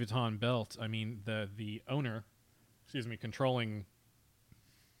Louis Vuitton belt, I mean the owner, controlling.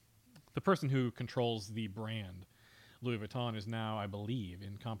 The person who controls the brand, Louis Vuitton, is now, I believe,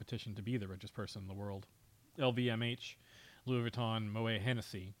 in competition to be the richest person in the world. LVMH, Louis Vuitton, Moet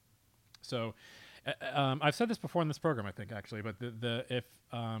Hennessy. So, I've said this before in this program, I think, actually, but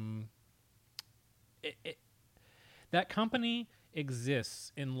that company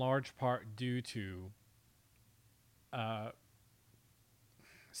exists in large part due to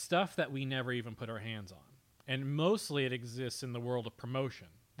stuff that we never even put our hands on, and mostly it exists in the world of promotion.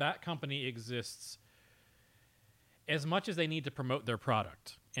 That company exists as much as they need to promote their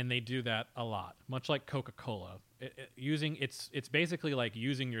product, and they do that a lot, much like Coca-Cola. it's basically like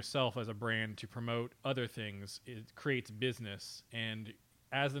using yourself as a brand to promote other things. It creates business, and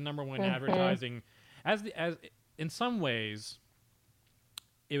as the number one advertising, as in some ways,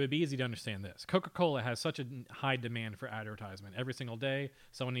 it would be easy to understand this. Coca-Cola has such a high demand for advertisement. Every single day,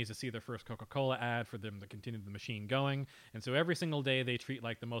 someone needs to see their first Coca-Cola ad for them to continue the machine going. And so every single day, they treat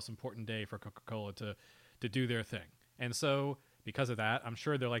like the most important day for Coca-Cola to do their thing. And so because of that, I'm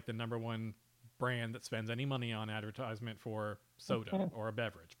sure they're like the number one brand that spends any money on advertisement for soda or a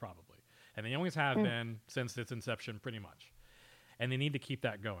beverage, probably. And they always have been since its inception, pretty much. And they need to keep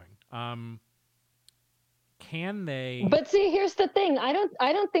that going. Can they? But see, here's the thing. I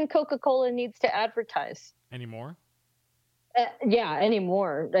don't think Coca-Cola needs to advertise anymore. Yeah,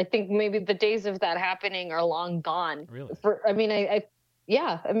 anymore. I think maybe the days of that happening are long gone. Really?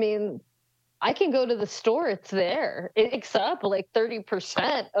 I can go to the store. It's there. It picks up like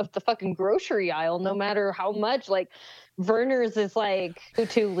 30% of the fucking grocery aisle, no matter how much. Like Verner's is like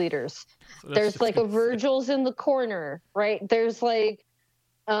 2 liters. So there's like a Virgil's in the corner, right? There's like,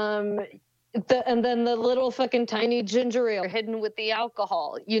 and then the little fucking tiny ginger ale hidden with the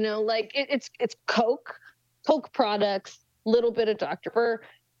alcohol, like it's Coke products, little bit of Dr. Pepper,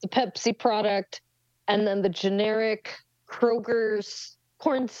 the Pepsi product, and then the generic Kroger's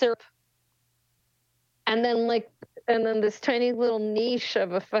corn syrup. And then this tiny little niche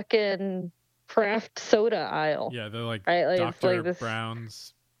of a fucking craft soda aisle. Yeah, they're like right? Dr.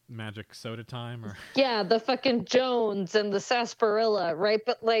 Brown's Magic Soda Time, or yeah, the fucking Jones and the sarsaparilla, right?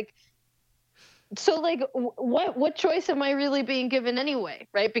 But like, so like, what choice am I really being given anyway,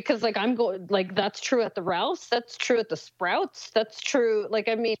 right? Because like I'm going, like that's true at the Ralph's, that's true at the Sprouts, that's true. Like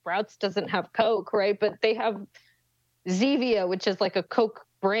Sprouts doesn't have Coke, right? But they have Zevia, which is like a Coke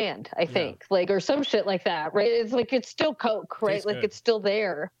brand, I think, or some shit like that, right? It's like it's still Coke, right? Tastes like good. It's still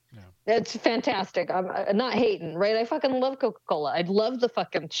there. Yeah. It's fantastic. I'm not hating, right? I fucking love Coca-Cola. I love the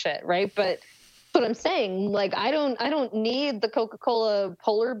fucking shit, right? But what I'm saying, like I don't need the Coca-Cola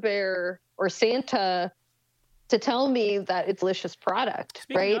polar bear or Santa to tell me that it's a delicious product.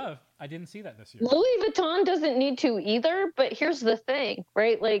 Speaking right? of, I didn't see that this year. Louis Vuitton doesn't need to either, but here's the thing,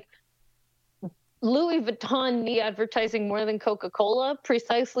 right? Like Louis Vuitton need advertising more than Coca-Cola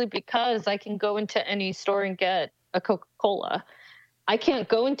precisely because I can go into any store and get a Coca-Cola. I can't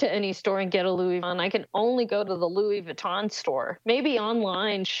go into any store and get a Louis Vuitton. I can only go to the Louis Vuitton store. Maybe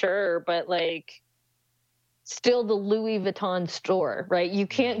online, sure, but like still the Louis Vuitton store, right? You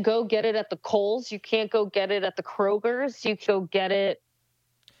can't go get it at the Kohl's. You can't go get it at the Kroger's. You can go get it.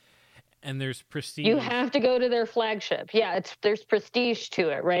 And there's prestige. You have to go to their flagship. Yeah, there's prestige to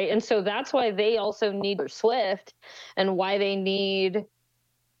it, right? And so that's why they also need Swift and why they need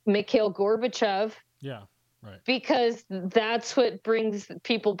Mikhail Gorbachev. Yeah, right. Because that's what brings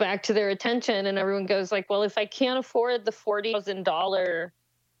people back to their attention. And everyone goes like, well, if I can't afford the $40,000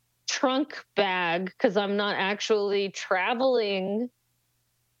 trunk bag because I'm not actually traveling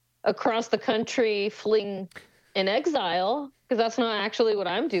across the country fleeing in exile, because that's not actually what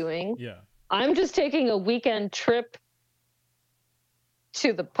I'm doing. Yeah. I'm just taking a weekend trip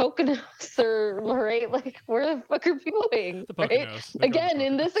to the Poconos or right? Like where the fuck are people going? The Poconos. Right? Again,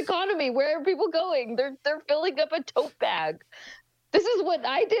 in this economy, where are people going? They're filling up a tote bag. This is what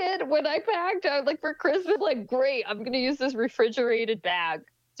I did when I packed. I was like for Christmas, like great, I'm gonna use this refrigerated bag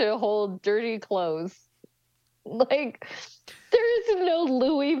to hold dirty clothes. Like there is no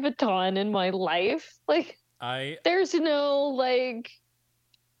Louis Vuitton in my life. Like there's no like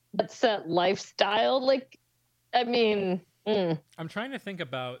that lifestyle. Like I mean I'm trying to think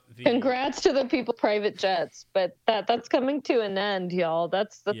about the congrats to the people private jets, but that's coming to an end, y'all.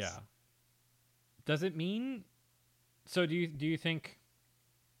 That's yeah. Does it mean so do you think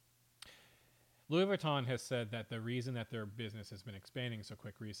Louis Vuitton has said that the reason that their business has been expanding so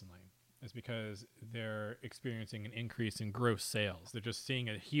quick recently is because they're experiencing an increase in gross sales. They're just seeing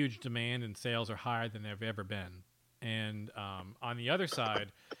a huge demand and sales are higher than they've ever been. And on the other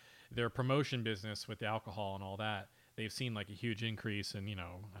side, their promotion business with the alcohol and all that, they've seen like a huge increase in,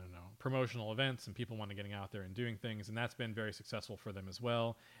 promotional events and people want to getting out there and doing things. And that's been very successful for them as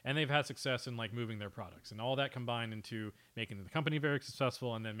well. And they've had success in like moving their products and all that combined into making the company very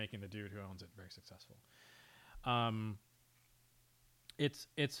successful and then making the dude who owns it very successful.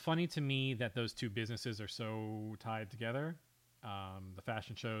 It's funny to me that those two businesses are so tied together. The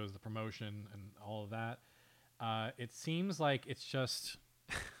fashion shows, the promotion, and all of that. It seems like it's just,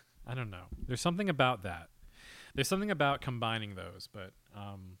 I don't know. There's something about that. There's something about combining those, but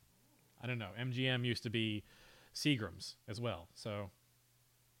I don't know. MGM used to be Seagram's as well, so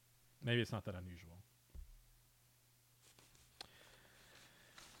maybe it's not that unusual.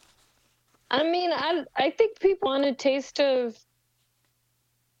 I mean, I think people want a taste of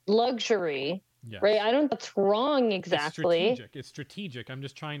luxury, right? I don't. That's wrong exactly. It's strategic. I'm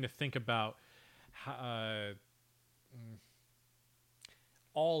just trying to think about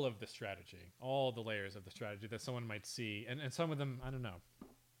all of the strategy, all the layers of the strategy that someone might see, and some of them, I don't know.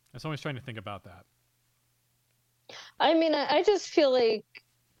 I'm always trying to think about that. I mean, I just feel like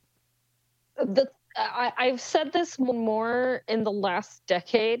I've said this more in the last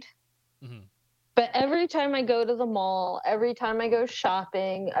decade. Mm-hmm. But every time I go to the mall, every time I go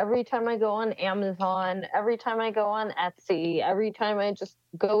shopping, every time I go on Amazon, every time I go on Etsy, every time I just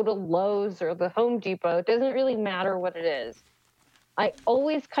go to Lowe's or the Home Depot, it doesn't really matter what it is. I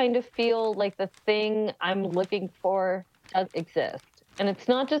always kind of feel like the thing I'm looking for does exist. And it's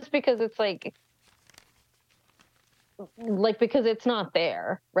not just because it's like because it's not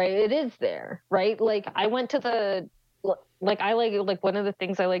there, right? It is there, right? Like I went to the I like one of the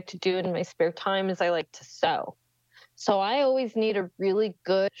things I like to do in my spare time is I like to sew. So I always need a really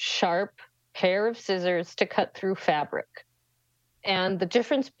good, sharp pair of scissors to cut through fabric. And the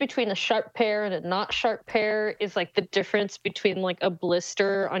difference between a sharp pair and a not sharp pair is like the difference between like a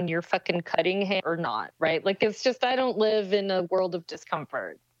blister on your fucking cutting hand or not, right? Like it's just, I don't live in a world of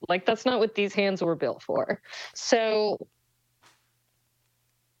discomfort. Like that's not what these hands were built for. So,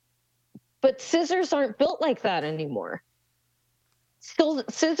 but scissors aren't built like that anymore. Still,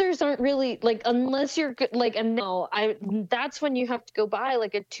 scissors aren't really like, unless you're good, like, and no, that's when you have to go buy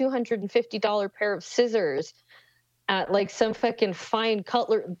like a $250 pair of scissors at like some fucking fine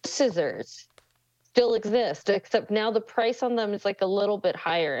cutler. Scissors still exist, except now the price on them is like a little bit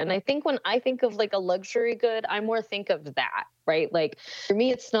higher. And I think when I think of like a luxury good, I more think of that, right? Like for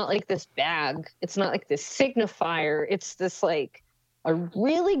me, it's not like this bag. It's not like this signifier. It's this like a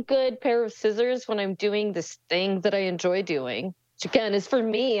really good pair of scissors when I'm doing this thing that I enjoy doing. Which again is for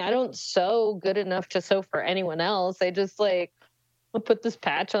me. I don't sew good enough to sew for anyone else. I just like, I'll put this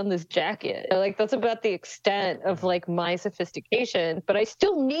patch on this jacket. Like that's about the extent of like my sophistication, but I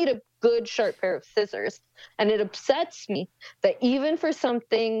still need a good sharp pair of scissors. And it upsets me that even for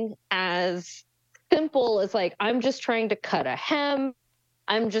something as simple as like, I'm just trying to cut a hem,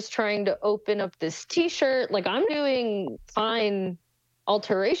 I'm just trying to open up this t-shirt, like I'm doing fine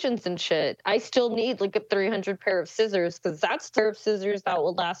alterations and shit, I still need like a 300 pair of scissors because that's a pair of scissors that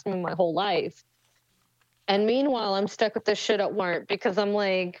will last me my whole life. And meanwhile, I'm stuck with this shit at Walmart because I'm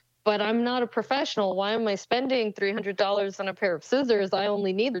like, but I'm not a professional. Why am I spending $300 on a pair of scissors? I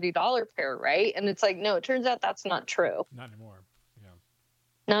only need $30 pair, right? And it's like, no, it turns out that's not true. Not anymore. Yeah.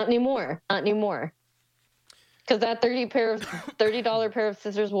 Not anymore. Not anymore. Because that $30 pair of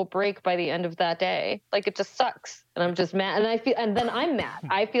scissors will break by the end of that day. Like it just sucks. And I'm just mad. And then I'm mad.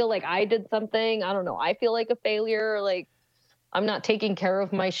 I feel like I did something. I don't know. I feel like a failure. Like I'm not taking care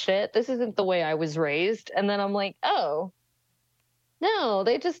of my shit. This isn't the way I was raised. And then I'm like, oh, no,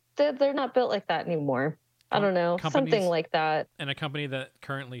 they're not built like that anymore. I don't know. Something like that. And a company that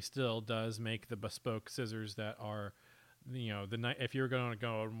currently still does make the bespoke scissors that are, if you're going to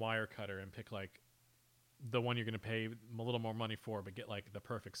go on wire cutter and pick like the one you're going to pay a little more money for, but get like the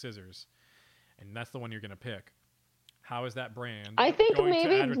perfect scissors, and that's the one you're going to pick. How is that brand I think going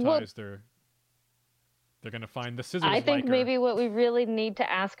maybe to advertise they're going to find the scissors? I think maybe what we really need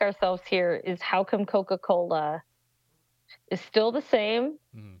to ask ourselves here is how come Coca-Cola is still the same,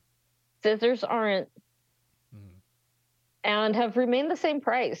 scissors aren't, and have remained the same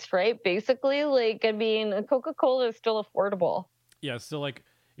price, right? Basically, like, I mean, a Coca-Cola is still affordable. Yeah, it's still like,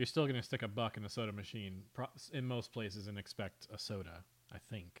 you're still going to stick $1 in a soda machine in most places and expect a soda, I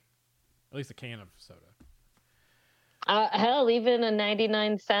think. At least a can of soda. Hell, even a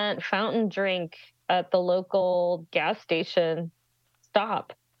 99-cent fountain drink at the local gas station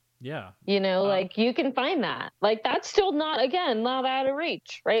stop. Yeah. Like you can find that. Like that's still not out of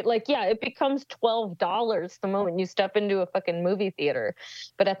reach, right? Like, yeah, it becomes $12 the moment you step into a fucking movie theater.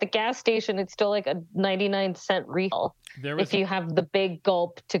 But at the gas station, it's still like a 99-cent refill if you have the big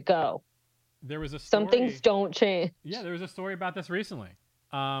gulp to go. There was a story. Some things don't change. Yeah, there was a story about this recently.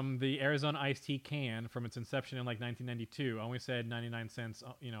 The Arizona iced tea can from its inception in like 1992 only said 99 cents,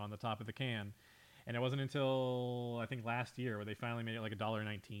 on the top of the can. And it wasn't until, I think, last year where they finally made it like $1.19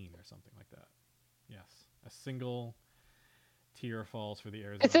 or something like that. Yes. A single tear falls for the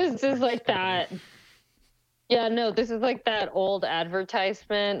Arizona. This is like that. Yeah, no, this is like that old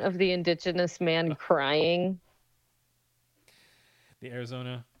advertisement of the indigenous man crying. The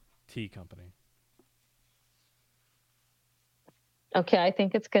Arizona Tea Company. Okay, I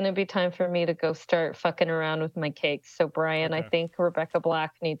think it's going to be time for me to go start fucking around with my cakes. So, Brian, I think Rebecca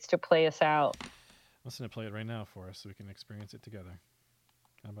Black needs to play us out. Listen to play it right now for us so we can experience it together.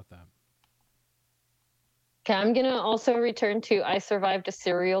 How about that? Okay, I'm going to also return to I Survived a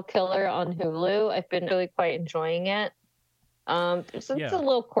Serial Killer on Hulu. I've been really quite enjoying it. It's a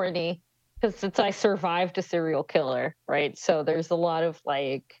little corny because it's I survived a serial killer, right? So there's a lot of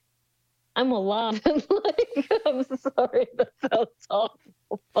like, I'm alive. And like, I'm sorry, that sounds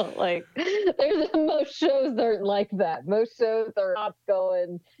awful, but like, most shows aren't like that. Most shows are not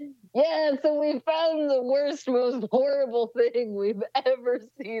going, yeah, so we found the worst, most horrible thing we've ever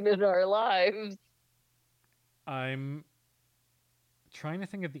seen in our lives. I'm trying to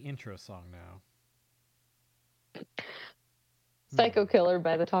think of the intro song now. Psycho Killer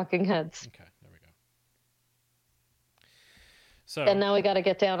by the Talking Heads. Okay, there we go. So, and now we got to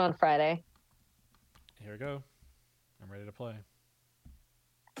get down on Friday. Here we go. I'm ready to play.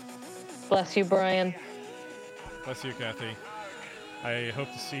 Bless you, Brian. Bless you, Cathy. I hope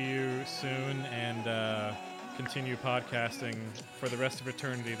to see you soon and continue podcasting for the rest of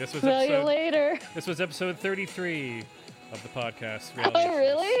eternity. This was See you later. This was episode 33 of the podcast. Oh,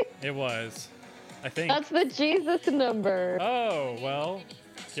 really? It was. I think. That's the Jesus number. Oh, well,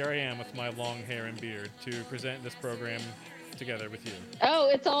 here I am with my long hair and beard to present this program together with you. Oh,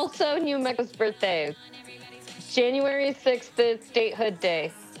 it's also New Mexico's birthday. January 6th is Statehood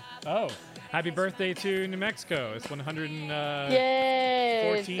Day. Oh, happy birthday to New Mexico. It's 114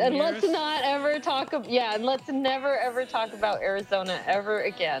 Yay! And years. let's not ever talk and let's never ever talk about Arizona ever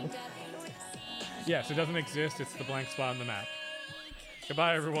again. Yes, it doesn't exist. It's the blank spot on the map.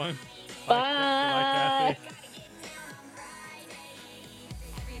 Goodbye, everyone. Bye. Bye, Cathy.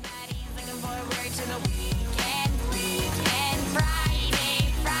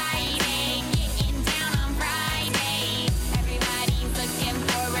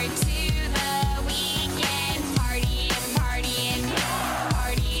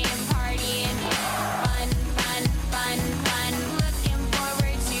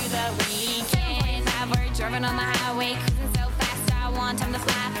 Driving on the highway, cruising so fast, I want time to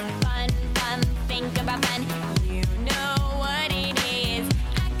fly. Fun, think about fun. You know what it is.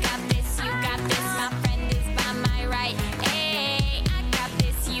 I got this, you got this. My friend is by my right. Hey, I got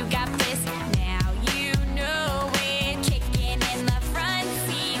this, you got this. Now you know it. Kicking in the front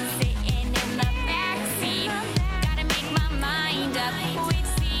seat, sitting in the back seat. Gotta make my mind up. Which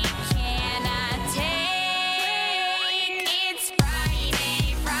seat can I take? It's Friday,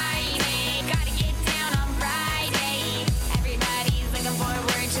 gotta get down on Friday. Everybody's looking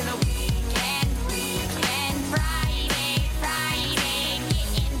forward to the weekend. Friday,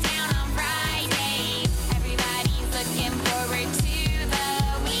 getting down on Friday. Everybody's looking forward to the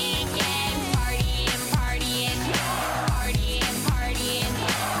weekend. Partying.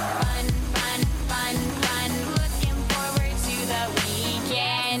 Fun. Looking forward to the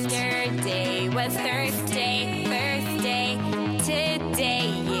weekend. Yesterday was Thursday. Today,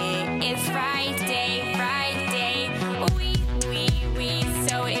 yeah, it's Friday.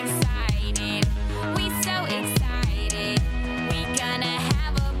 We so excited. We gonna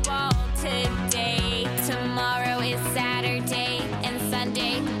have a ball today. Tomorrow is Saturday, and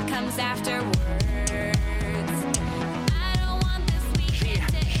Sunday comes afterwards. I don't want this weekend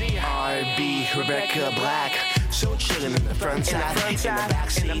to end. R&B, Rebecca Black. So chillin' in the front side, in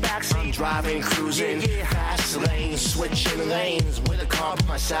the backseat. I'm driving, cruising, fast lane, switching lanes with a car by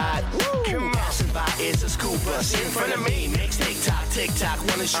my side. Come passing by is a school bus in front of me. Makes tick-tock,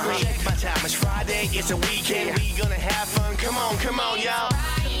 wanna scream. My time is Friday, it's a weekend. We gonna have fun. Come on, y'all.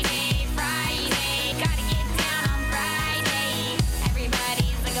 Friday, gotta get down on Friday.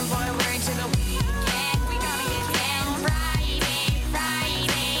 Everybody's looking forward to the weekend. We gotta get down Friday,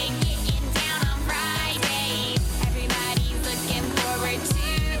 getting down on Friday. Everybody's looking forward to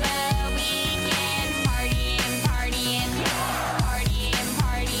the weekend. Partying.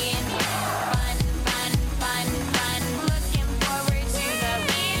 Fun. Looking forward to the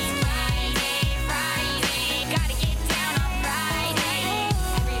weekend. Friday, gotta get down on Friday.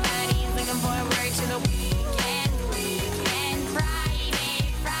 Everybody's looking forward to the weekend. Friday,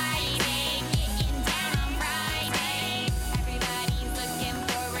 getting down on Friday. Everybody's looking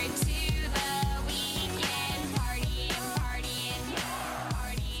forward to the weekend. Partying.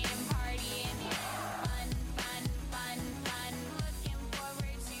 Fun. Looking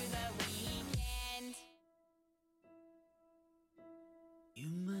forward to the weekend. You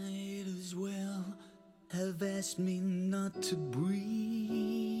might as well have asked me not to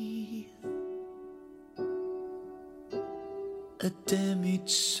breathe. A damaged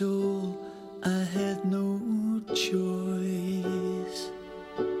soul, I had no choice.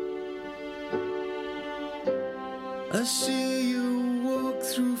 I see you walk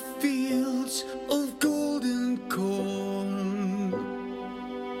through fields of golden corn.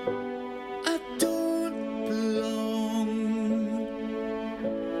 I don't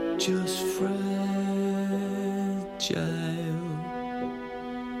just fragile.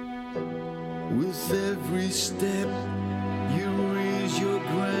 With every step you raise your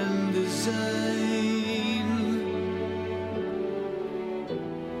grand design.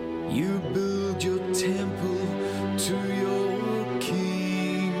 You build your temple to your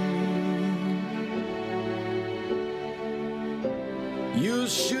king. Your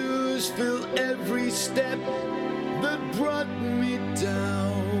shoes fill every step that brought me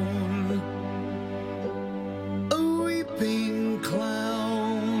down. A weeping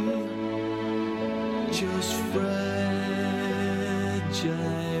clown, just fragile.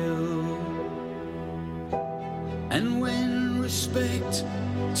 And when respect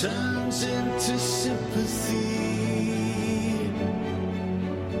turns into sympathy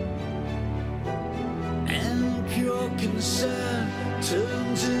and pure concern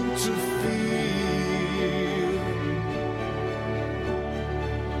turns into fear,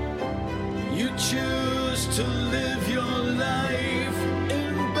 you choose to live your life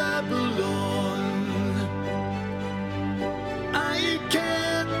in Babylon. I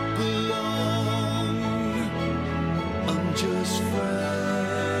can't belong, I'm just fragile.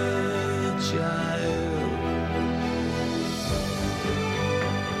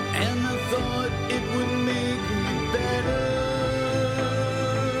 And I thought it would make me better.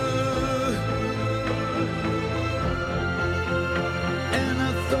 And I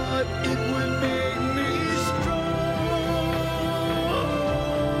thought it would make me strong.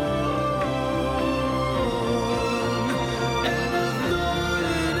 And I thought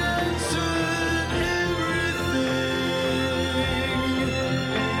it answered everything.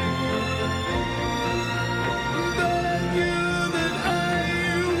 But I knew that I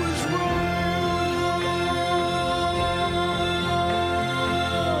was wrong.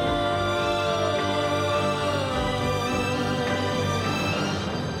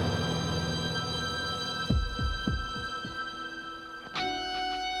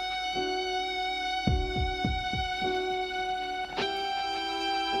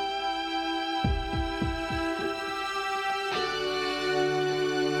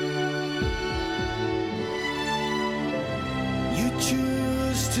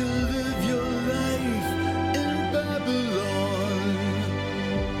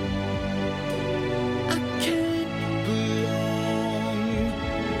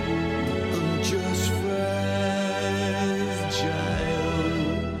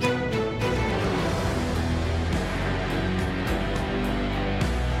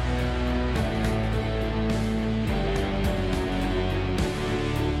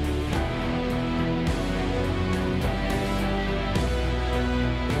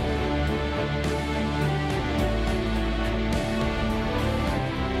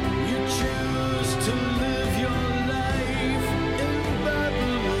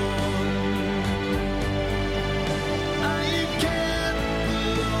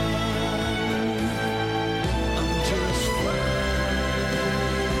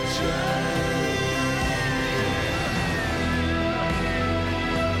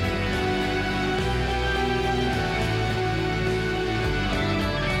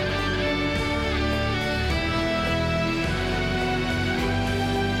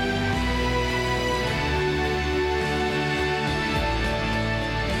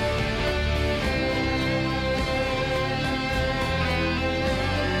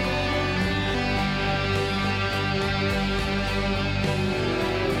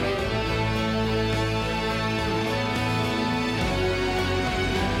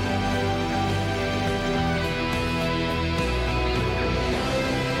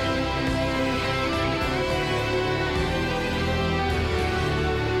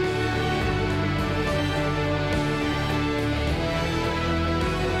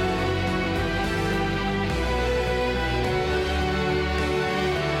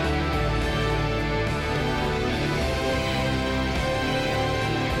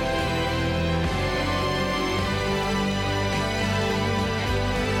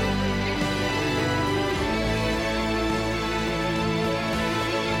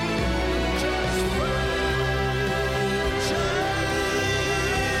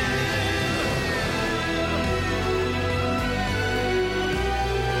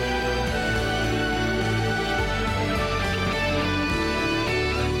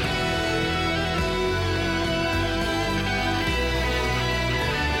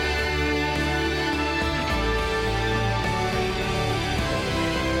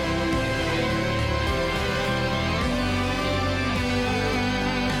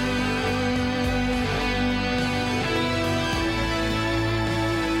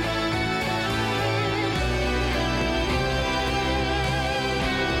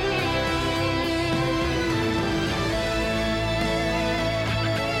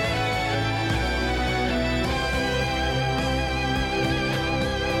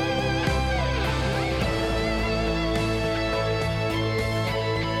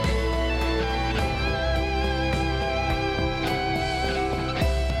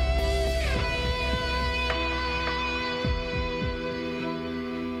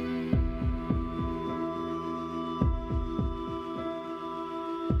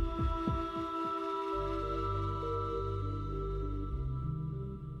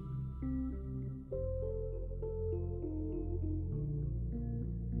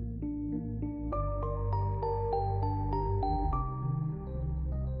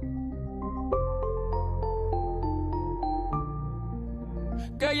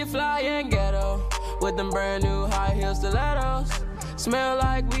 Girl, you fly and ghetto with them brand new high heel stilettos. Smell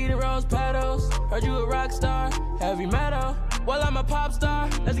like weed and rose petals. Heard you a rock star, heavy metal. Well, I'm a pop star,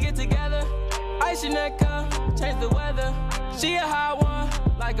 let's get together. Ice your neck up, change the weather. She a hot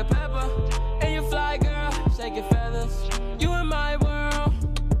one, like a pepper. And you fly, girl, shake your feathers. You in my world.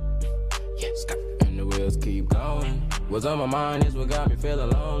 Yes, and the wheels keep going. What's on my mind is what got me feeling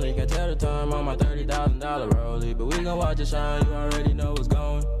lonely. Can't tell the time on my $30,000 rollie, but we gon' watch it shine, you already know what's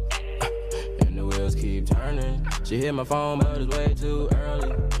going. And the wheels keep turning. She hit my phone, but it's way too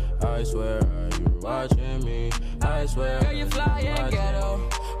early. I swear, are you watching me? I swear, girl, you fly and ghetto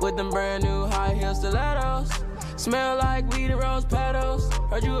with them brand new high heel stilettos. Smell like weed and rose petals.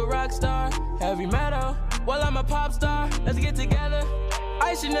 Heard you a rock star, heavy metal. Well, I'm a pop star, let's get together.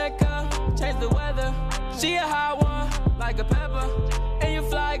 Ice your neck up, change the weather. She a hot one, like a pepper. And you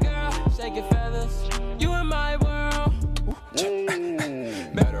fly, girl, shake your feathers. You in my world.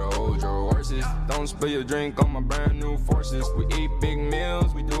 Better hold your horses. Don't spill your drink on my brand new forces. We eat big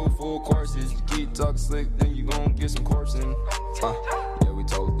meals, we do full courses. You keep talking slick, then you gon' get some corpsing. Yeah, we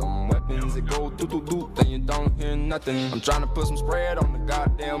told them weapons. It go doo-doo-doo, then you don't hear nothing. I'm trying to put some spread on the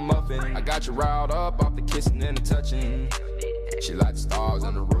goddamn muffin. I got you riled up off the kissing and the touching. She like the stars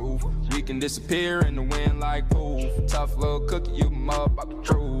on the roof. We can disappear in the wind like poof. Tough little cookie, you mug about the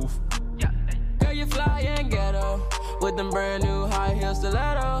truth. Girl, you fly and ghetto with them brand new high heel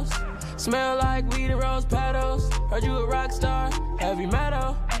stilettos. Smell like weed and rose petals. Heard you a rock star, heavy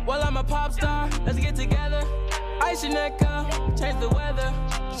metal. Well, I'm a pop star, let's get together. Ice your neck up, change the weather.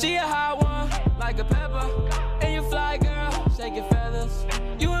 She a hot one, like a pepper. And you fly, girl, shake your feathers.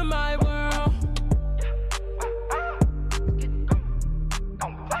 You in my